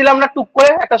গ্রাফ এঁকেছিলাম না টুক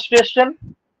করে, একটা স্ট্রেস স্ট্রেন,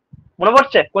 মনে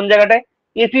পড়ছে কোন জায়গাটায়?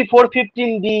 এপি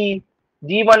 415 ডি,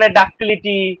 ডি মানে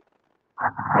ডাক্টিলিটি,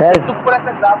 স্যার টুক করে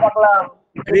একটা গ্রাফ আঁকলাম,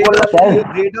 grade of sir still,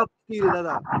 grade of steel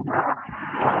দাদা।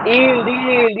 ইল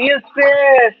ইল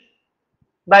স্ট্রেস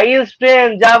বা ইল স্ট্রেন,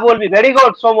 যা বলবি। Very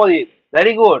good Soumadip,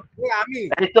 very good, আমি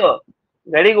তাই তো,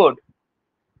 ভেরি গুড।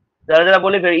 যারা যারা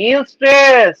বলি ইল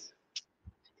স্ট্রেস,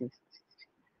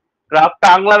 গ্রাফটা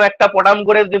আঁকলাম একটা পটাম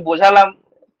করে, তুই বোঝালাম,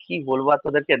 কি বলবো আর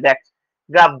তোদেরকে। দেখ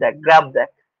গ্রাফ, দেখ গ্রাফ দেখ,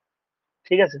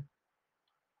 ঠিক আছে।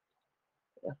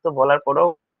 এত বলার পরেও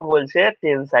বলছে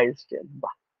টেনসাইল স্ট্রেন,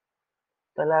 বাহ,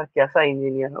 তাহলে আর কেসা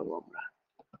ইঞ্জিনিয়ার হবো আমরা।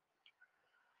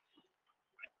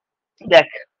 দেখ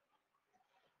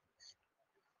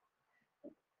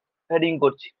হেডিং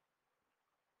করছি,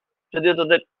 যদিও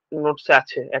তোদের নোটসে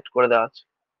আছে, অ্যাড করে দেওয়া আছে।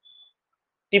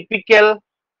 Typical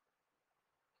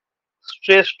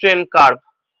stress strain curve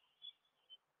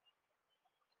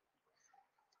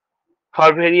for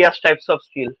various types of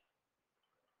skill.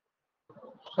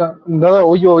 দাদা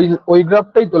ওই যে ওই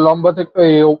গ্রাফটাই তো লম্বা থেকে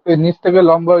নিচ থেকে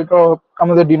লম্বা, ওইটা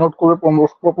আমাদের ডিনোট করবে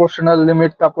প্রপোর্শনাল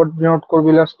লিমিট, তারপর ডিনোট করবে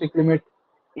ইলাস্টিক লিমিট।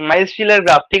 মাইল স্টিলের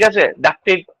গ্রাফ, ঠিক আছে,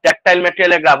 ডাকটাইল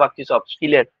ম্যাটেরিয়ালের গ্রাফ আঁকছি সব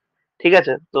স্টিলের, ঠিক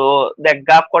আছে। তো দেখ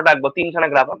গ্রাফ কটা আঁকবো, 3খানা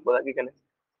গ্রাফ আঁকবো। দেখ এখানে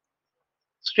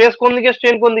স্ট্রেস কোন দিকে,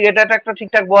 স্ট্রেন কোন দিকে, এটা একটা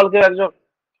ঠিকঠাক বল কেউ একজন।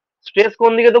 স্ট্রেস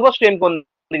কোন দিকে দেবো, স্ট্রেন কোন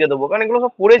দিকে দেবো, কারণ এগুলো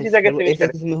সব পড়েছি सर আগের वो एक्स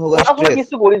সেমিস্টারে। एक्सिस में होगा পড়াশোনা स्ट्रेस।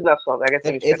 কিছু করিস না সব আগের सर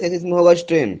एक्स সেমিস্টারে। एक्सिस में होगा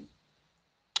strain.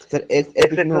 Sir x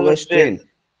x axis में एक्सिस होगा में strain.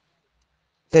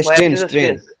 Stress, sir Y strain axis में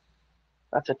स्ट्रेन। स्ट्रेस।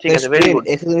 আচ্ছা ঠিক सर আছে, ভেরি स्ट्रेन গুড।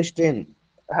 एक्सिस में स्ट्रेन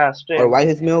হ্যাঁ और স্ট্রেন, वाई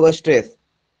एक्सिस में होगा स्ट्रेस।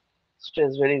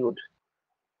 Stress, very good.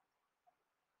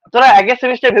 তোরা আগের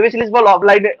সেমিস্টার ভেবেছিলিস বল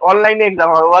অনলাইনে এক্সাম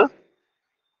হবে, বল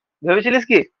ভেবেছিলিস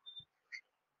কি?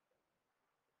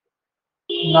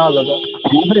 না দাদা,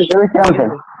 ভেবেছিলাম স্যার,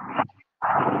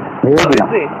 ভেবেছিলি? ভেবেছিলাম।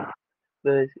 ভেবেছিলি?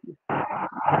 ভেবেছিলি।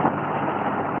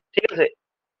 ঠিক আছে,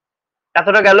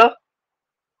 এতটা গেল।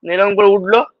 এরকম করে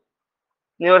উঠলো,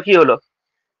 নিয়ে এবার কি হলো,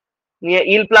 নিয়ে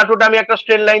ইল প্লাটুটা আমি একটা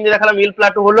স্ট্রেট লাইন দিয়ে দেখালাম, ইল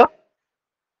প্লাটু হলো,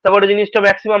 তারপরে জিনিসটা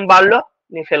ম্যাক্সিমাম বাড়লো,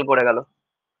 নিয়ে ফেল করে গেল।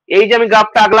 এই যে আমি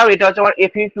গ্রাফটা আঁকলাম, এটা হচ্ছে আমার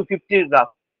এফি 250 graph,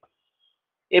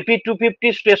 AP 250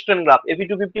 stress strain graph. AP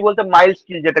 250 বলতে মাইল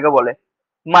স্টিল যেটাকে বলে,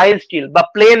 মাইল স্টিল বা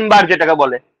প্লেন বার যেটাকে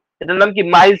বলে, এটার নাম কি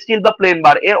মাইল স্টিল বা প্লেন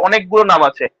বার। এর অনেকগুলো নাম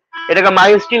আছে, এটাকে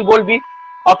মাইল স্টিল বলবি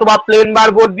অথবা প্লেন বার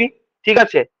বলবি, ঠিক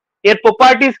আছে। এর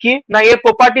প্রপার্টিজ কি না, এর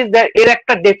প্রপার্টিজ এর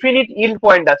একটা ডেফিনিট ইল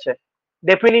পয়েন্ট আছে।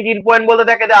 ডেফিনিট ইল পয়েন্ট বলতে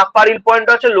দেখে যে আপার ইল পয়েন্ট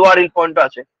আছে, লোয়ার ইল পয়েন্ট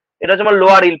আছে। এটা হচ্ছে আমার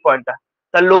লোয়ার ইল পয়েন্টটা।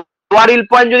 তাহলে লোয়ার ইল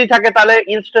পয়েন্ট যদি থাকে তাহলে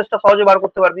ইল স্ট্রেসটা সহজে বার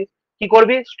করতে পারবি। কি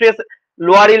করবি, স্ট্রেস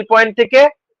লোয়ার ইল পয়েন্ট থেকে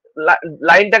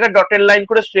লাইনটাকে ডটেড লাইন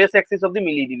করে স্ট্রেস অ্যাক্সিস অব্দি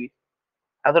মিলিয়ে দিবি,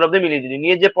 এত অব্দি মিলিয়ে দিবি,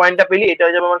 নিয়ে যে পয়েন্টটা পেলি এটা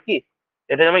হয়ে যাবে আমার কি,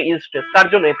 এটা হয়ে যাবে ইল স্ট্রেস। তার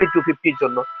জন্য এফি 250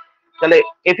 জন্য। তাহলে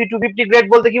এফি 250 গ্রেড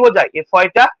বলতে কি বোঝায়, এফ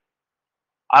ওয়াইটা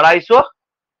 250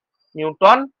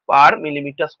 নিউটন পার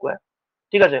মিলিমিটার স্কোয়ার,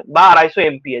 ঠিক আছে, বা 250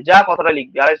 এমপিএ, যা কথাটা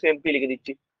লিখবি 250 এমপিএ লিখে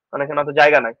দিচ্ছি, কারণ এখানে তো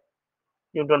জায়গা নাই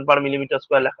নিউটন পার মিলিমিটার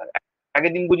স্কোয়ার লেখা।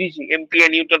 আগের দিন বুঝিয়েছি এমপিএ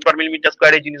নিউটন পার মিলিমিটার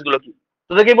স্কোয়ার এই জিনিসগুলো কি,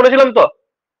 তোদেরকে বলেছিলাম তো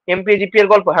এমপিএ জিপি এর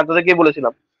গল্প, হ্যাঁ তোদেরকে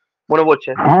বলেছিলাম, মনে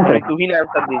পড়ছে, হ্যাঁ স্যার। তুহিন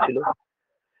অ্যান্সার দিয়েছিল।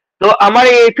 তো আমার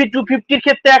এই এফি 250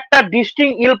 ক্ষেত্রে একটা ডিস্টিং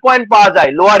ইল পয়েন্ট পাওয়া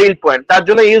যায়, লোয়ার ইল পয়েন্ট, তার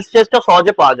জন্য ইল স্ট্রেসটা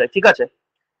সহজে পাওয়া যায়, ঠিক আছে।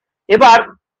 এবার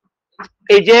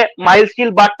এই যে মাইল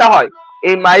স্টিল বারটা হয়,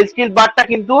 এই মাইল স্টিল বারটা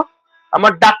কিন্তু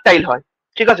আমার ডাকটাইল হয়,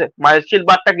 ঠিক আছে, মাইল স্টিল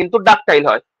বারটা কিন্তু ডাকটাইল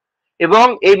হয়, এবং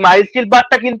এই মাইল স্টিল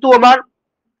বারটা কিন্তু আমার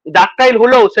ডাকটাইল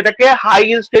হলেও সেটাকে হাই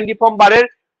ইল স্ট্রেন্ডিফর্ম বারের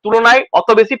তুলনায় অত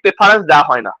বেশি প্রেফারেন্স দেওয়া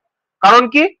হয় না। কারণ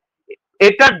কি,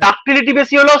 এটা ডাক্টিলিটি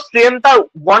বেশি হলেও স্ট্রেন তার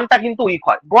বন্ডটা কিন্তু উইক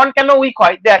হয়। বন্ড কেন উইক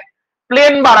হয়, দেখ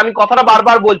প্লেন বার, আমি কথাটা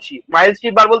বারবার বলছি, মাইল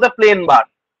স্টিল বার বলতে প্লেন বার,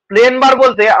 প্লেন বার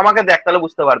বলতে আমাকে দেখ তাহলে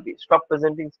বুঝতে পারবি। স্টপ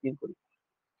প্রেজেন্টিং স্ক্রিন করি,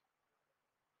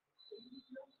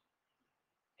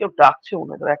 কেউ ডাকছে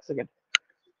মনে হয়, এক সেকেন্ড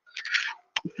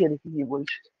দেখি কি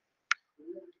বলছে।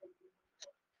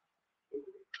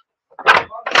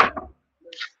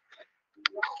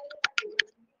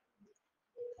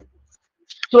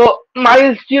 তো মাইল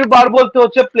স্টিল বার বলতে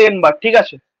হচ্ছে প্লেন বার, ঠিক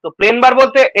আছে। তো প্লেন বার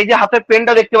বলতে এই যে হাতের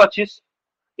পেনটা দেখতে পাচ্ছিস,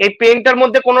 এই পেনটার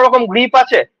মধ্যে কোন রকম গ্রিপ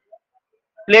আছে,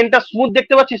 প্লেনটা স্মুথ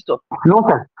দেখতে পাচ্ছিস তো, no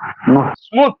sir, no.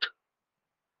 Smooth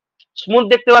smooth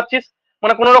দেখতে পাচ্ছিস,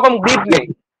 মানে কোন রকম গ্রিপ নেই।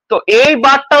 তো এই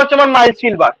বারটা হচ্ছে আমার মাইল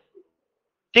স্টিল বার,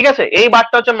 ঠিক আছে, এই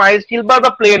বারটা হচ্ছে মাইল স্টিল বার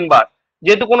বা প্লেন বার,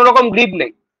 যেহেতু কোনো রকম গ্রিপ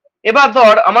নেই। এবার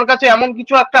ধর আমার কাছে এমন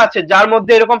কিছু একটা আছে যার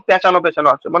মধ্যে এরকম পেঁচানো পেঁচানো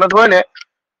আছে, মানে ধরে নে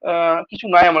কিছু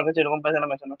নাই আমার কাছে এরকম পেঁচানো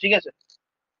পেঁচানো, ঠিক আছে,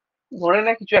 ধরে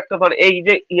নে কিছু একটা, ধর এই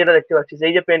যে ইয়েটা দেখতে পাচ্ছিস,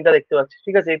 এই যে পেনটা দেখতে পাচ্ছিস,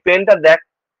 ঠিক আছে, এই পেনটা দেখ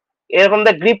এরকম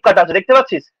দেখ গ্রিপ কাটা আছে, দেখতে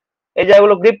পাচ্ছিস, এই যে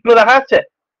এগুলো গ্রিপ গুলো দেখা যাচ্ছে,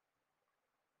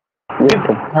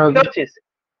 দেখতে পাচ্ছিস,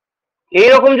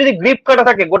 এইরকম যদি গ্রিপ কাটা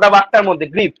থাকে গোটা বারটার মধ্যে,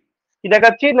 গ্রিপ কি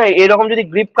দেখাচ্ছি না, এইরকম যদি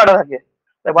গ্রিপ কাটা থাকে,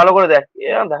 ভালো করে দেখ,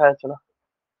 এরকম দেখা যাচ্ছে না,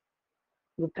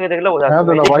 দূর থেকে দেখলে বোঝা হ্যাঁ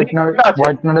যাচ্ছে, দাদা,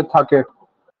 হোয়াইটনারে থাকে,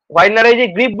 হোয়াইটনারে এই যে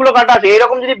গ্রিপ গুলো কাটা আছে,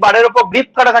 এইরকম যদি বারের উপর গ্রিপ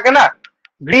কাটা থাকে না,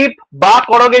 গ্রিপ বা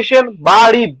করোগেশন বা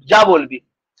রিপ যা বলবি,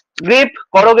 গ্রিপ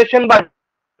করোগেশন বা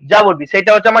যা বলবি,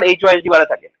 সেটা হচ্ছে আমার HYSD বারে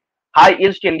থাকে, হাই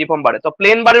ইল স্ট্রেন্ডিফর্ম বারে। তো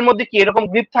প্লেন বারের মধ্যে কি এরকম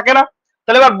গ্রিপ থাকে না,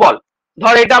 তাহলে এবার বল,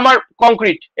 ধর এটা আমার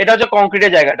কংক্রিট, এটা হচ্ছে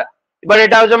কংক্রিটের জায়গাটা, এবার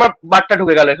এটা হচ্ছে আমার বারটা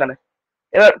ঢুকে গেল এখানে,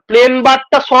 এবার প্লেন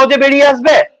বারটা সহজে বেরিয়ে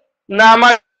আসবে না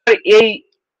আমার এই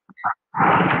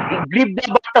গ্রিপ দিয়ে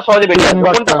বারটা সহজে বেরিয়ে আসবে,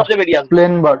 কোনটা সহজে বেরিয়ে আসবে,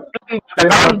 প্লেন বার,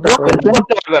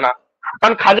 করতে পারবে না,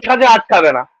 কারণ খাজে খাজে আটকাবে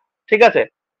না, ঠিক আছে।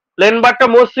 প্লেন বারটা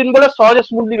মসৃণ বলে সহজে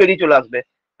স্মুথলি বেরিয়ে চলে আসবে।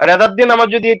 আর এদার দিন আমার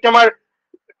যদি এটা আমার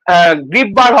গ্রিপ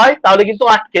বার হয় তাহলে কিন্তু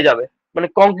আটকে যাবে, মানে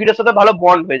কংক্রিটের সাথে ভালো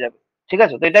বন্ড হয়ে যাবে, ঠিক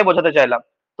আছে। তো এটাই বোঝাতে চাইলাম।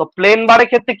 তো প্লেন বারের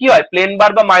ক্ষেত্রে কি হয়, প্লেন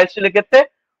বার বা মাইল স্টিলের ক্ষেত্রে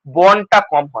বন্ডটা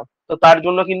কম হয়, তো তার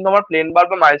জন্য কিন্তু আমার প্লেন বার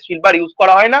বা মাইল স্টিল বার ইউজ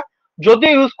করা হয় না।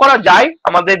 যদিও ইউজ করা যায়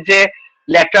আমাদের যে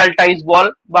ল্যাটারাল টাইস বল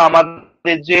বা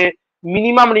আমাদের যে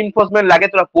মিনিমাম রিনফোর্সমেন্ট লাগে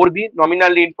তোরা করবি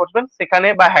নমিনাল রিনফোর্সমেন্ট, সেখানে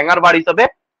বা হ্যাঙ্গার বার হিসাবে,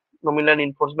 নমিনাল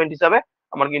রিনফোর্সমেন্ট হিসাবে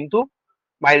আমার কিন্তু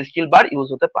মাইল স্টিল বার ইউজ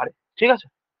হতে পারে, ঠিক আছে।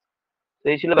 তো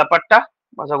এই ছিল ব্যাপারটা,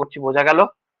 আশা করছি বোঝা গেল,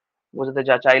 বোঝাতে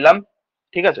যা চাইলাম,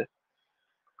 ঠিক আছে।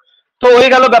 তো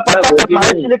হয়ে গেল ব্যাপারটা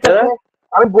মাইল স্টিলের ক্ষেত্রে।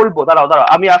 আমি বলবো, দাঁড়াও দাঁড়াও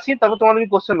আমি আসি, তারপর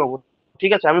তোমাদের কোশ্চেন নেবো,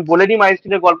 ঠিক আছে। আমি বলে দিই মাইল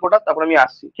স্টিলের গল্পটা, তারপর আমি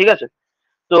আসছি, ঠিক আছে।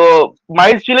 তো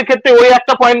মাইল স্টিলের ক্ষেত্রে ওই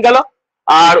একটা পয়েন্ট গেল,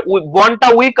 আর বন্ডটা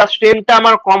উইক আর স্ট্রেনটা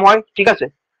আমার কম হয়, ঠিক আছে।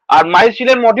 আর মাইল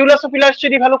স্টিলের মডিউলাস অফ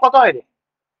ইলাস্টিসিটি ভ্যালু কত হয় রে,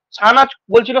 সানাজ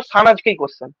বলছিল, সানাজকেই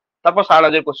কোশ্চেন, তারপর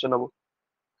সানাজের কোশ্চেন নেবো,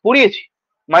 পড়িয়েছি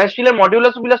মাইল স্টিলের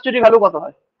মডিউলাস অফ ইলাস্টিসিটি ভ্যালু কত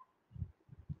হয়,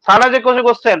 সানাজের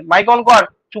কোশ্চেন, মাইক অন কর,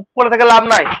 চুপ করে থেকে লাভ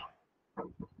নাই,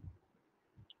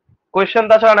 কোয়েশ্চেন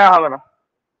তাছাড়া নেওয়া হবে না।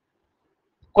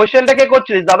 কোয়েশ্চেনটা কে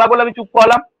করছিলিস দাদা বলে আমি চুপ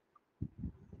করলাম,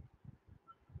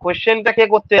 কোয়েশ্চেনটা কে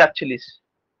করতে যাচ্ছিলিস,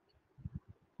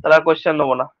 তাহলে আর কোয়েশ্চেন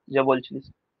নেবো না যে বলছিলিস।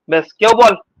 বেশ, কেউ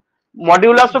বল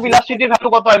মডিউলাস অফ ইলাস্টিটির ভ্যালু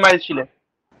কত হয় মাইলস ছিলে?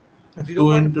 2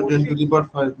 into 10 to the power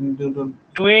 5 Newton.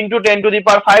 2 into 10 to the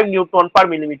power 5 Newton per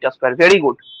millimetre square. Very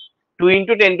good. 2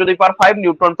 into 10 to the power 5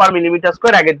 Newton per millimetre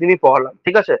square আগের দিনই পড়লাম,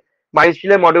 ঠিক আছে। মাইলস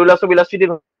ছিলে modulus of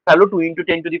ইলাস্টিটির value 2 into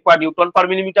 10 to the power Newton per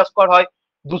millimetre square হয়।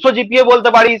 200 GPA বলতে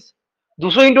পারিস,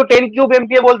 200 into 10 cube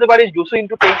MPA বলতে পারিস, 200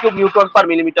 into 10 কিউব নিউটন পার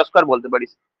মিলিমিটার স্কয়ার বলতে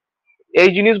পারিস। এই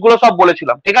জিনিসগুলো সব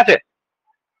বলেছিলাম, ঠিক আছে।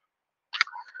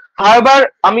 এবার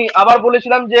আমি আবার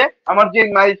বলেছিলাম যে আমার যে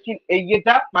মাইলস্টিন এই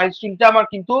যেটা মাইলস্টিনটা আমার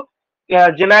কিন্তু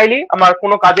জেনারেলি আমার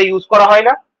কোনো কাজে ইউজ করা হয়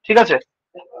না, ঠিক আছে।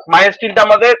 মাইলস্টিনটা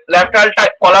আমাদের ল্যাটারাল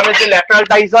কলামের যে ল্যাটারাল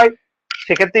টাইজ হয়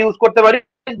সেক্ষেত্রে ইউজ করতে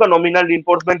পারিস বা নমিনাল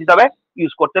রিইনফোর্সমেন্ট হিসাবে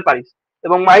ইউজ করতে পারিস।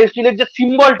 এবং মাইলস্টিনের যে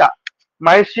সিম্বলটা,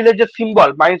 মাইলস্টিনের যে সিম্বল,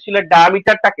 মাইলস্টিনের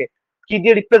ডায়ামিটারটাকে কি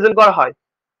দিয়ে রিপ্রেজেন্ট করা হয়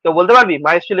কেউ বলতে পারবি?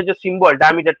 মাইলস্টিনের যে সিম্বল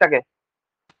ডায়ামিটারটাকে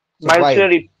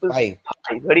মাইলস্টিনের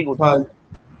ভেরি গুড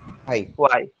 5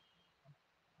 ওয়াই।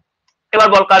 এবার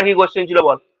বল কার কি কোশ্চেন ছিল,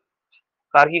 বল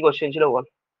কার কি কোশ্চেন ছিল, বল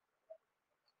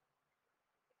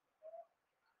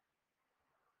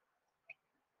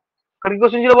কার কি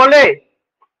কোশ্চেন ছিল, বল রে।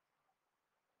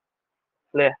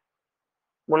 লে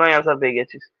মনে হয় অ্যান্সার পেয়ে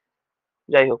গেছিস।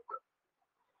 যাই হোক,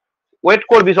 ওয়েট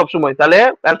করবি সবসময়, তাহলে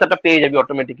অ্যান্সারটা পেয়ে যাবি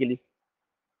অটোমেটিক্যালি।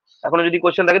 এখনো যদি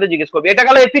কোশ্চেন থাকে তো জিজ্ঞেস করবি। এটা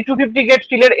গেল এপি 250 গ্রেড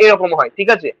স্টিলের এরকম হয়, ঠিক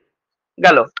আছে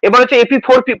গেল। এবার হচ্ছে এপি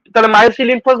 450, তাহলে মাইলস্টিন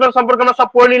রিইনফোর্সমেন্ট সম্পর্কে আমরা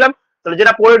সব পড়ে নিলাম। তাহলে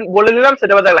যেটা পড়ে বলে নিলাম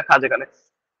সেটা আবার লেখা আছে এখানে,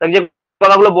 তাহলে যে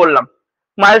কথাগুলো বললাম।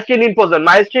 Milestone reinforcement.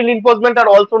 Milestone reinforcement are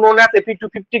also known as Fe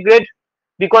 250 grade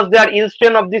because their yield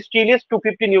strength of the steel is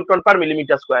 250 Newton per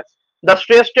millimeter square. The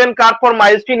stress strain curve for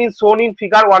milestone is shown in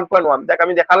figure 1.1. দেখ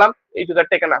আমি দেখালাম এই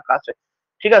ফিগারটা এখানে আঁকা আছে,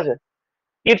 ঠিক আছে।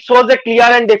 It shows a clear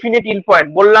and definite yield point.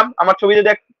 বললাম আমার ছবিতে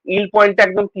দেখ yield পয়েন্টটা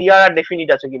একদম ক্লিয়ার আর ডেফিনিট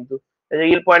আছে, কিন্তু এই যে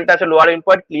yield পয়েন্টটা আছে লোয়ার yield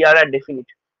point ক্লিয়ার আর ডেফিনিট,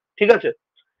 ঠিক আছে।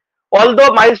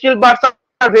 Although mild steel bars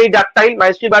are very ductile,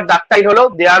 mild steel bar ductile হলো,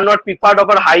 they are not preferred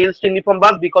over high yield steel uniform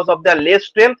bars because of their less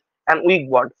strength and weak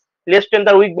bond. Less strength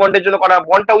R weak bond এর জন্য করা,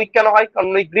 বন্ডটা week কেন হয়? কারণ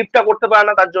ওই গ্রিপটা করতে পারে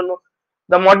না, তার জন্য।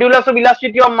 The modulus of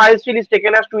elasticity of mild steel is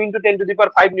taken as 2 into 10 to the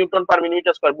power 5 Newton per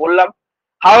millimeter square, বললাম।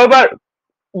 However,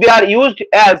 they are used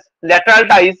as lateral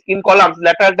ties in columns.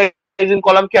 Lateral ties in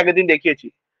column কি আগের দিন দেখিয়েছি।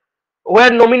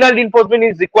 Where nominal reinforcement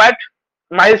is required,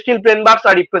 mild steel plain bars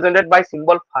are represented by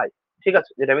symbol phi, ঠিক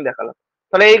আছে, যেটা আমি দেখালাম।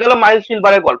 তাহলে এই গেল মাইল্ড স্টিল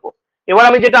বারের গল্প। এবার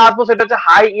আমি যেটা আসবো সেটা হচ্ছে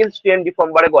হাই ইল্ড স্ট্রেন ডিফর্ম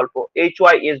বারের গল্প,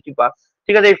 HYSD বার,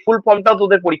 ঠিক আছে। এই ফুল ফর্মটাও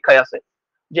তোদের পরীক্ষায় আসে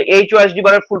যে HYSD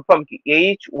বারের ফুল ফর্ম কি,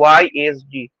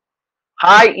 HYSD,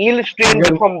 high yield strain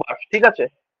deform বার, ঠিক আছে।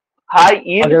 হাই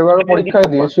ইল্ড পরীক্ষায়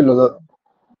দিয়েছিল,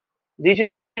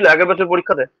 দিয়েছিল আগের বছর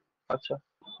পরীক্ষাতে। আচ্ছা,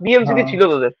 বিএমসি তে ছিল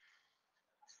তোদের,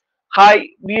 হাই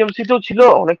বিএমসি তেও ছিল,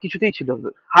 অনেক কিছুতেই ছিল।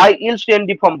 হাই ইল্ড স্ট্রেন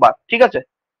ডিফর্ম বার, ঠিক আছে।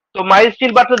 তো মাইল্ড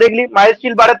স্টিল বার তো দেখলি, মাইল্ড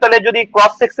স্টিল বারের তাহলে যদি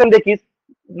ক্রস সেকশন দেখিস,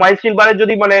 মাইল্ড স্টিল বারের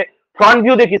যদি মানে ফ্রন্ট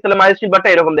ভিউ দেখিস, তাহলে মাইল্ড স্টিল বারটা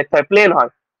এরকম দেখতে হয়, প্লেন হয়,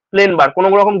 প্লেন বার, কোনো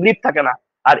রকম গ্রিপ থাকে না।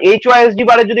 আর HYSD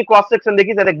বারের যদি ক্রস সেকশন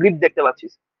দেখিস তাহলে গ্রিপ দেখতে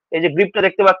পাচ্ছিস, এই যে গ্রিপটা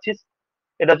দেখতে পাচ্ছিস,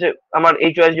 এটা হচ্ছে আমার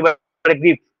HYSD বারের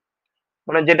গ্রিপ,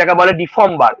 মানে যেটাকে বলে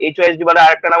ডিফর্ম বার। HYSD বারের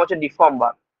আরেকটা নাম হচ্ছে ডিফর্ম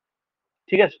বার,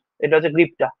 ঠিক আছে। এটা হচ্ছে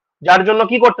গ্রিপটা, যার জন্য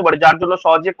কি করতে পারে, যার জন্য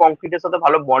সহজে কংক্রিটের সাথে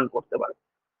ভালো বন্ড করতে পারে,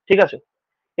 ঠিক আছে।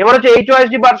 এবার হচ্ছে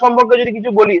HYSD বার সম্পর্কে যদি কিছু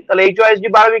বলি, তাহলে HYSD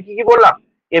বার আমি কি কি বললাম,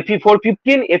 Fe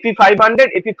 415, Fe 500,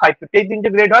 Fe 550, এই তিনটে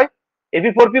গ্রেড হয়। Fe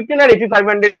 415 আর Fe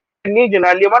 500 নিয়ে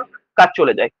জেনারেলি আমার কাজ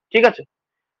চলে যায়, ঠিক আছে।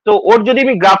 তো ওর যদি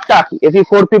আমি গ্রাফটা আঁকি, Fe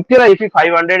 450 আর Fe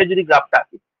 500 এর যদি গ্রাফটা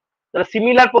আঁকি, তাহলে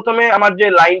সিমিলার প্রথমে আমার যে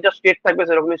লাইনটা স্ট্রেট থাকবে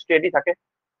সেরকমই স্ট্রেটই থাকে,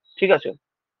 ঠিক আছে।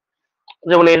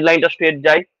 যেমন এই লাইনটা স্ট্রেট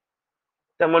যায়,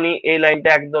 তেমনি এই লাইনটা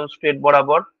একদম স্ট্রেট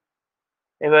বরাবর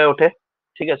এভাবে ওঠে,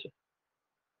 ঠিক আছে,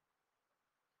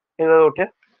 এভাবে ওঠে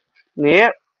নিয়ে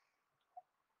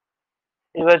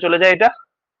এভাবে চলে যায় এটা,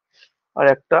 আর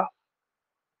একটা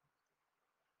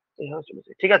এভাবে চলে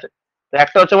যায়, ঠিক আছে। তো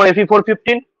একটা হচ্ছে আমার Fe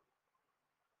 415,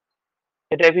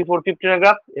 এটা Fe 415 এর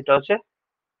গ্রাফ, এটা হচ্ছে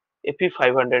Fe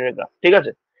 500 এর গ্রাফ, ঠিক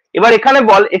আছে। এবার এখানে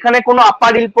বল, এখানে কোনো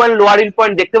আপার hill point lower hill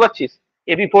point দেখতে পাচ্ছিস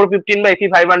Fe 415 বা Fe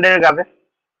 500 এর গ্রাফে?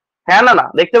 হ্যাঁ না না,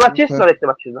 দেখতে পাচ্ছিস না দেখতে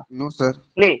পাচ্ছিস না? নো স্যার,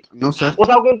 নেই, নো স্যার,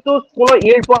 কোথাও কিন্তু কোনো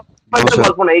ইল পয়েন্টের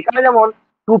গল্প নেই এখানে। যেমন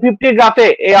 250 গ্রাফে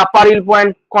এই আপার ইল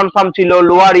পয়েন্ট কনফার্ম ছিল,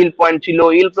 লোয়ার ইল পয়েন্ট ছিল,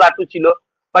 ইল প্লাটু ছিল,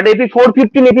 বাট Fe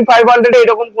 415 Fe 500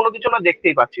 এরকম কোনো কিছু না,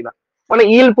 দেখতেই পাচ্ছি না, মানে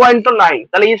ইল পয়েন্ট তো নাই।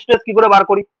 তাহলে ইল স্ট্রেস কি করে বার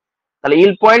করি? তাহলে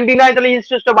ইল পয়েন্টই নাই, তাহলে ইল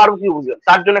স্ট্রেসটা বারবো কি বুঝবে?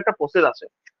 তার জন্য একটা প্রসেস আছে,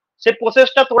 সেই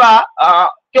প্রসেসটা তোরা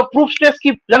কেউ প্রুফ স্ট্রেস কি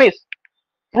জানিস?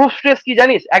 প্রুফ স্ট্রেস কি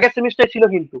জানিস? আগের সেমিস্টারে ছিল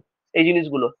কিন্তু এই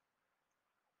জিনিসগুলো,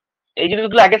 এই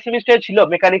জিনিসগুলো আগের সেমিস্টারে ছিল,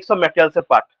 মেকানিক্স অফ ম্যাটেরিয়ালস এর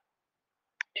পার্ট,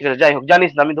 ঠিক আছে। যাই হোক,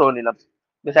 জানিস না আমি ধরে নিলাম,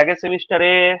 বেশ আগের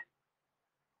সেমিস্টারে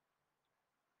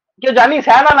কেউ জানিস?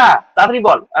 হ্যাঁ না না, তাড়াতাড়ি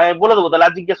বল, আমি বলে দেবো তাহলে,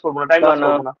 আর জিজ্ঞেস করবো না, টাইম না লস না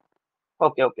করবো না।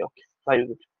 ওকে ওকে ওকে, ভেরি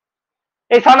গুড।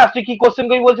 এই সানাস, তুই কি কোশ্চেন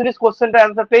কই বলছিলিস? কোশ্চেনটা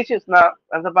অ্যান্সার পেয়েছিস না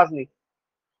অ্যান্সার পাসনি?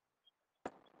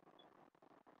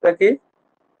 তা কি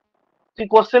তুই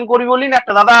কোশ্চেন করবি বললি না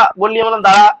একটা, দাদা বললি, আমি বললাম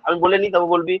দাঁড়া আমি বলে নি তবে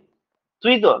বলবি।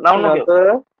 তুই তো না অন্য না কেউ? তো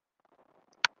দাদা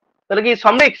তাহলে কি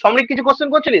সমরিক, সমরিক কিছু কোশ্চেন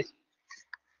করছিলিস?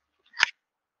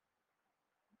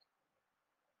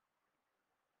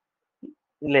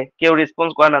 লে, কেউ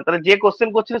রেসপন্স করে না, তাহলে যে question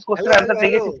করছিলিস hello question hello answer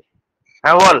পেয়ে হ্যালো, গেছিস?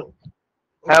 হ্যাঁ বল।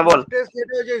 হ্যাঁ বল,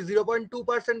 যেটা ওই যে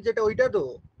 0.2% যেটা ওইটা তো।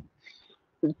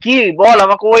 কি বল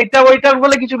আমাকে, ওইটার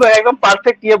বলে কিছু নয়, একদম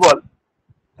পারফেক্ট ইয়ে বল।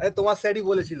 আরে তোমার স্যারই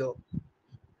বলেছিল।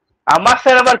 আমার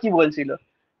স্যার আবার কি বলছিল?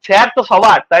 স্যার তো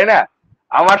সবার, তাই না?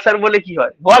 আমার স্যার বলে কি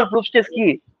হয়, বল প্রুফ টেস্ট কি?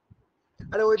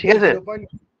 আরে ওই ঠিক তো আছে,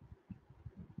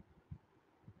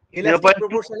 0.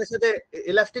 0.2।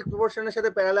 ইলাস্টিক প্রপোর্শনের সাথে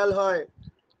প্যারালাল হয়।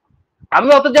 আমি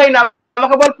অত যাই না,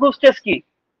 আমাকে বল প্রুফ টেস্ট কি,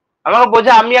 আমাকে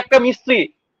বোঝা, আমি একটা মিস্ত্রি,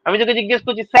 আমি তোকে জিজ্ঞেস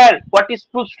করছি sir what is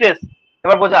proof test,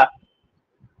 এবার বোঝা।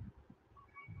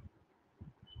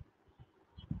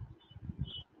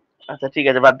 আচ্ছা ঠিক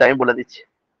আছে, বাদ দে, আমি বলে দিচ্ছি।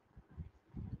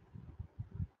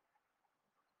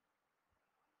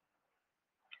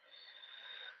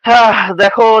 হ্যাঁ,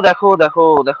 দেখো দেখো দেখো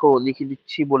দেখো, লিখে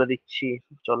দিচ্ছি, বলে দিচ্ছি,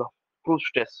 চলো। প্রুফ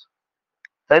টেস্ট,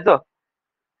 তাই তো?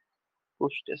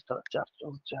 প্রুফ টেস্ট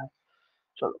হচ্ছে,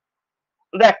 চলো।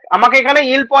 দেখ, আমাকে এখানে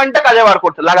ইল পয়েন্টটা কাজে বার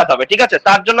করতে লাগাতে হবে, ঠিক আছে?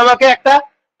 তার জন্য আমাকে একটা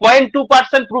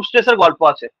 0.2% প্রুফ স্ট্রেসের গল্প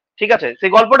আছে, ঠিক আছে?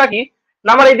 সেই গল্পটা কি না,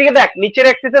 আমার এইদিকে দেখ নিচের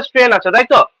অ্যাক্সিসে স্ট্রেন আছে, তাই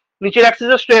তো? নিচের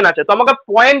অ্যাক্সিসে স্ট্রেন আছে, তো আমাকে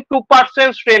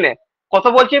 0.2% স্ট্রেনে, কত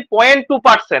বলছি?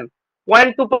 0.2%।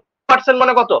 0.2%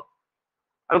 মানে কত?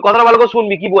 আমি কথাটা ভালো করে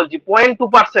শুনবি কি বলছি,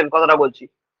 0.2% কথাটা বলছি,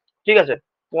 ঠিক আছে?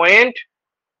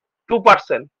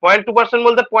 0.2%, 0.2%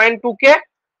 বলতে 0.2 কে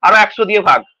আরো 100 দিয়ে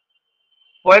ভাগ,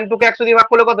 0.2 কে 100 দিয়ে ভাগ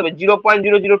করলে কত হবে?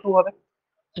 0.002 হবে।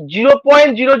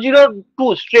 0.002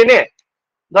 স্ট্রেনে,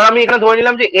 ধর আমি এখানে ধরে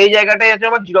নিলাম যে এই জায়গাটাই আছে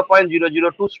আমার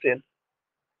 0.002 স্ট্রেন,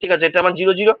 ঠিক আছে? এটা আমার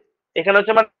 0 0, এখানে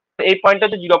হচ্ছে আমার এই পয়েন্ট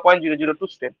হচ্ছে 0.002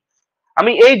 স্ট্রেন।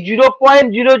 আমি এই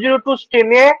 0.002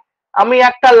 স্ট্রেনে আমি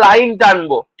একটা লাইন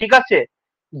টানবো, ঠিক আছে?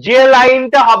 যে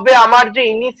লাইনটা হবে আমার যে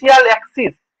ইনিশিয়াল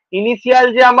অ্যাক্সিস, ইনিশিয়াল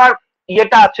যে আমার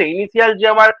ইয়েটা আছে, ইনিশিয়াল যে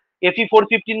আমার এফি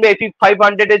 415 বা এফি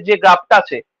 500 এর যে গ্রাফটা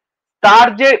আছে, তার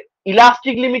যে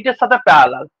ইলাস্টিক লিমিটের সাথে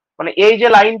প্যারালাল, মানে এই যে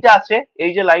লাইনটা আছে,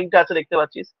 এই যে লাইনটা আছে দেখতে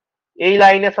পাচ্ছিস, এই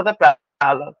লাইনের সাথে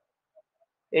প্যারালাল,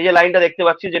 এই যে লাইনটা দেখতে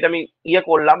পাচ্ছিস, যেটা আমি ইয়ে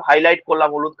করলাম, হাইলাইট করলাম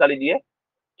হলুদ কালি দিয়ে,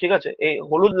 ঠিক আছে? এই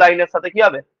হলুদ লাইনের সাথে কি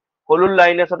হবে? হলুদ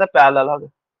লাইনের সাথে প্যারালাল হবে,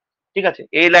 ঠিক আছে?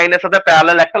 এই লাইনের সাথে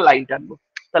প্যারালাল একটা লাইন টানবো।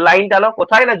 তা লাইন টানো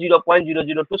কোথায়? না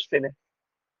 0.002 স্ট্রেনে।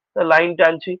 তা লাইন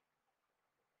টানছি,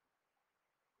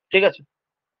 ঠিক আছে?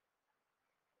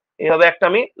 এইভাবে একটা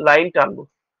আমি লাইন টানবো,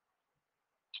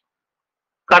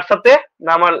 কার সাথে?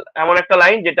 না আমার এমন একটা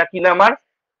লাইন যেটা কিনা আমার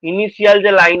ইনিশিয়াল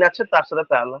যে লাইন আছে তার সাথে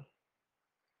প্যারালাল,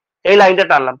 এই লাইনটা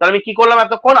টানলাম। তাহলে আমি কি করলাম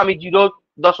এতক্ষণ? আমি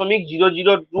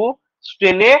 0.002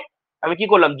 স্ট্রেনে আমি কি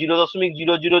করলাম?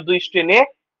 0.002 স্ট্রেনে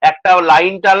একটা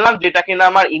লাইন টানলাম, যেটা কিনা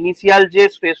আমার ইনিশিয়াল যে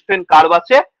স্ট্রেস স্ট্রেন কার্ভ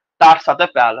আছে তার সাথে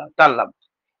প্যারালাল টানলাম।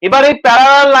 এবার এই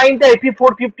প্যারালাল লাইনটা এফি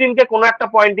 415 কে কোনো একটা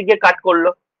পয়েন্টে গিয়ে কাট করলো,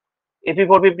 এফি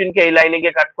 415 কে এই লাইনে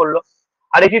গিয়ে কাট করলো,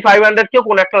 আর এফি 500 কেও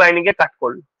কোনো একটা লাইনে গিয়ে কাট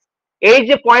করলো। এই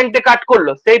যে পয়েন্টে কাট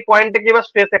করলো, সেই পয়েন্টটাকে এবার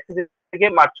স্ট্রেস অ্যাক্সিস থেকে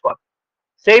মার্চ কর,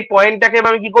 সেই পয়েন্টটাকে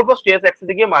আমি কি করবো? স্ট্রেস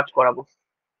অ্যাক্সিসে গিয়ে মার্চ করাবো,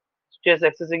 স্ট্রেস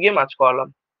অ্যাক্সিসে গিয়ে মার্চ করালাম,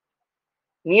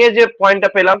 নিয়ে যে পয়েন্টটা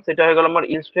পেলাম সেটা হয়ে গেল আমার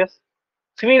ইল স্ট্রেস।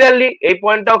 সিমিলারলি এই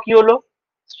পয়েন্টটাও কি হলো?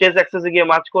 স্ট্রেস অ্যাক্সিসে গিয়ে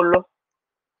মার্চ করলো,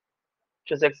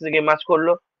 স্ট্রেস অ্যাক্সিসে গিয়ে মার্চ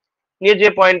করলো, নিয়ে যে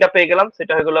পয়েন্টটা পেয়ে গেলাম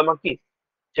সেটা হয়ে গেল আমার কি?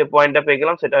 যে পয়েন্টটা পেয়ে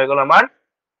গেলাম সেটা হয়ে গেল আমার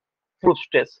প্রুফ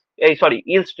স্ট্রেস, এই সরি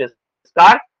ইল স্ট্রেস,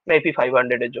 কার? না এপি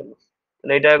 500 এর জন্য।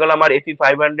 তাহলে এটা হয়ে গেল আমার এপি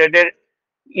 500 এর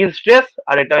ইল স্ট্রেস,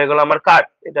 আর এটা হয়ে গেল আমার কার?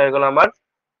 এটা হয়ে গেল আমার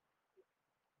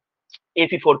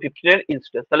এপি 415 এর ইল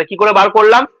স্ট্রেস। তাহলে কি করে বার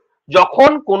করলাম?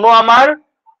 যখন কোনো আমার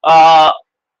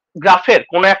গ্রাফের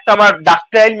কোনো একটা আমার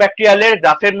ডাক্টাইল ম্যাটেরিয়ালের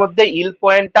গ্রাফের মধ্যে ইল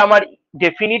পয়েন্টটা আমার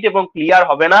ডেফিনিট এবং ক্লিয়ার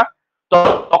হবে না,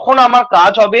 তখন আমার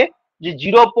কাজ হবে যে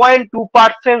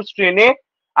 0.2% স্ট্রেনে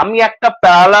আমি একটা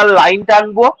প্যারালাল লাইন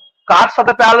টানবো। কার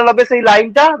সাথে প্যারালাল হবে সেই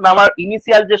লাইনটা? না আমার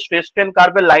ইনিশিয়াল যে স্ট্রেস স্ট্রেন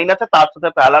কার্ভের লাইন আছে তার সাথে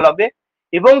প্যারালাল হবে,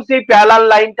 এবং সেই প্যারালাল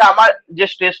লাইনটা আমার যে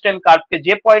স্ট্রেস স্ট্রেন কার্ভকে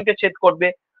যে পয়েন্টে ছেদ করবে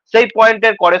সেই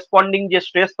পয়েন্টের করেসপন্ডিং যে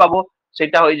স্ট্রেস পাবো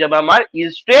সেটা হয়ে যাবে আমার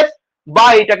ইল স্ট্রেস, বা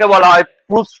এটাকে বলা হয়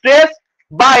প্রুফ স্ট্রেস,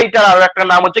 বা এটার আরো একটা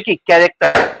নাম হচ্ছে কি?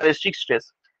 Characteristic stress.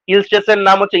 ইল স্ট্রেসের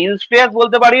নাম হচ্ছে ইল স্ট্রেস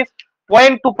বলতে পারিস,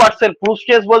 0.2% প্রুফ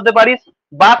স্ট্রেস বলতে পারিস,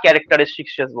 বা ক্যারেক্টারিস্টিক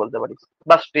স্ট্রেস বলতে পারিস,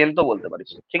 বা স্ট্রেন তো বলতে পারিস,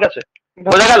 ঠিক আছে?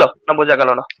 বোঝা গেল না বোঝা গেল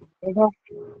না?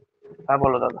 হ্যাঁ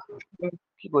বলো দাদা,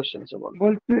 কি কোয়েশ্চেन আছে বলো।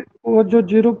 बोलते वो जो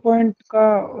 0 पॉइंट का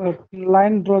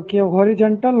लाइन ड्रॉ किया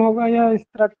हॉरिजेंटल होगा या इस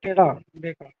तरह टेढ़ा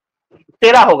देखा?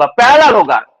 तेरा होगा, पैरेलल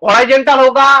होगा, हॉरिजेंटल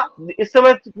होगा इससे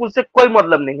उससे कोई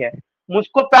मतलब नहीं है।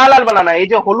 मुझको पैरेलल बनाना है। ये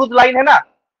जो हलूद लाइन है ना,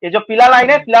 ये जो पीला लाइन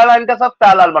है, पीला लाइन का साथ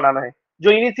पैरेलल बनाना है। जो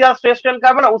इनिशियल स्ट्रेस स्ट्रेन का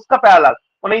है ना उसका पैरेलल,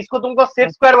 मतलब इसको तुमको सेट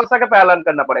स्क्वायर बसा के पैरेलल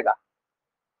करना पड़ेगा।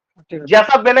 ठीक है।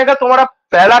 जैसा बनेगा तुम्हारा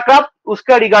पहला ग्राफ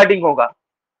उसका रिगार्डिंग होगा।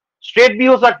 स्ट्रेट भी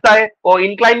हो सकता है और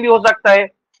इंक्लाइन भी हो सकता है।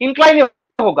 इंक्लाइन ही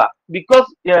होगा बिकॉज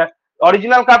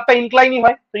ओरिजिनल ग्राफটা इंक्लाइन ही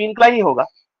है, तो इंक्लाइन ही होगा।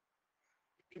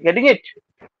 Getting it?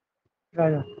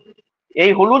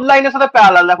 এই হলুদ লাইনের সাথে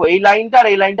প্যারালাল, দেখো এই লাইনটা আর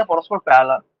এই লাইনটা পরস্পর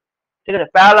প্যারালাল, ঠিক আছে?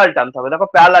 প্যারালাল টানতে হবে, দেখো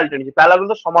প্যারালাল টেনেছি, প্যারালাল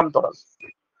বলতে সমান্তরাল।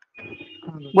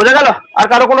 বোঝা গেল? আর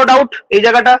কারো কোনো ডাউট এই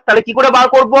জায়গাটা? তাহলে কি করে বার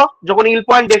করব যখন ইল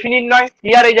পয়েন্ট ডেফিনিট নয়?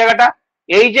 ক্লিয়ার এই জায়গাটা?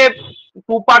 এই যে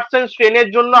 2% স্ট্রেনের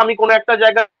জন্য আমি কোনো একটা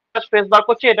জায়গায় স্ট্রেস বার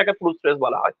করছি, এটাকে প্রুফ স্ট্রেস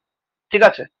বলা হয়, ঠিক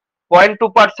আছে?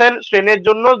 0.2% স্ট্রেনের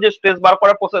জন্য যে স্ট্রেস বার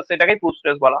করার প্রসেস সেটাকে প্রুফ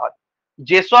স্ট্রেস বলা হয়।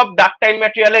 যেসব ডাকটাইল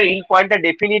ম্যাটেরিয়ালের ইল পয়েন্টটা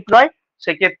ডেফিনিট নয়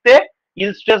সেক্ষেত্রে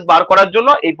ইল স্ট্রেস বার করার জন্য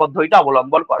এই পদ্ধতিটা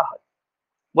অবলম্বন করা হয়।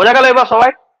 বোঝা গেল এবার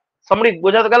সবাই? সমৃদ্ধ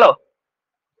বোঝাতে গেল?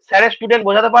 স্যারের স্টুডেন্ট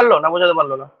বোঝাতে পারলো না বোঝাতে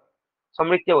পারলো না?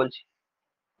 সমৃদ্ধকে বলছি।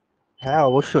 হ্যাঁ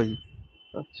অবশ্যই,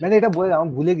 আচ্ছা, মানে এটা বলে আমি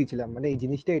ভুলে গেছিলাম, মানে এই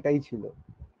জিনিসটা এটাই ছিল।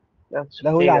 আচ্ছা,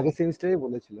 দেখো ঠিক আছে। আগের সেমিস্টারে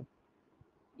বলেছিল।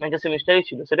 একটা সেমিস্টারই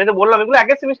ছিল, সেটাই তো বললাম, এগুলো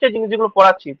আগের সেমিস্টার জিনিস যেগুলো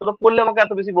পড়াচ্ছি তো পড়লে আমাকে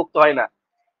এত বেশি বকতে হয় না,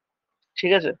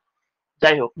 ঠিক আছে?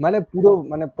 যাই হোক, মানে পুরো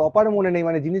মানে প্রপার মনে নেই,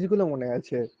 মানে জিনিসগুলো মনে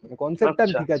আছে, মানে কনসেপ্টটা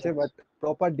আচ্ছা ঠিক আছে, আচ্ছা, বাট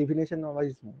প্রপার ডেফিনেশন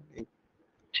ওয়াইজ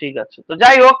ঠিক আছে। তো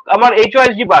যাই হোক, আমার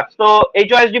এইচওএসডি বার, তো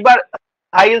এইচওএসডি বার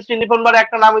হাইয়েস্ট ইন্ডিপেন্ডেন্ট বার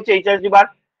একটা নাম হচ্ছে এইচওএসডি বার।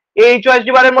 এই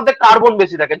এইচওএসডি বারের মধ্যে কার্বন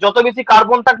বেশি থাকে, যত বেশি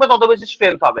কার্বন থাকবে তত বেশি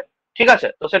স্ট্রেংথ হবে, ঠিক আছে?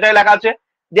 তো সেটাই লেখা আছে,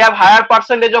 they have higher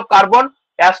percentage of carbon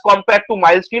as compare to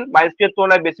mild still. Mild স্টিলের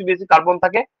তুলনায় বেশি বেশি কার্বন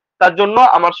থাকে, তার জন্য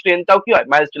আমার স্ট্রেংথটাও কি হয়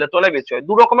মাইল্ড স্টিলের তুলনায় বেশি হয়।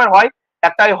 দু রকমের হয়,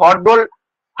 একটা হয় হট রোল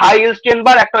হাই ইল স্ট্রেন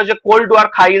বার, একটা হচ্ছে কোল্ড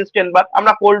ওয়ার্ক হাই ইল স্ট্রেন বার।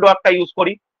 আমরা কোল্ড ওয়ার্কটা ইউজ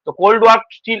করি। তো কোল্ড ওয়ার্ক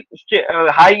স্টিল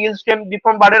হাই ইল স্ট্রেন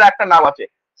ডিফর্ম বারের একটা নাম আছে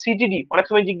সিটিডি, অনেক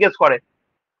সময় জিজ্ঞেস করে।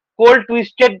 কোল্ড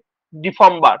টুইস্টেড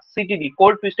ডিফর্ম বার, সিটিডি,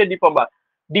 কোল্ড টুইস্টেড ডিফর্ম বার।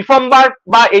 ডিফর্ম বার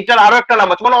বা এটার আরো একটা নাম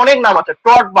আছে, মানে অনেক নাম আছে,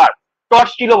 টর্চ বার, টর্চ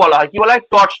স্টিলও বলা হয়। কি বলা হয়?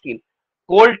 Torch still.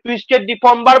 Cold twisted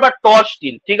deform বার বা টর্চ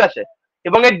স্টিল, ঠিক আছে?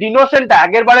 এবং এর ডিনোসেনটা,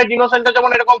 আগের বারের ডিনোসেনটা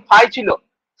যেমন এরকম ফাই ছিল,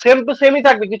 সেম টু সেমই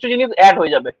থাকবে, কিছু জিনিস অ্যাড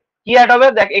হয়ে যাবে। কি অ্যাড হবে?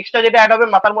 দেখ, এক্সট্রা যেটা অ্যাড হবে,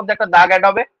 মাথার মধ্যে একটা দাগ অ্যাড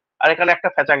হবে আর এখানে একটা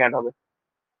ফ্যাচাং অ্যাড হবে,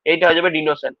 এইটা হয়ে যাবে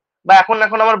ডিনোসেন। বা এখন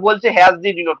এখন আমার বলছে হ্যাশ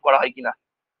দিয়ে ডিনোট করা হয় কিনা,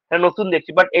 এটা নতুন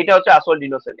দেখছি, বাট এটা হচ্ছে আসল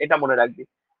ডিনোসেন, এটা মনে রাখবি।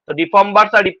 তো deform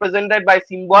burst R represented by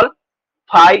symbol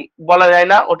phi, বলা যায়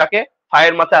না ওটাকে,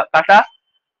 ফাইয়ের মাথা কাটা,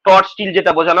 টর্চ স্টিল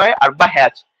যেটা বোঝানো হয়, আর বা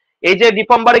হ্যাচ। এই যে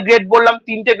ডিফর্ম বারের গ্রেড বললাম,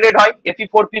 তিনটে গ্রেড হয়, এফি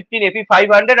 415, এফি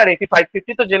 500 আর এফি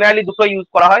 550। তো জেনারেলি দুটো ইউজ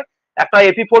করা হয়, একটা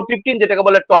এফি 415 যেটাকে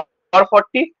বলে টর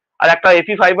 40, আর একটা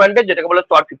এফি 500 যেটাকে বলে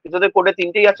টর 50। তোদের কোডে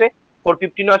তিনটেই আছে,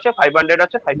 415 আছে, 500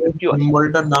 আছে, 550 আছে,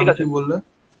 সিম্বলটার নাম ঠিক আছে? কি বললে?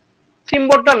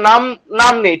 সিম্বলটার নাম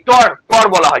নাম নেই, টর টর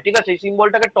বলা হয়, ঠিক আছে? এই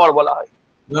সিম্বলটাকে টর বলা হয়।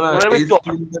 না না, মনে রাখবি এই টর,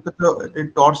 স্টিলটাকে তো এই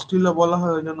টর্চ স্টিল বলা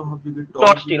হয়, ওই জন্য ভাবছি কি টর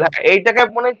টর্চ স্টিল। হ্যাঁ, এইটাকে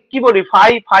মানে কি বলি,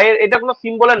 ফাইয়ের এটা কোনো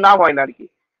সিম্বলের নাম হয় না আর কি,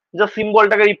 যা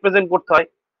সিম্বলটাকে রিপ্রেজেন্ট করতে হয়।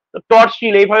 তো টর্চ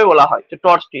স্টিল এইভাবে বলা হয়, যে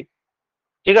টর্চ স্টিল,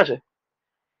 ঠিক আছে?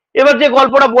 এবার যে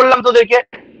গল্পটা বললাম তোদেরকে,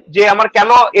 যে আমার কেন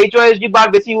এইচওএসডি বার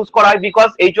বেশি ইউজ করা হয়, বিকজ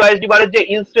এইচওএসডি বারের যে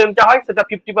ইল স্ট্রেংথটা হয় সেটা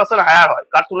 50% হায়ার হয়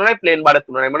কার তুলনায়? প্লেন বারের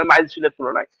তুলনায়, মানে মাইল্ড স্টিলের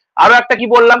তুলনায়। আরো একটা কি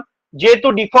বললাম, যেহেতু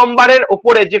ডিফর্ম বারের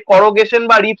ওপরে যে করোগেশন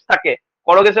বা রিপস থাকে,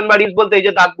 করোগেশন বা রিপস বলতে এই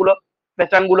যে দাগগুলো,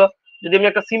 প্যাটার্নগুলো, যদি আমি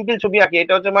একটা সিম্পল ছবি আঁকি,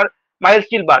 এটা হচ্ছে আমার মাইল্ড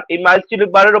স্টিল বার। এই মাইল্ড স্টিল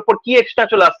বারের ওপর কি এক্সট্রা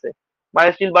চলে আসছে?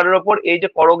 মাইল্ড স্টিল বারের ওপর এই যে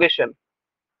করোগেশন,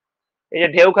 এই যে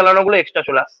ঢেউ খেলানো গুলো এক্সট্রা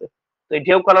চলে আসছে। তো এই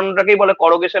ঢেউ খেলানোটাকেই বলে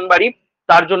করোগেশন বা রিপ।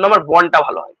 তার জন্য আমার বন্ডটা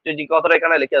ভালো হয়, যে কথাটা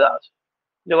এখানে লিখে দেওয়া আছে,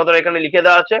 যে কথাটা এখানে লিখে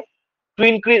দেওয়া আছে, টু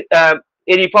ইনক্রিজ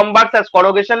এই reform burst as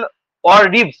করোগেশন or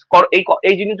ribs.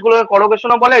 এই জিনিসগুলোকে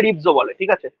করোগেশনও বলে, রিবসও বলে, ঠিক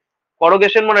আছে?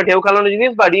 করোগেশন মানে ঢেউ খেলানো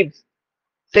জিনিস, বা রিবস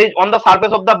সেই on the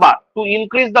surface of the bar to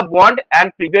increase the bond and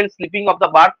prevent sleeping of the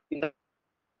বার।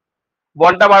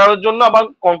 বন্ডটা বাড়ানোর জন্য, আবার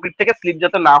কংক্রিট থেকে স্লিপ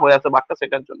যাতে না হয়ে আসে বারটা,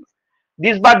 সেটার জন্য।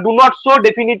 This bar do not show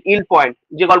definite ill point,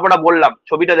 যে গল্পটা বললাম,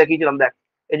 ছবিটা দেখিয়েছিলাম, দেখ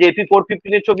এই যে এপি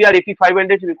 415 এর ছবি আর এপি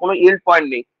 500 ছবি, কোনো ইল পয়েন্ট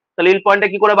নেই। তাহলে ইল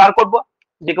পয়েন্টটা কি করে বার করবো?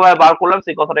 যে কিভাবে বার করলাম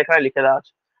সেই কথাটা এখানে লিখে দেওয়া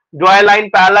আছে। Draw a line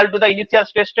parallel to the initial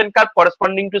stress strain curve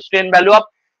corresponding to strain value of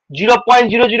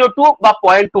 0.002 বা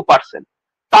 0.2%।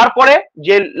 তারপরে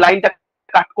যে লাইনটা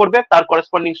কাট করবে তার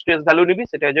corresponding stress value নিবি,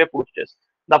 সেটা হয়ে যাবে proof stress.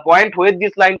 The point where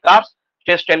this line cuts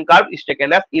stress strain curve is taken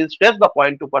as yield stress বা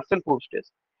 0.2% proof stress.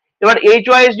 এবার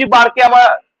এইচওআইএসডি বারকে আমরা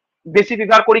বেশি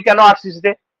প্রিফার করি কেন আরসিসি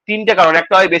তে? তিনটে কারণ,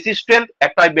 একটা হয় বেশি স্ট্রেংথ,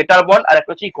 একটা হয় বেটার বন্ড, আর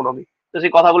একটা হচ্ছে ইকোনমি। তো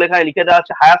সেই কথাগুলো এখানে লিখে দেওয়া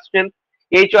আছে। Higher strength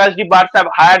HOSD bars have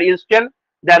higher yield strength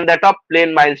than that of plain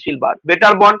mild steel bar.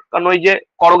 Better bond কারণ ওই যে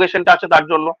corrugationটা আছে তার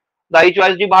জন্য। The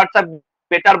HOSD bars have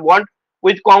better bond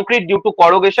with concrete due to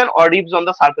corrugation or ribs on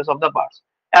the surface of the bars.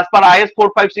 As per IS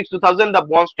 456/2000, the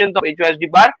bond strength of HOSD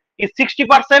bar is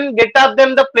 60% greater than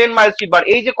the plain mild steel bar.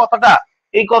 এই যে কথাটা,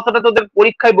 এই কথাটা তোদের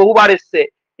পরীক্ষায় বহুবার এসছে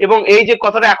এবং এই যে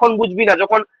কথাটা এখন বুঝবি না,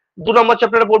 যখন 2 নম্বর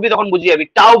চ্যাপ্টারে পড়বি তখন বুঝিয়ে যাবি।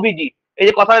 টাউ বিডি, এই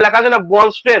যে কথাটা লেখা আছে না,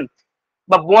 বন্ড স্ট্রেংথ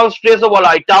বা বন্ড স্ট্রেসও বলা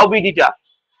হয় টাউ বিডিটা,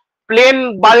 প্লেন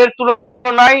বারের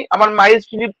তুলনায় আমার মাইল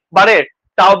স্টিল বারের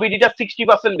টাউ বিডিটা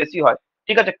 60% বেশি হয়।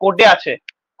 ঠিক আছে, কোডে আছে,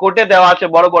 কোডে দেওয়া আছে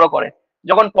বড় বড় করে,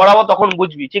 যখন পড়াবো তখন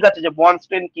বুঝবি। ঠিক আছে, যে বন্ড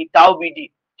স্ট্রেন কি, টাউ বিডি,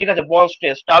 ঠিক আছে, বন্ড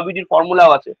স্ট্রেস, টাউ বিডির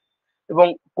ফর্মুলাও আছে এবং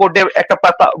কোডে একটা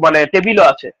পাতা মানে টেবিলও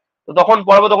আছে। তো তখন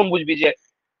পড়াবো তখন বুঝবি যে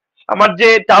আমার যে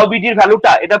টাউ বিডির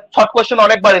ভ্যালুটা, এটা শর্ট কোশ্চেন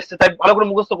অনেকবার এসছে তাই ভালো করে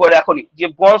মুখস্থ করে এখনই, যে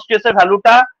বন্ড স্ট্রেসের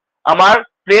ভ্যালুটা আমার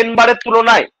প্লেন বারের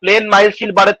তুলনায়, প্লেন মাইল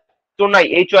স্টিল বারের তুলনায়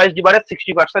HOSD বারের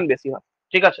 60% বেশি হয়।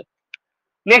 ঠিক আছে,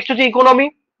 নেক্সট হচ্ছে ইকোনমি।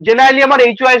 জেনারেলি আমার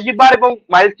HOSD বার এবং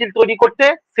মাইল স্টিল তৈরি করতে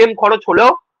সেম খরচ হলেও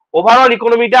ওভারঅল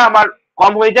ইকোনমিটা আমার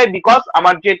কম হয়ে যায়, বিকজ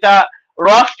আমার যেটা র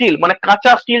স্টিল মানে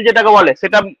কাঁচা স্টিল যেটাকে বলে,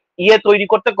 সেটা ইয়ে তৈরি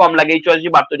করতে কম লাগে HOSD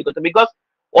বার তৈরি করতে, বিকজ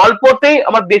অল্পতেই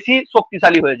আমার বেশি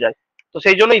শক্তিশালী হয়ে যায়। তো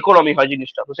সেই জন্য ইকোনমি হয়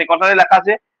জিনিসটা। তো সেই কথাটা লেখা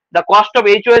আছে, the cost of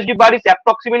HOSD bar is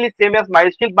approximately same as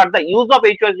mild steel, but the use of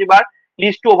HOSD bar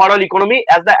leads to overall economy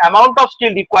as the amount of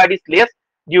steel required is less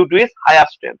due to its higher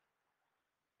strength.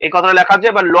 এই কথাটা লেখা আছে,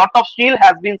 but lot of steel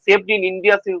has been saved in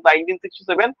India since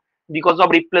 1967 because of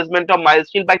replacement of mild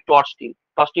steel by taut steel.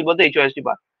 Taut steel বলতে HOSD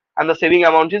bar, and the saving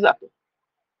amount is এত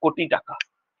কোটি টাকা।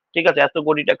 ঠিক আছে, এত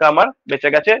কোটি টাকা আমার বেঁচে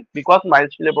গেছে বিকজ মাইল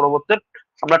স্টিলের পরিবর্তে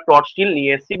আমরা টট স্টিল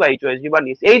নিয়ে এসেছি বা HOSD বার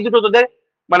নিয়ে এসেছি। এই দুটো তোদের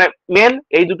মানে মেন,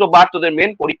 এই দুটো বার তোদের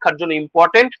মেন পরীক্ষার জন্য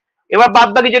ইম্পর্টেন্ট। এবার বাদ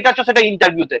বাকি যেটা আছে সেটা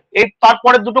ইন্টারভিউতে, এই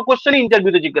তারপরে দুটো কোশ্চেন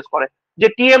ইন্টারভিউতে জিজ্ঞেস করে যে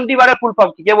TMT বারের ফুল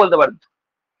ফর্ম কি, কে বলতে পারবে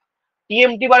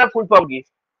TMT বারের ফুল ফর্ম কি?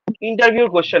 ইন্টারভিউর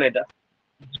কোশ্চেন এটা।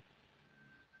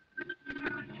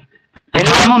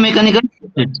 Thermomechanically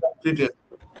treated.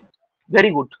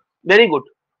 Very good, very good,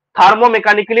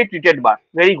 থার্মোমেকানিক্যালি treated বার,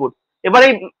 ভেরি গুড। এবারে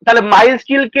তাহলে মাইল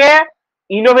স্টিল কে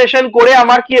ইনোভেশন করে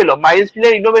আমার কি এলো, মাইল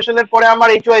স্টিলের ইনোভেশনের পরে আমার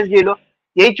HOSD এলো,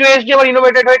 HOSD আবার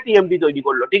ইনোভেটেড হয়ে TMT তৈরি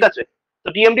করলো। ঠিক আছে, তো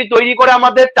TMT তৈরি করে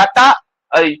আমাদের টাটা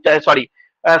সরি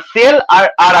সেল আর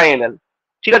RINL।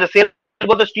 ঠিক আছে, সেল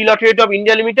বলতে steel authority of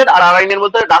India limited R RINL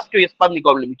বলতে রাষ্ট্রীয় ইস্পাত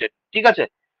নিগম লিমিটেড। ঠিক আছে,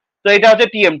 তো এটা হচ্ছে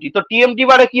TMT। তো TMT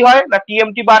বারে কি হয় না,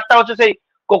 TMT বারটা হচ্ছে সেই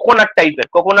কোকোনাট টাইপের,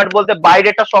 কোকোনাট বলতে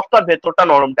বাইরেটা সফট আর ভেতরটা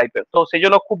নরম টাইপের, তো সেই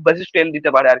জন্য খুব বেশি স্ট্রেন দিতে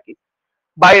পারে আর কি।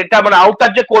 বাইরেটা মানে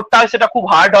আউটার যে কোটটা হয় সেটা খুব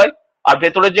হার্ড হয় আর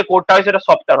ভেতরের যে কোটটা হয় সেটা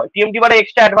সফটার হয়। TMT বারে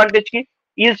এক্সট্রা অ্যাডভান্টেজ কি,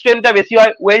 ইল স্ট্রেন্থটা বেশি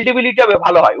হয়, ওয়েল্ডেবিলিটি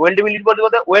ভালো হয়। ওয়েল্ডেবিলিটি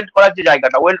বলতে ওয়েল্ড করার যে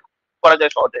জায়গাটা, ওয়েল্ড করা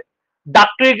যায় সহজে,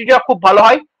 ডাক্টিলিটিটা খুব ভালো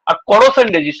হয় আর করোশন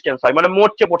রেজিস্ট্যান্স হয়, মানে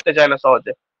মরচে পড়তে চায় না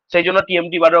সহজে। সেই জন্য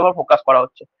TMT বারের উপর ফোকাস করা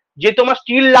হচ্ছে। যে তোমার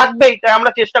স্টিল লাগবেই তাই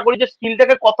আমরা চেষ্টা করি যে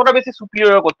স্টিলটাকে কতটা বেশি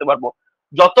সুপিরিয়র করতে পারবো,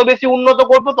 যত বেশি উন্নত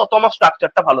করবো তত আমার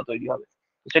স্ট্রাকচারটা ভালো তৈরি হবে।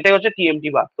 সেটাই হচ্ছে TMT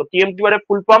বার। তো TMT বারের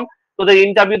ফুল ফর্ম তোদের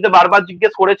ইন্টারভিউতে বারবার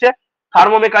জিজ্ঞেস করেছে,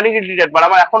 থার্মোমেকানিক্যাল ট্রিটেড বার।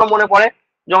 আমার এখনো মনে পড়ে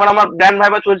যখন আমার গ্র্যান্ড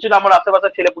ভাইবা চলছিল, আমার আশেপাশে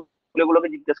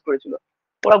ছেলেগুলোকে জিজ্ঞেস করেছিল,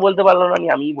 ওরা বলতে পারলো না,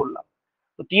 আমিই বললাম।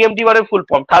 তো TMT বারের ফুল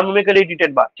ফর্ম থার্মোমেকানিক্যালি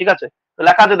ট্রিটেড বার। ঠিক আছে, তো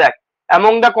লেখা আছে দেখ,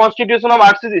 among the constitution of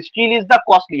RCC steel is the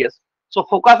costliest, so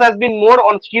focus has been more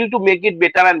on steel to make it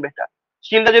better and better.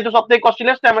 স্টিলটা যেহেতু সব থেকে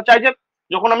কস্টলিয়েস্ট, আমরা চাই যে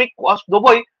যখন আমি কস্ট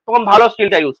দেবোই তখন ভালো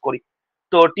স্টিলটা ইউজ করি।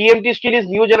 তো TMT steel is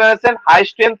new generation high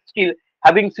strength steel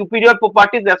having superior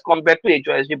properties as compared to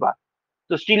HOSD bar.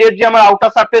 তো স্টিলের যে আমার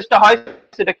আউটার সারফেসটা হয়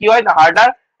সেটা কি হয় না হার্ডার,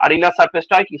 আর ইনার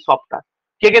সারফেসটা হয় কি সফটার।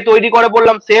 কে কে তৈরি করে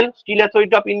বললাম, sell steel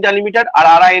authority of India limited R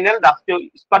RINL রাষ্ট্রীয়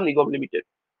ইস্পাত নিগম লিমিটেড।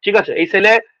 ঠিক আছে, এই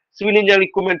সেলে সিভিল ইঞ্জিনিয়ারিং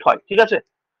ইকুইপমেন্ট হয়। ঠিক আছে,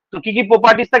 তো কি কি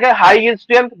প্রপার্টিস থাকে, high yield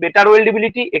strength, better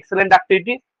ওয়েল্ডেবিলিটি, excellent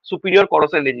ductility, superior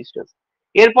corrosion resistance.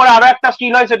 এরপরে আরো একটা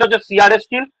স্টিল হয় সেটা হচ্ছে CRS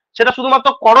স্টিল, সেটা শুধুমাত্র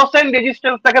করোশন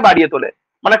রেজিস্ট্যান্সটাকে বাড়িয়ে তোলে,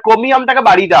 মানে ক্রোমিয়ামটাকে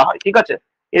বাড়িয়ে দেওয়া হয়। ঠিক আছে,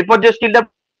 এরপর যে স্টিলটা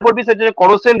পড়বি সেটা হচ্ছে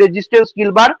করোশন রেজিস্ট্যান্স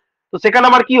স্টিল বার। তো সেখানে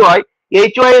আমার কি হয়,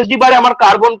 HOSD বারে আমার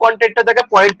কার্বন কন্টেন্টটা থাকে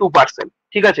 0.2%।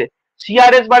 ঠিক আছে,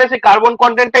 CRS বারে সেই কার্বন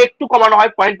কন্টেন্টটা একটু কমানো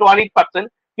হয় 0.18%,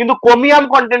 কিন্তু ক্রোমিয়াম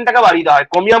কন্টেন্টটাকে বাড়িয়ে দেওয়া হয়।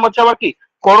 ক্রোমিয়াম হচ্ছে আমার কি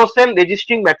করোশন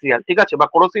রেজিস্টিং ম্যাটেরিয়াল। ঠিক আছে, বা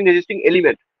করোশন রেজিস্টিং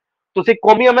এলিমেন্ট। তো সেই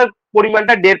ক্রোমিয়ামের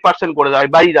পরিমাণটা 1.5% করে দেওয়া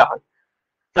হয়, বাড়িয়ে দেওয়া হয়।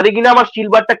 তাহলে কিনা আমার স্টিল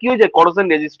বারটা কি হয়ে যায়, করোশন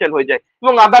রেজিস্ট্যান্ট হয়ে যায়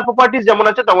এবং আদার প্রপার্টিস যেমন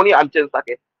আছে তেমনই আনচেঞ্জ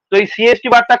থাকে। তো এই CST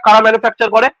বারটা কারা ম্যানুফ্যাকচার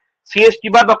করে, CST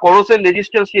বার বা করোশন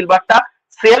রেজিস্ট্যান্ট স্টিল বারটা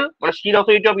সেল মানে steel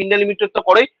authority of India limited তো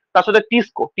করেই, তার সাথে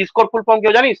টিসকো, টিসকোর ফুল ফর্ম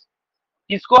কেউ জানিস?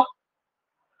 TISCO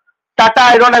tata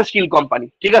iron and steel company.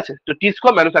 ঠিক আছে, তো টিসকো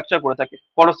ম্যানুফ্যাকচার করে থাকে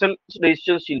করোশন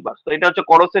রেজিস্ট্যান্ট স্টিল বার। তো এটা হচ্ছে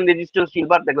করোশন রেজিস্ট্যান্ট স্টিল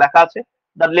বার, লেখা আছে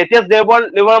the latest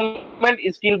development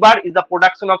in steel bar is the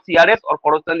production of CRS or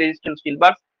corrosion resistant steel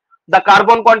bars The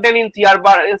carbon content in CR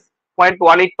bar is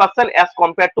 0.18% as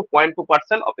compared to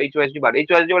 0.2% of HOSD bar.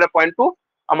 HOSD bar 0.2,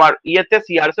 আমার ইয়েতে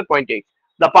CR A 0.8.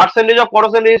 The percentage of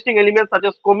corrosion resisting elements such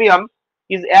as chromium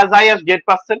is as high as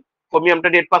 8%. Chromiumটা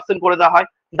 8% করে দেওয়া হয়,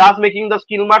 thus making the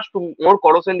steel mask to more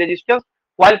corrosion resistance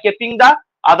while keeping the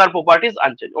other properties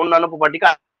unchanged. অন্যান্য প্রপার্টিকে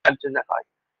unchange রাখা হয়।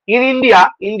 In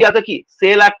ইন্ডিয়াতে কি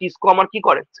sell আর TISCO আমার কি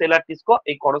করে, সেল আর টিসকো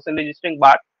এই corrosion resisting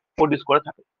বার প্রডিউস করে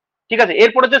থাকে। ঠিক আছে,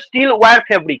 এরপরে হচ্ছে স্টিল ওয়্যার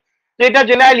ফেব্রিক। তো এটা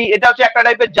জেনারেলি এটা হচ্ছে একটা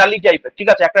টাইপের জালি টাইপের, ঠিক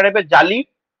আছে, একটা টাইপের জালি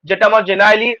যেটা আমার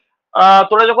জেনারেলি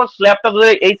তোরা যখন স্ল্যাবটা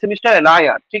তোদের এই সেমিস্টারে না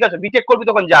আর ঠিক আছে বিটেক করবি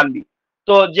তখন জানবি।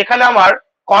 তো যেখানে আমার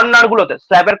কর্নার গুলোতে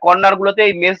স্ল্যাবের কর্নার গুলোতে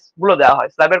এই মেস গুলো দেওয়া হয়,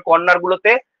 স্ল্যাবের কর্নার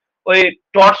গুলোতে ওই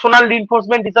টর্সোনাল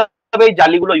রিইনফোর্সমেন্ট হিসাবে এই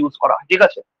জালিগুলো ইউজ করা হয়। ঠিক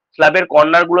আছে, স্ল্যাবের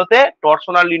কর্নার গুলোতে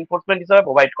টর্সোনাল রিইনফোর্সমেন্ট হিসাবে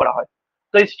প্রোভাইড করা হয়।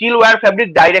 তো এই স্টিল ওয়্যার ফেব্রিক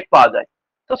ডাইরেক্ট পাওয়া যায়,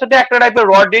 তো সেটা একটা টাইপের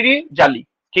রডেরই জালি,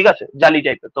 ঠিক আছে, জালি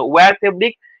টাইপের। তো wire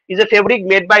fabric is a fabric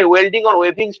made by welding or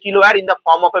weaving steel wire in the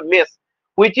form of a mesh,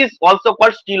 which is also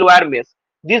called steel wire mesh.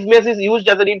 This mesh is used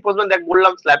as a reinforcement that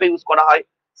বললাম স্ল্যাবে use করা হয়,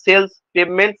 sales,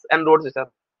 পেভমেন্টস and Rhodes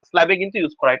হিসাবে স্ল্যাবে কিন্তু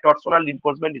use করা হয় টর্সোনাল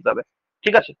reinforcement হিসাবে।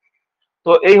 ঠিক আছে,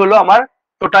 তো এই হলো আমার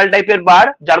টোটাল টাইপের বার,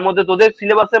 যার মধ্যে তোদের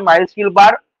সিলেবাসে মাইল স্কিল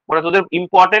বার মানে তোদের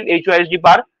ইম্পর্টেন্ট HOSD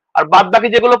বার, আর বাদ বাকি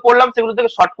যেগুলো পড়লাম সেগুলো থেকে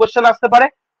শর্ট কোশ্চেন আসতে পারে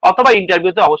অথবা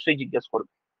ইন্টারভিউতে অবশ্যই জিজ্ঞেস করবে।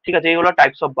 ঠিক আছে, এই হলো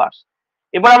টাইপস অফ বার্স।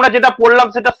 এবার আমরা যেটা পড়লাম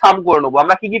সেটা সাম করে নেবো।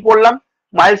 আমরা কি কি পড়লাম,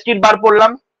 মাইল স্টিল বার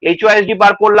পড়লাম, HOSD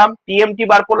বার পড়লাম, TMT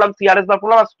বার পড়লাম, CRS বার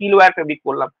পড়লাম, আর স্টিল ওয়্যার ফেব্রিক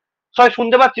পড়লাম। সবাই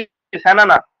শুনতে পাচ্ছিস? হ্যাঁ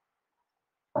না?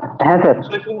 হ্যাঁ স্যার।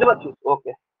 সবাই শুনতে পাচ্ছিস?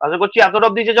 ওকে, আশা করছি এতটা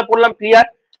অব্দি যেটা পড়লাম ক্লিয়ার।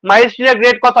 মাইল স্টিলের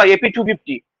গ্রেড কত হয়? AP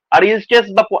 250। আর ইলস্টেস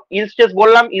বা ইলস্টেস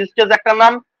বললাম, ইলস্টেস একটা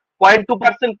নাম,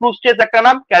 0.2% প্রুফ স্ট্রেস একটা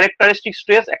নাম, ক্যারেক্টারিস্টিক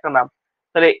স্ট্রেস একটা নাম।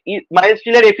 তাহলে মাইল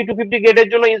স্টিলের AP 250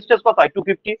 গ্রেডের জন্য ইলস্টেস কত হয়?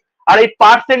 250। আর এই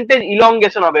পার্সেন্টেজ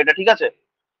ইলংগেশন হবে এটা, ঠিক আছে,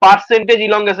 পার্সেন্টেজ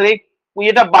ইলংগেশন। এই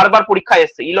এটা বারবার পরীক্ষায়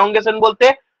এসছে। ইলংগেশন বলতে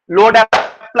লোড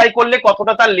অ্যাপ্লাই করলে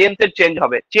কতটা তার লেন্থের চেঞ্জ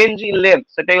হবে, চেঞ্জ ইন লেন্থ,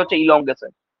 সেটাই হচ্ছে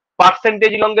ইলংগেশন।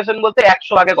 পার্সেন্টেজ ইলংগেশন বলতে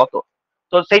 100 ভাগে কত।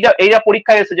 তো সেইটা এইটা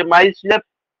পরীক্ষায় এসেছে যে মাইল স্টিলের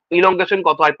ইলংগেশন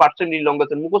কত হয়, পার্সেন্ট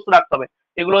ইলংগেশন মুখস্থ রাখতে হবে।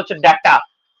 এগুলো হচ্ছে ডাটা,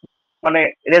 মানে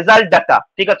রেজাল্ট ডাটা,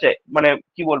 ঠিক আছে, মানে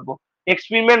কি বলবো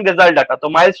এক্সপেরিমেন্ট রেজাল্ট ডাটা। তো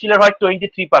মাইল স্টিলের হয়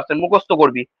 23%, মুখস্থ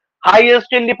করবি। হাই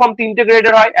স্ট্যান্ডি ফর্ম তিনটে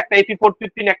গ্রেডের হয়, একটা AP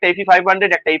 415, একটা AP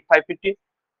 500, একটা AP 550।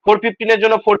 415 এর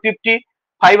জন্য 450,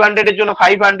 500 এর জন্য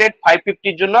 500, 550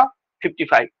 এর জন্য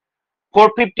 55।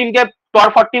 415 কে টর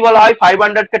 40 বলা হয়,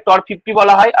 500 কে টর 50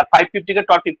 বলা হয়, আর 550 কে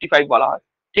টর 55 বলা হয়।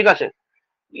 ঠিক আছে,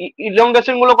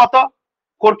 ইলংগেশন গুলো কত?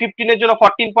 415 এর জন্য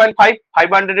 14.5,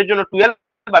 500 এর জন্য 12,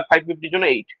 আর 550 এর জন্য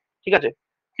 8। ঠিক আছে,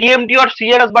 TMT আর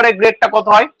CRS বারের গ্রেডটা কত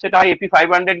হয়? সেটা হয় AP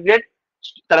 500 গ্রেড।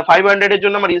 তাহলে 500 এর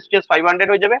জন্য আমার ইলস্টেস 500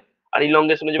 হয়ে যাবে, আর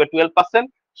ইলংগেশন হয়ে যাবে 12%।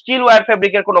 স্টিল ওয়্যার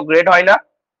ফেব্রিকের কোনো গ্রেড হয় না,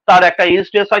 তার একটা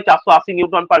ইলস্টেস হয় 480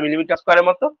 নিউটন পার মিলিমিটার স্কয়ারের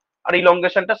মতো, আর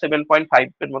ইলংগেশনটা 7.5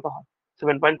 এর মতো হয়,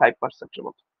 7.5% এর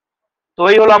মতো। তো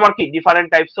এই হলো আমার কি ডিফারেন্ট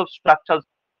টাইপস অফ স্ট্রাকচার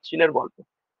স্টিলের গল্প।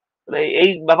 এই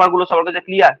ব্যাপারগুলো সবার কাছে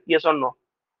ক্লিয়ার? Yes or no?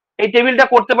 এই টেবিলটা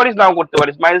করতে পারিস, নাও করতে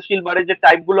পারিস। মাইল স্টিল বারের যে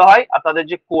টাইপ গুলো হয় আর তাদের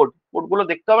যে কোড গুলো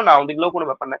দেখতে হবে, নাও দেখলেও কোনো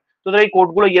ব্যাপার নাই। তোদের এই কোড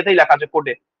গুলো ইয়েতেই লেখা আছে,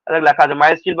 কোডে লেখা আছে,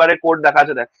 মাইল স্টিল বারের কোড দেখা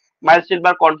আছে, দেখ, mile still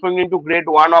bar confirming two grade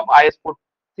 1 of IS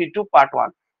 432 part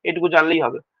 1, এটুকু জানলেই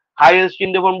হবে। হাই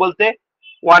স্টিল দেবন বলতে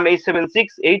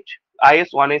 18768, IS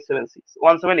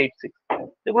 1786,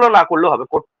 এগুলো না করলেও হবে,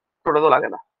 কোডটা তো লাগে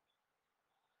না।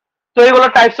 তো এগুলো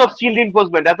টাইপস অফ স্টিল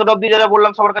রিইনফোর্সমেন্ট। এতটা অব্দি যা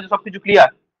বললাম সবার কাছে সবকিছু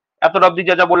ক্লিয়ার? এতটা অব্দি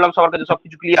যা বললাম সবার কাছে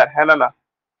সবকিছু ক্লিয়ার? হ্যাঁ না?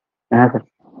 হ্যাঁ স্যার।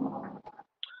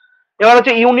 এবার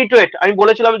হচ্ছে ইউনিট ওয়েট। আমি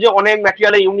বলেছিলাম যে অনেক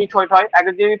ম্যাটেরিয়ালে ইউনিট ওয়েট হয়,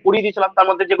 আগের দিন আমি পড়িয়ে দিয়েছিলাম। তার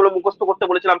মধ্যে যেগুলো মুখস্থ করতে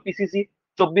বলেছিলাম, PCC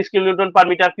 24 kilonewton per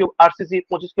metre cube, RCC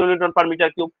 25 kilonewton per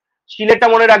metre cube. স্টিলেরটা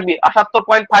মনে রাখবি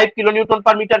 78.5 কিলোনিউটন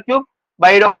পার মিটার কিউব, বা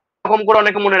এরকম করে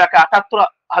অনেকে মনে রাখে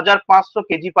 78,500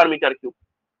 কেজি পার মিটার কিউব।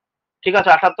 ঠিক আছে,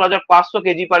 78,500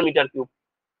 কেজি পার মিটার কিউব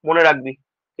মনে রাখবি,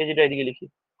 কেজিটা এদিকে লিখি,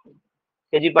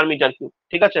 কেজি পার মিটার কিউব।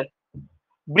 ঠিক আছে,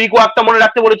 ব্রিক ওয়ার্কটা মনে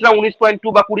রাখতে বলেছিলাম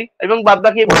 19.2 বা 20, এবং বাদ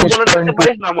বাকি মনে রাখতে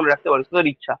পারিস না মনে রাখতে পারিস,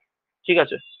 তোদের ইচ্ছা। ঠিক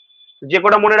আছে, যে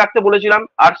কটা মনে রাখতে বলেছিলাম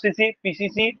RCC,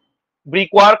 PCC,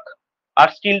 ব্রিক ওয়ার্ক আর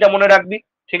স্টিলটা মনে রাখবি।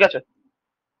 ঠিক আছে,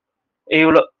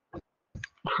 এইগুলো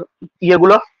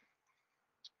ইয়েগুলো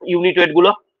ইউনিট ওয়েট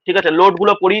গুলো। ঠিক আছে, লোড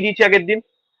গুলো পড়িয়ে দিয়েছি আগের দিন।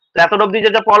 এতটা অব্দি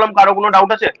যেটা প্রবলেম, কারো কোনো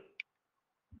ডাউট আছে?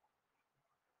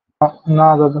 না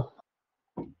দাদা।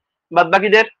 বাদ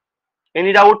বাকিদের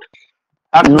এনি ডাউট?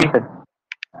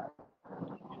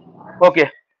 ওকে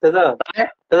দাদা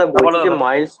দাদা বলছি বলো যে দাদা।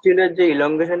 মাইল স্টিলের যে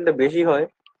ইলংগেশনটা বেশি হয়,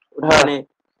 মানে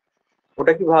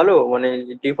ওটা কি ভালো, মানে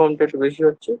ডিফর্মটা একটু বেশি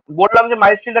হচ্ছে? বললাম যে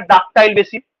মাইল স্টিলটা ডাকটাইল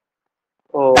বেশি,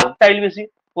 ও ডাকটাইল বেশি।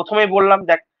 প্রথমেই বললাম,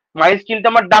 দেখ মাইল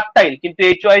স্টিলটা আমার ডাকটাইল, কিন্তু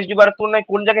HOSD বারের তুলনায়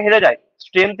কোন জায়গায় হেরে যায়?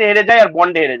 স্ট্রেংথে হেরে যায় আর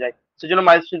বন্ডে হেরে যায়। সেজন্য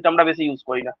মাইলস্টোনটা আমরা বেশি ইউজ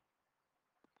করি না,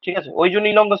 ঠিক আছে, ওই জন্য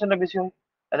ইলংগেশনটা বেশি হয়।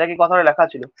 এটা কি কথাটা লেখা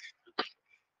ছিল,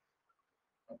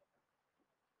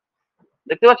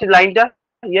 দেখতে পাচ্ছিস লাইনটা,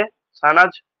 ইয়ে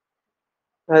সানাজ?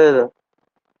 হ্যাঁ দাদা।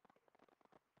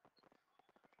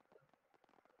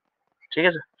 ঠিক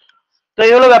আছে, তো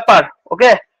এই হলো ব্যাপার।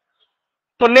 ওকে,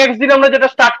 তো নেক্সট দিন আমরা যেটা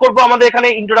স্টার্ট করবো, আমাদের এখানে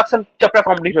ইন্ট্রোডাকশন চ্যাপ্টার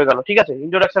কমপ্লিট হয়ে গেল, ঠিক আছে,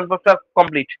 introduction chapter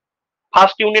complete,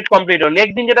 first unit complete হলো।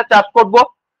 নেক্সট দিন যেটা চার্জ করবো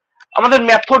আমাদের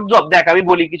মেথড জব। দেখ আমি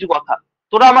বলি কিছু কথা,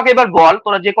 তোরা আমাকে এবার বল,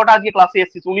 তোরা যে কটা আজকে ক্লাসে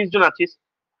এসেছিস 19 জন আছিস,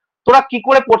 তোরা কি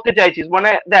করে পড়তে চাইছিস? মানে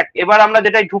দেখ এবার আমরা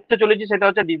যেটাই ঢুকতে চলেছি সেটা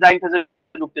হচ্ছে ডিজাইন ফেজে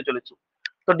ঢুকতে চলেছি।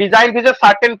 তো ডিজাইন ফেজের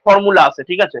সার্টেন ফর্মুলা আছে,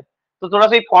 ঠিক আছে, তো তোরা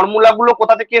সেই ফর্মুলা গুলো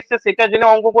কোথা থেকে এসছে সেটা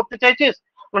জেনে অঙ্ক করতে চাইছিস,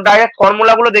 ডাইরেক্ট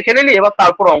ফর্মুলা গুলো দেখে নিলি এবার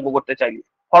তারপর অঙ্ক করতে চাইলি,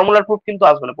 ফর্মুলার প্রুফ কিন্তু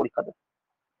আসবে না পরীক্ষাতে।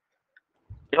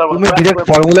 এবার তুমি ডিরেক্ট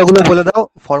ফর্মুলাগুলো বলে দাও,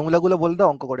 ফর্মুলাগুলো বলে দাও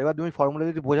অঙ্ক করে। এবার তুমি ফর্মুলা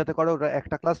যদি বোঝাতে পারো ওটা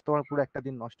একটা ক্লাস তোমার পুরো একটা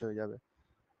দিন নষ্ট হয়ে যাবে।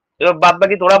 এবার বাদ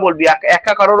বাকি তোরা বলবি,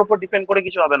 একা কারোর উপর ডিপেন্ড করে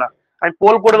কিছু হবে না, আমি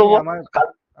পোল করে দেবো।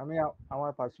 আমি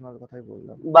আমার পার্সোনাল কথাই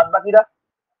বললাম। বাদ বাকিরা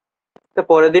তো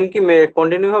পরের দিন কি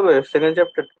কন্টিনিউ হবে second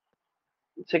chapter?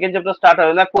 Second chapter start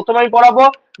হবে না, প্রথমে আমি পড়াবো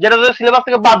যেটা তোদের সিলেবাস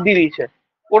থেকে বাদ দিয়ে দিয়েছে,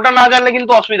 ওটা না জানলে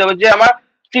কিন্তু অসুবিধা হবে। যে আমার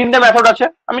 3টে মেথড আছে,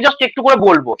 আমি জাস্ট একটু করে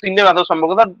বলবো 3টে মেথড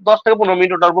সম্পর্কে, 10 থেকে 15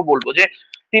 মিনিট ওটার উপর বলবো যে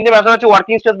 3টে মেথড আছে।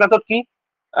 ওয়ার্কিং স্টেজ মেথড কি,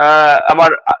 আমার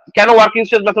কেন ওয়ার্কিং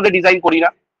স্টেজ মেথডে ডিজাইন করি না,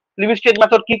 লিভ স্টেজ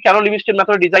মেথড কি, কেন লিভ স্টেজ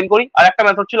মেথডে ডিজাইন করি, আর একটা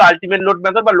মেথড ছিল আলটিমেট লোড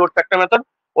মেথড বা লোড ফ্যাক্টর মেথড,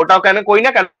 ওটাও কেন করি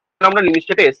না, কেন আমরা লিভ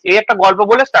স্টেটে এসছি। এই একটা গল্প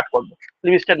বলে স্টার্ট করবো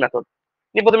লিভ স্টেজ মেথড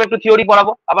নিয়ে। প্রথমে একটু থিওরি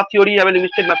পড়াবো, আবার থিওরি যাবে লিভ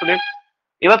স্টেজ মেথডের।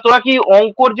 এবার তোরা কি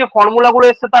অঙ্কর যে ফর্মুলা গুলো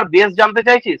এসছে তার বেস জানতে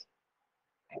চাইছিস?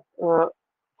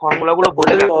 ফর্মুলা গুলো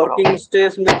বলে ওয়ার্কিং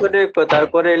স্টেজ মেথডে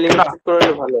তারপরে লিমিট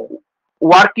করলে ভালো হয়।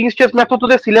 ওয়ার্কিং স্টেজ মেথড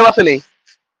তোদের সিলেবাসে নেই,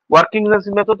 ওয়ার্কিং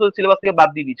স্টেজ মেথড তোদের সিলেবাস থেকে বাদ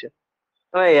দিয়ে দিয়েছে।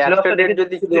 একটা ডেট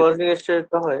যদি শুধু ওয়ার্কিং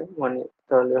স্টেজটা হয় মানে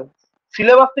তাহলে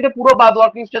সিলেবাস থেকে পুরো বাদ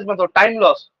working stage method, time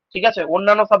loss, ঠিক আছে,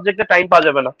 অন্যান্য সাবজেক্টে টাইম পাওয়া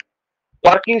যাবে না।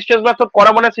 ওয়ার্কিং স্টেজ মেথড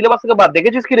করা মানে সিলেবাস থেকে বাদ।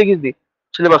 দেখেছিস কি রেখিস দি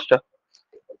সিলেবাসটা?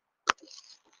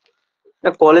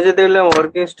 কলেজে দেখলাম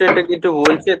ওয়ার্কিং স্টেটে কিছু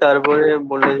বলছে, তারপরে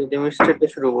বললে যে লিমিট স্টেটে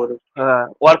শুরু করো। হ্যাঁ,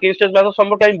 ওয়ার্কিং স্টেজ মেথড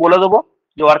সম্পর্কে আমি বলে দেবো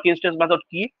যে ওয়ার্কিং স্টেজ মেথড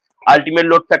কি, আলটিমেট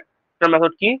লোড ফ্যাক্টর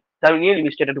মেথড কি, তাই নিয়ে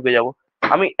লিমিট স্টেটে ঢুকে যাবো।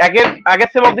 আমি আগের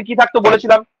সেম অবধি কি থাকতো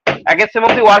বলেছিলাম, আগের সেম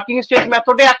অবধি ওয়ার্কিং স্টেজ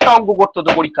মেথডে একটা অঙ্ক করতে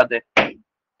হতো পরীক্ষাতে,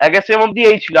 আগের সেম অবধি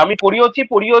এই ছিল। আমি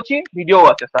পড়িয়েছি ভিডিও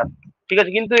আছে স্যার, ঠিক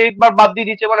আছে, কিন্তু এইবার বাদ দিয়ে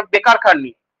দিচ্ছে, মানে বেকার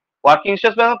খাটনি। ওয়ার্কিং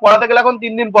স্টেজ মেথড পড়াতে গেলে এখন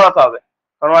 3 দিন পড়াতে হবে,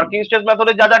 কারণ ওয়ার্কিং স্টেজ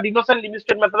মেথডে যা যা ডিনোশন, লিমিট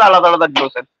স্টেজ মেথডে আলাদা আলাদা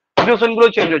ডিনোশন গুলো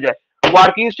চেঞ্জ হয়ে যায়।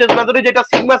 ওয়ার্কিং স্টেজ মেথডে যেটা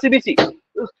সিগমা সিবিসি,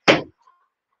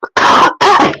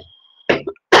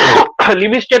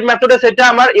 লিমিট স্টেট মেথডে সেটা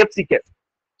আমার এফসিকে।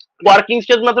 ওয়ার্কিং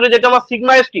স্টেজ মেথডে যেটা আমার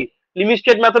সিগমা এসটি, লিমিট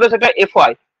স্টেট মেথডে সেটা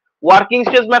এফওয়াই। ওয়ার্কিং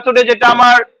স্টেজ মেথডে যেটা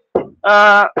আমার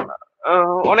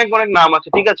অনেক অনেক নাম আছে,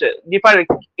 ঠিক আছে, ডিফারেন্ট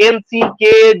এনসি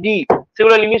কে ডি,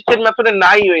 সেগুলো লিমিট স্টেট মেথডে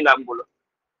নাই ওই নামগুলো।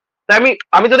 তাই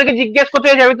আমি তোদেরকে জিজ্ঞেস করতে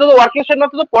চাইছি, আমি তো ওয়ার্কিং স্টেট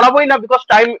মেথড তো পড়াবোই না, বিকজ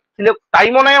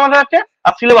টাইমও নাই আমাদের কাছে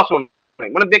আর সিলেবাসও নাই,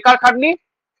 মানে বেকার খাটনি।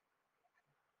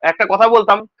 একটা কথা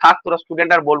বলতাম, থাক তোরা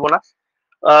স্টুডেন্ট আর বলবো না,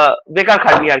 বেকার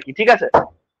খাটনি আর কি, ঠিক আছে।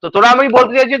 তো তোরা আমি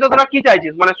বলতে চাইছি, তো তোরা কি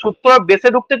চাইছিস, মানে সূত্র বেসে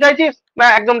ঢুকতে চাইছিস না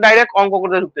একদম ডাইরেক্ট অঙ্ক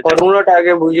করতে ঢুকতে চাইছিস? ফর্মুলাটা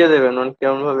আগে বুঝিয়ে দেবেন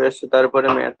কেমন ভাবে এসছে, তারপরে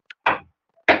ম্যাথ।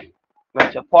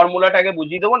 আচ্ছা, ফর্মুলাটা আগে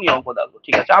বুঝিয়ে দেবো, নিয়ে অঙ্ক দেখবো,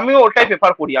 ঠিক আছে। আমিও ওটাই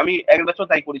প্রেফার করি, আমি এক বছর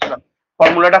তাই করেছিলাম,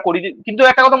 ফর্মুলাটা করি। কিন্তু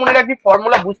একটা কথা মনে রাখবি,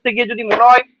 ফর্মুলা বুঝতে গিয়ে যদি মনে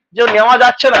হয় যে নেওয়া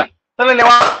যাচ্ছে না, তাহলে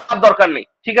নেওয়ার দরকার নেই,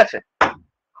 ঠিক আছে।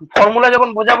 ফর্মুলা যখন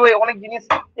বোঝাবো অনেক জিনিস,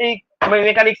 এই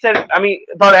মেকানিক্স এর, আমি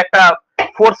ধর একটা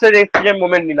ফোর্সের যে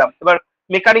মোমেন্ট নিলাম, এবার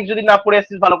মেকানিক যদি না পড়ে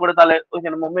আসছিস ভালো করে, তাহলে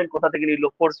ওইখানে মোমেন্ট কোথা থেকে নিলো,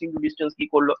 ফোর্স ইনটু ডিস্টেন্স কি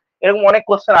করলো, এরকম অনেক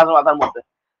কোশ্চেন আসবে মাথার মধ্যে।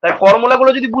 তাই ফর্মুলা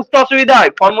গুলো যদি বুঝতে অসুবিধা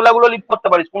হয়, ফর্মুলা গুলো লিভ করতে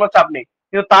পারিস, কোনো চাপ নেই,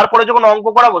 কিন্তু তারপরে যখন অঙ্ক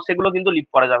করাবো সেগুলো কিন্তু লিভ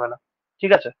করা যাবে না,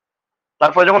 ঠিক আছে।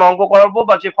 তারপরে যখন অঙ্ক করাবো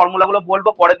বা যে ফর্মুলা গুলো বলবো,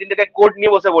 পরের দিন থেকে কোড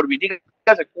নিয়ে বসে পড়বি, ঠিক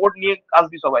আছে, কোড নিয়ে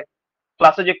আসবি সবাই,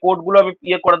 ক্লাসে যে কোড গুলো আমি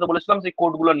করাতে বলেছিলাম সেই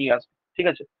কোড গুলো নিয়ে আসবি, ঠিক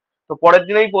আছে। তো পরের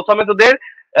দিনেই প্রথমে তোদের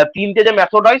 3টে যে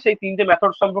মেথড হয়, সেই 3টে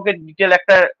মেথড সম্পর্কে ডিটেল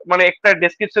একটা মানে একটা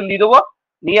ডেসক্রিপশন দিয়ে দেবো,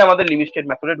 নিয়ে আমাদের লিভ স্টেট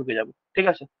মেথডে ঢুকে যাবো, ঠিক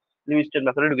আছে। লিভ স্টেট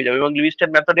মেথডে ঢুকে যাবো এবং লিভ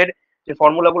স্টেট মেথডের যে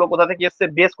ফর্মুলা গুলো কোথা থেকে এসছে,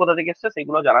 বেস কোথা থেকে এসছে,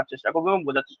 সেগুলো জানার চেষ্টা করবো এবং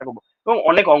বোঝার চেষ্টা করবো, এবং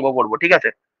অনেক অঙ্ক করবো, ঠিক আছে।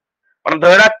 মানে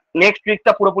ধরে রাখ নেক্সট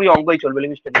উইকটা পুরোপুরি অঙ্কই চলবে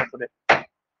লিভ স্টেট মেথডে।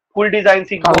 ফুল ডিজাইন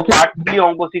শিখবো, পার্ট বি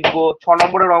অঙ্ক শিখবো, 6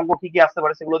 নম্বরের অঙ্ক কি কি আসতে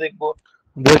পারে সেগুলো দেখবো।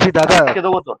 বলছি দাদা, আজকে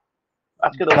দেবো তো,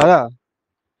 আজকে দেবো দাদা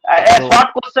শর্ট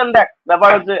কোশ্চেন। দেখ ব্যাপার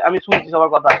হচ্ছে, আমি শুনছি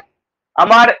সবার কথা,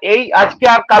 আমার এই আজকে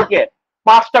আর কালকে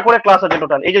 5টা করে ক্লাস আছে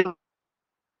টোটাল। এই যে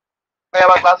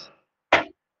আবার ক্লাস,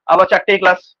 আবার 4টে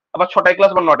ক্লাস, আবার 6টায় ক্লাস,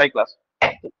 আবার 9টায় ক্লাস।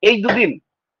 এই দুদিন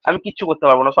আমি কিচ্ছু করতে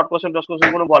পারবো না, শর্ট কোশ্চেন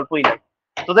কোনো গল্পই নাই।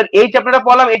 তোদের এই চ্যাপ্টারটা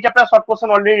পড়লাম, এই chapter short question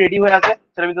already ready হয়ে আছে,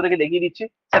 সেটা আমি তোদেরকে দেখিয়ে দিচ্ছি,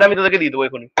 সেটা আমি তোদেরকে দিয়ে দেবো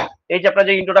এখনই। এই যে আপনার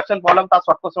যে ইন্ট্রোডাকশন পড়লাম তার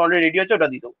শর্ট কোশ্চেন অলরেডি রেডি আছে,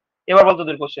 ওটা দিয়ে দেবো। এবার বল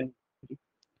তোদের কোশ্চেন।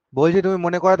 বলছি তুমি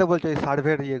মনে করাতে বলছো এই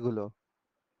সার্ভের ইয়েগুলো।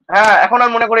 হ্যাঁ, এখন আর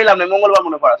মনে করে লাভ নেই, মঙ্গলবার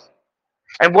মনে করাস।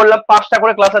 আমি বললাম 5টা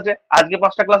করে ক্লাস আছে, আজকে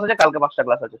 5টা ক্লাস আছে, কালকে 5টা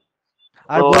ক্লাস আছে।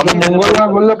 আর তো বলছি আমি মঙ্গলবার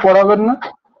বললে পড়াবেন না?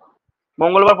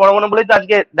 মঙ্গলবার পড়াবো না বলেই তো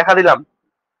আজকে দেখা দিলাম।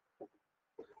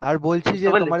 আর বলছি যে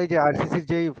বুঝতে পারলি? তোমার এই যে আরসিসির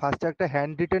যেই ফার্স্টে একটা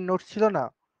হ্যান্ড রিটেন নোটস ছিল না,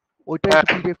 ওইটা হ্যাঁ,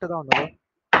 একটু পিডিএফটা দাও না গো।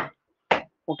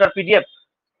 ওটার পিডিএফ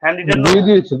হ্যান্ড রিটেন নোট দিয়ে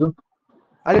দিয়েছে তো।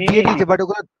 আরে দিয়ে দিয়ে দিয়েছি। দিয়েছে, বাট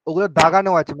ওগুলো ওগুলো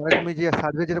দাগানো আছে, মানে তুমি যে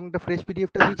সার্ভে যেরকম একটা ফ্রেশ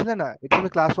পিডিএফটা দিয়েছিলে না, এটা তুমি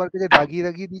ক্লাস ওয়ার্কে যে দাগিয়ে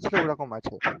দাগিয়ে দিয়েছিলে ওরকম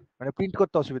আছে, মানে প্রিন্ট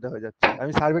করতে অসুবিধা হয়ে যাচ্ছে।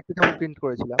 আমি সার্ভেটা যেমন প্রিন্ট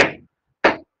করেছিলাম।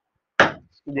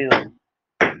 দিয়ে দেবো,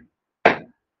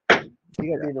 ঠিক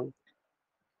আছে। দিয়ে দেবো।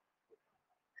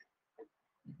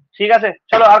 ঠিক আছে,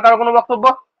 চলো, আর কারো কোনো বক্তব্য?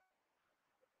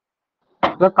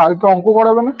 তা কালকে অঙ্ক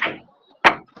করাবে না?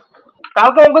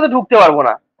 কালকে অঙ্কতে ঢুকতে পারবো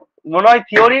না, মনে হয়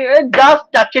থিওরি জাস্ট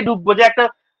চাচ্ছে ঢুকবো, যে একটা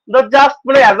জাস্ট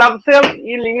মানে অ্যাজাম্পশন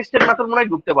লিমিটেড মেথড মনে হয়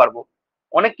ঢুকতে পারবো।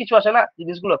 অনেক কিছু আছে না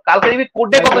জিনিসগুলো, কালকে দিবি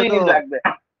কোডে কত কালকে তো জিনিস লাগবে,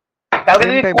 কালকে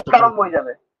সেম দিবি টাইম তো কোড আরম্ভ হয়ে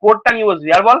যাবে, কোডটা নিয়ে বসবি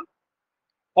আর বল,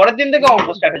 পরের দিন থেকে অঙ্ক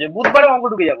স্টার্ট হয়ে যাবে, বুধবারে অঙ্ক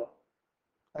ঢুকে যাবো।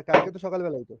 আর কালকে তো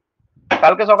সকালবেলায় তো।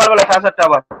 কালকে সকালবেলা 7:30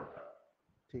 আবার।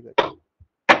 ঠিক আছে।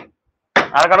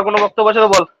 আর কারো কোনো বক্তব্য আছে তো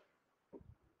বল।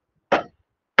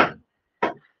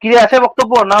 কি রে, আছে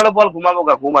বক্তব্য? না হলে বল, ঘুমাবো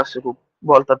গা, ঘুম আসছে খুব,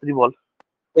 বল তাড়াতাড়ি বল।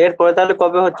 এরপরে তাহলে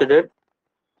কবে হচ্ছে ডেট?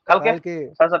 কালকে কালকে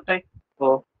 7:30। ও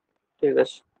ঠিক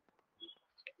আছে।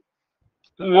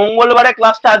 মঙ্গলবারে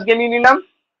ক্লাসটা আজকে নিয়ে নিলাম,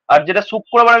 আর যেটা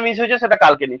শুক্রবারে মিস হয়েছে সেটা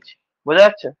কালকে নিচ্ছি। বোঝা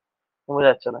যাচ্ছে? বোঝা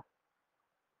যাচ্ছে না?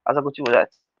 আশা করছি বোঝা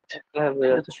যাচ্ছে। হ্যাঁ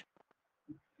ঠিক আছে, বুঝাচ্ছি।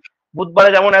 বুধবারে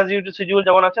যেমন অ্যাজ ইউজুয়াল শিডিউল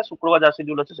যেমন আছে, শুক্রবার যা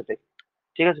শিডিউল আছে সেটাই।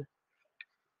 ঠিক আছে,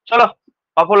 চলো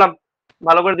অফ হলাম।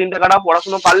 ভালো করে দিনটা কাটাও,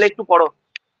 পড়াশোনা পারলে একটু পড়ো।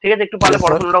 ঠিক আছে, একটু পারলে हेलो सर।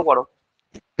 পড়াশোনাটাও করো।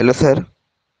 Hello sir.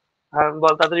 হ্যাঁ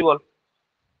বল, তাড়াতাড়ি বল।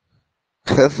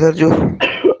 सर सर जो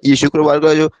ये शुक्रवार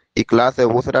का जो ये क्लास है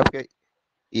वो सर आपके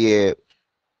ये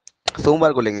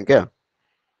सोमवार को लेंगे क्या?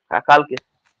 হ্যাঁ, কালকে,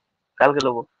 কালকে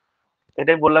নেবো,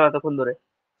 এটাই বললাম এতক্ষণ ধরে।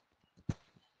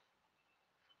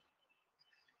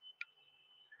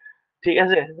 ঠিক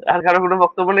আছে, আর কারো কোনো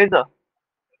বক্তব্য নেই তো?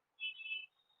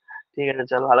 ঠিক আছে,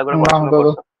 চল ভালো করে না পড়াশোনা দাদা,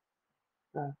 করছো।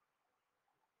 হ্যাঁ,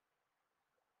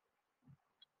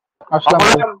 আসলাম।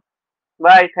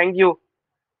 By, thank you.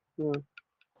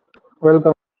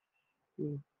 ওয়েলকাম।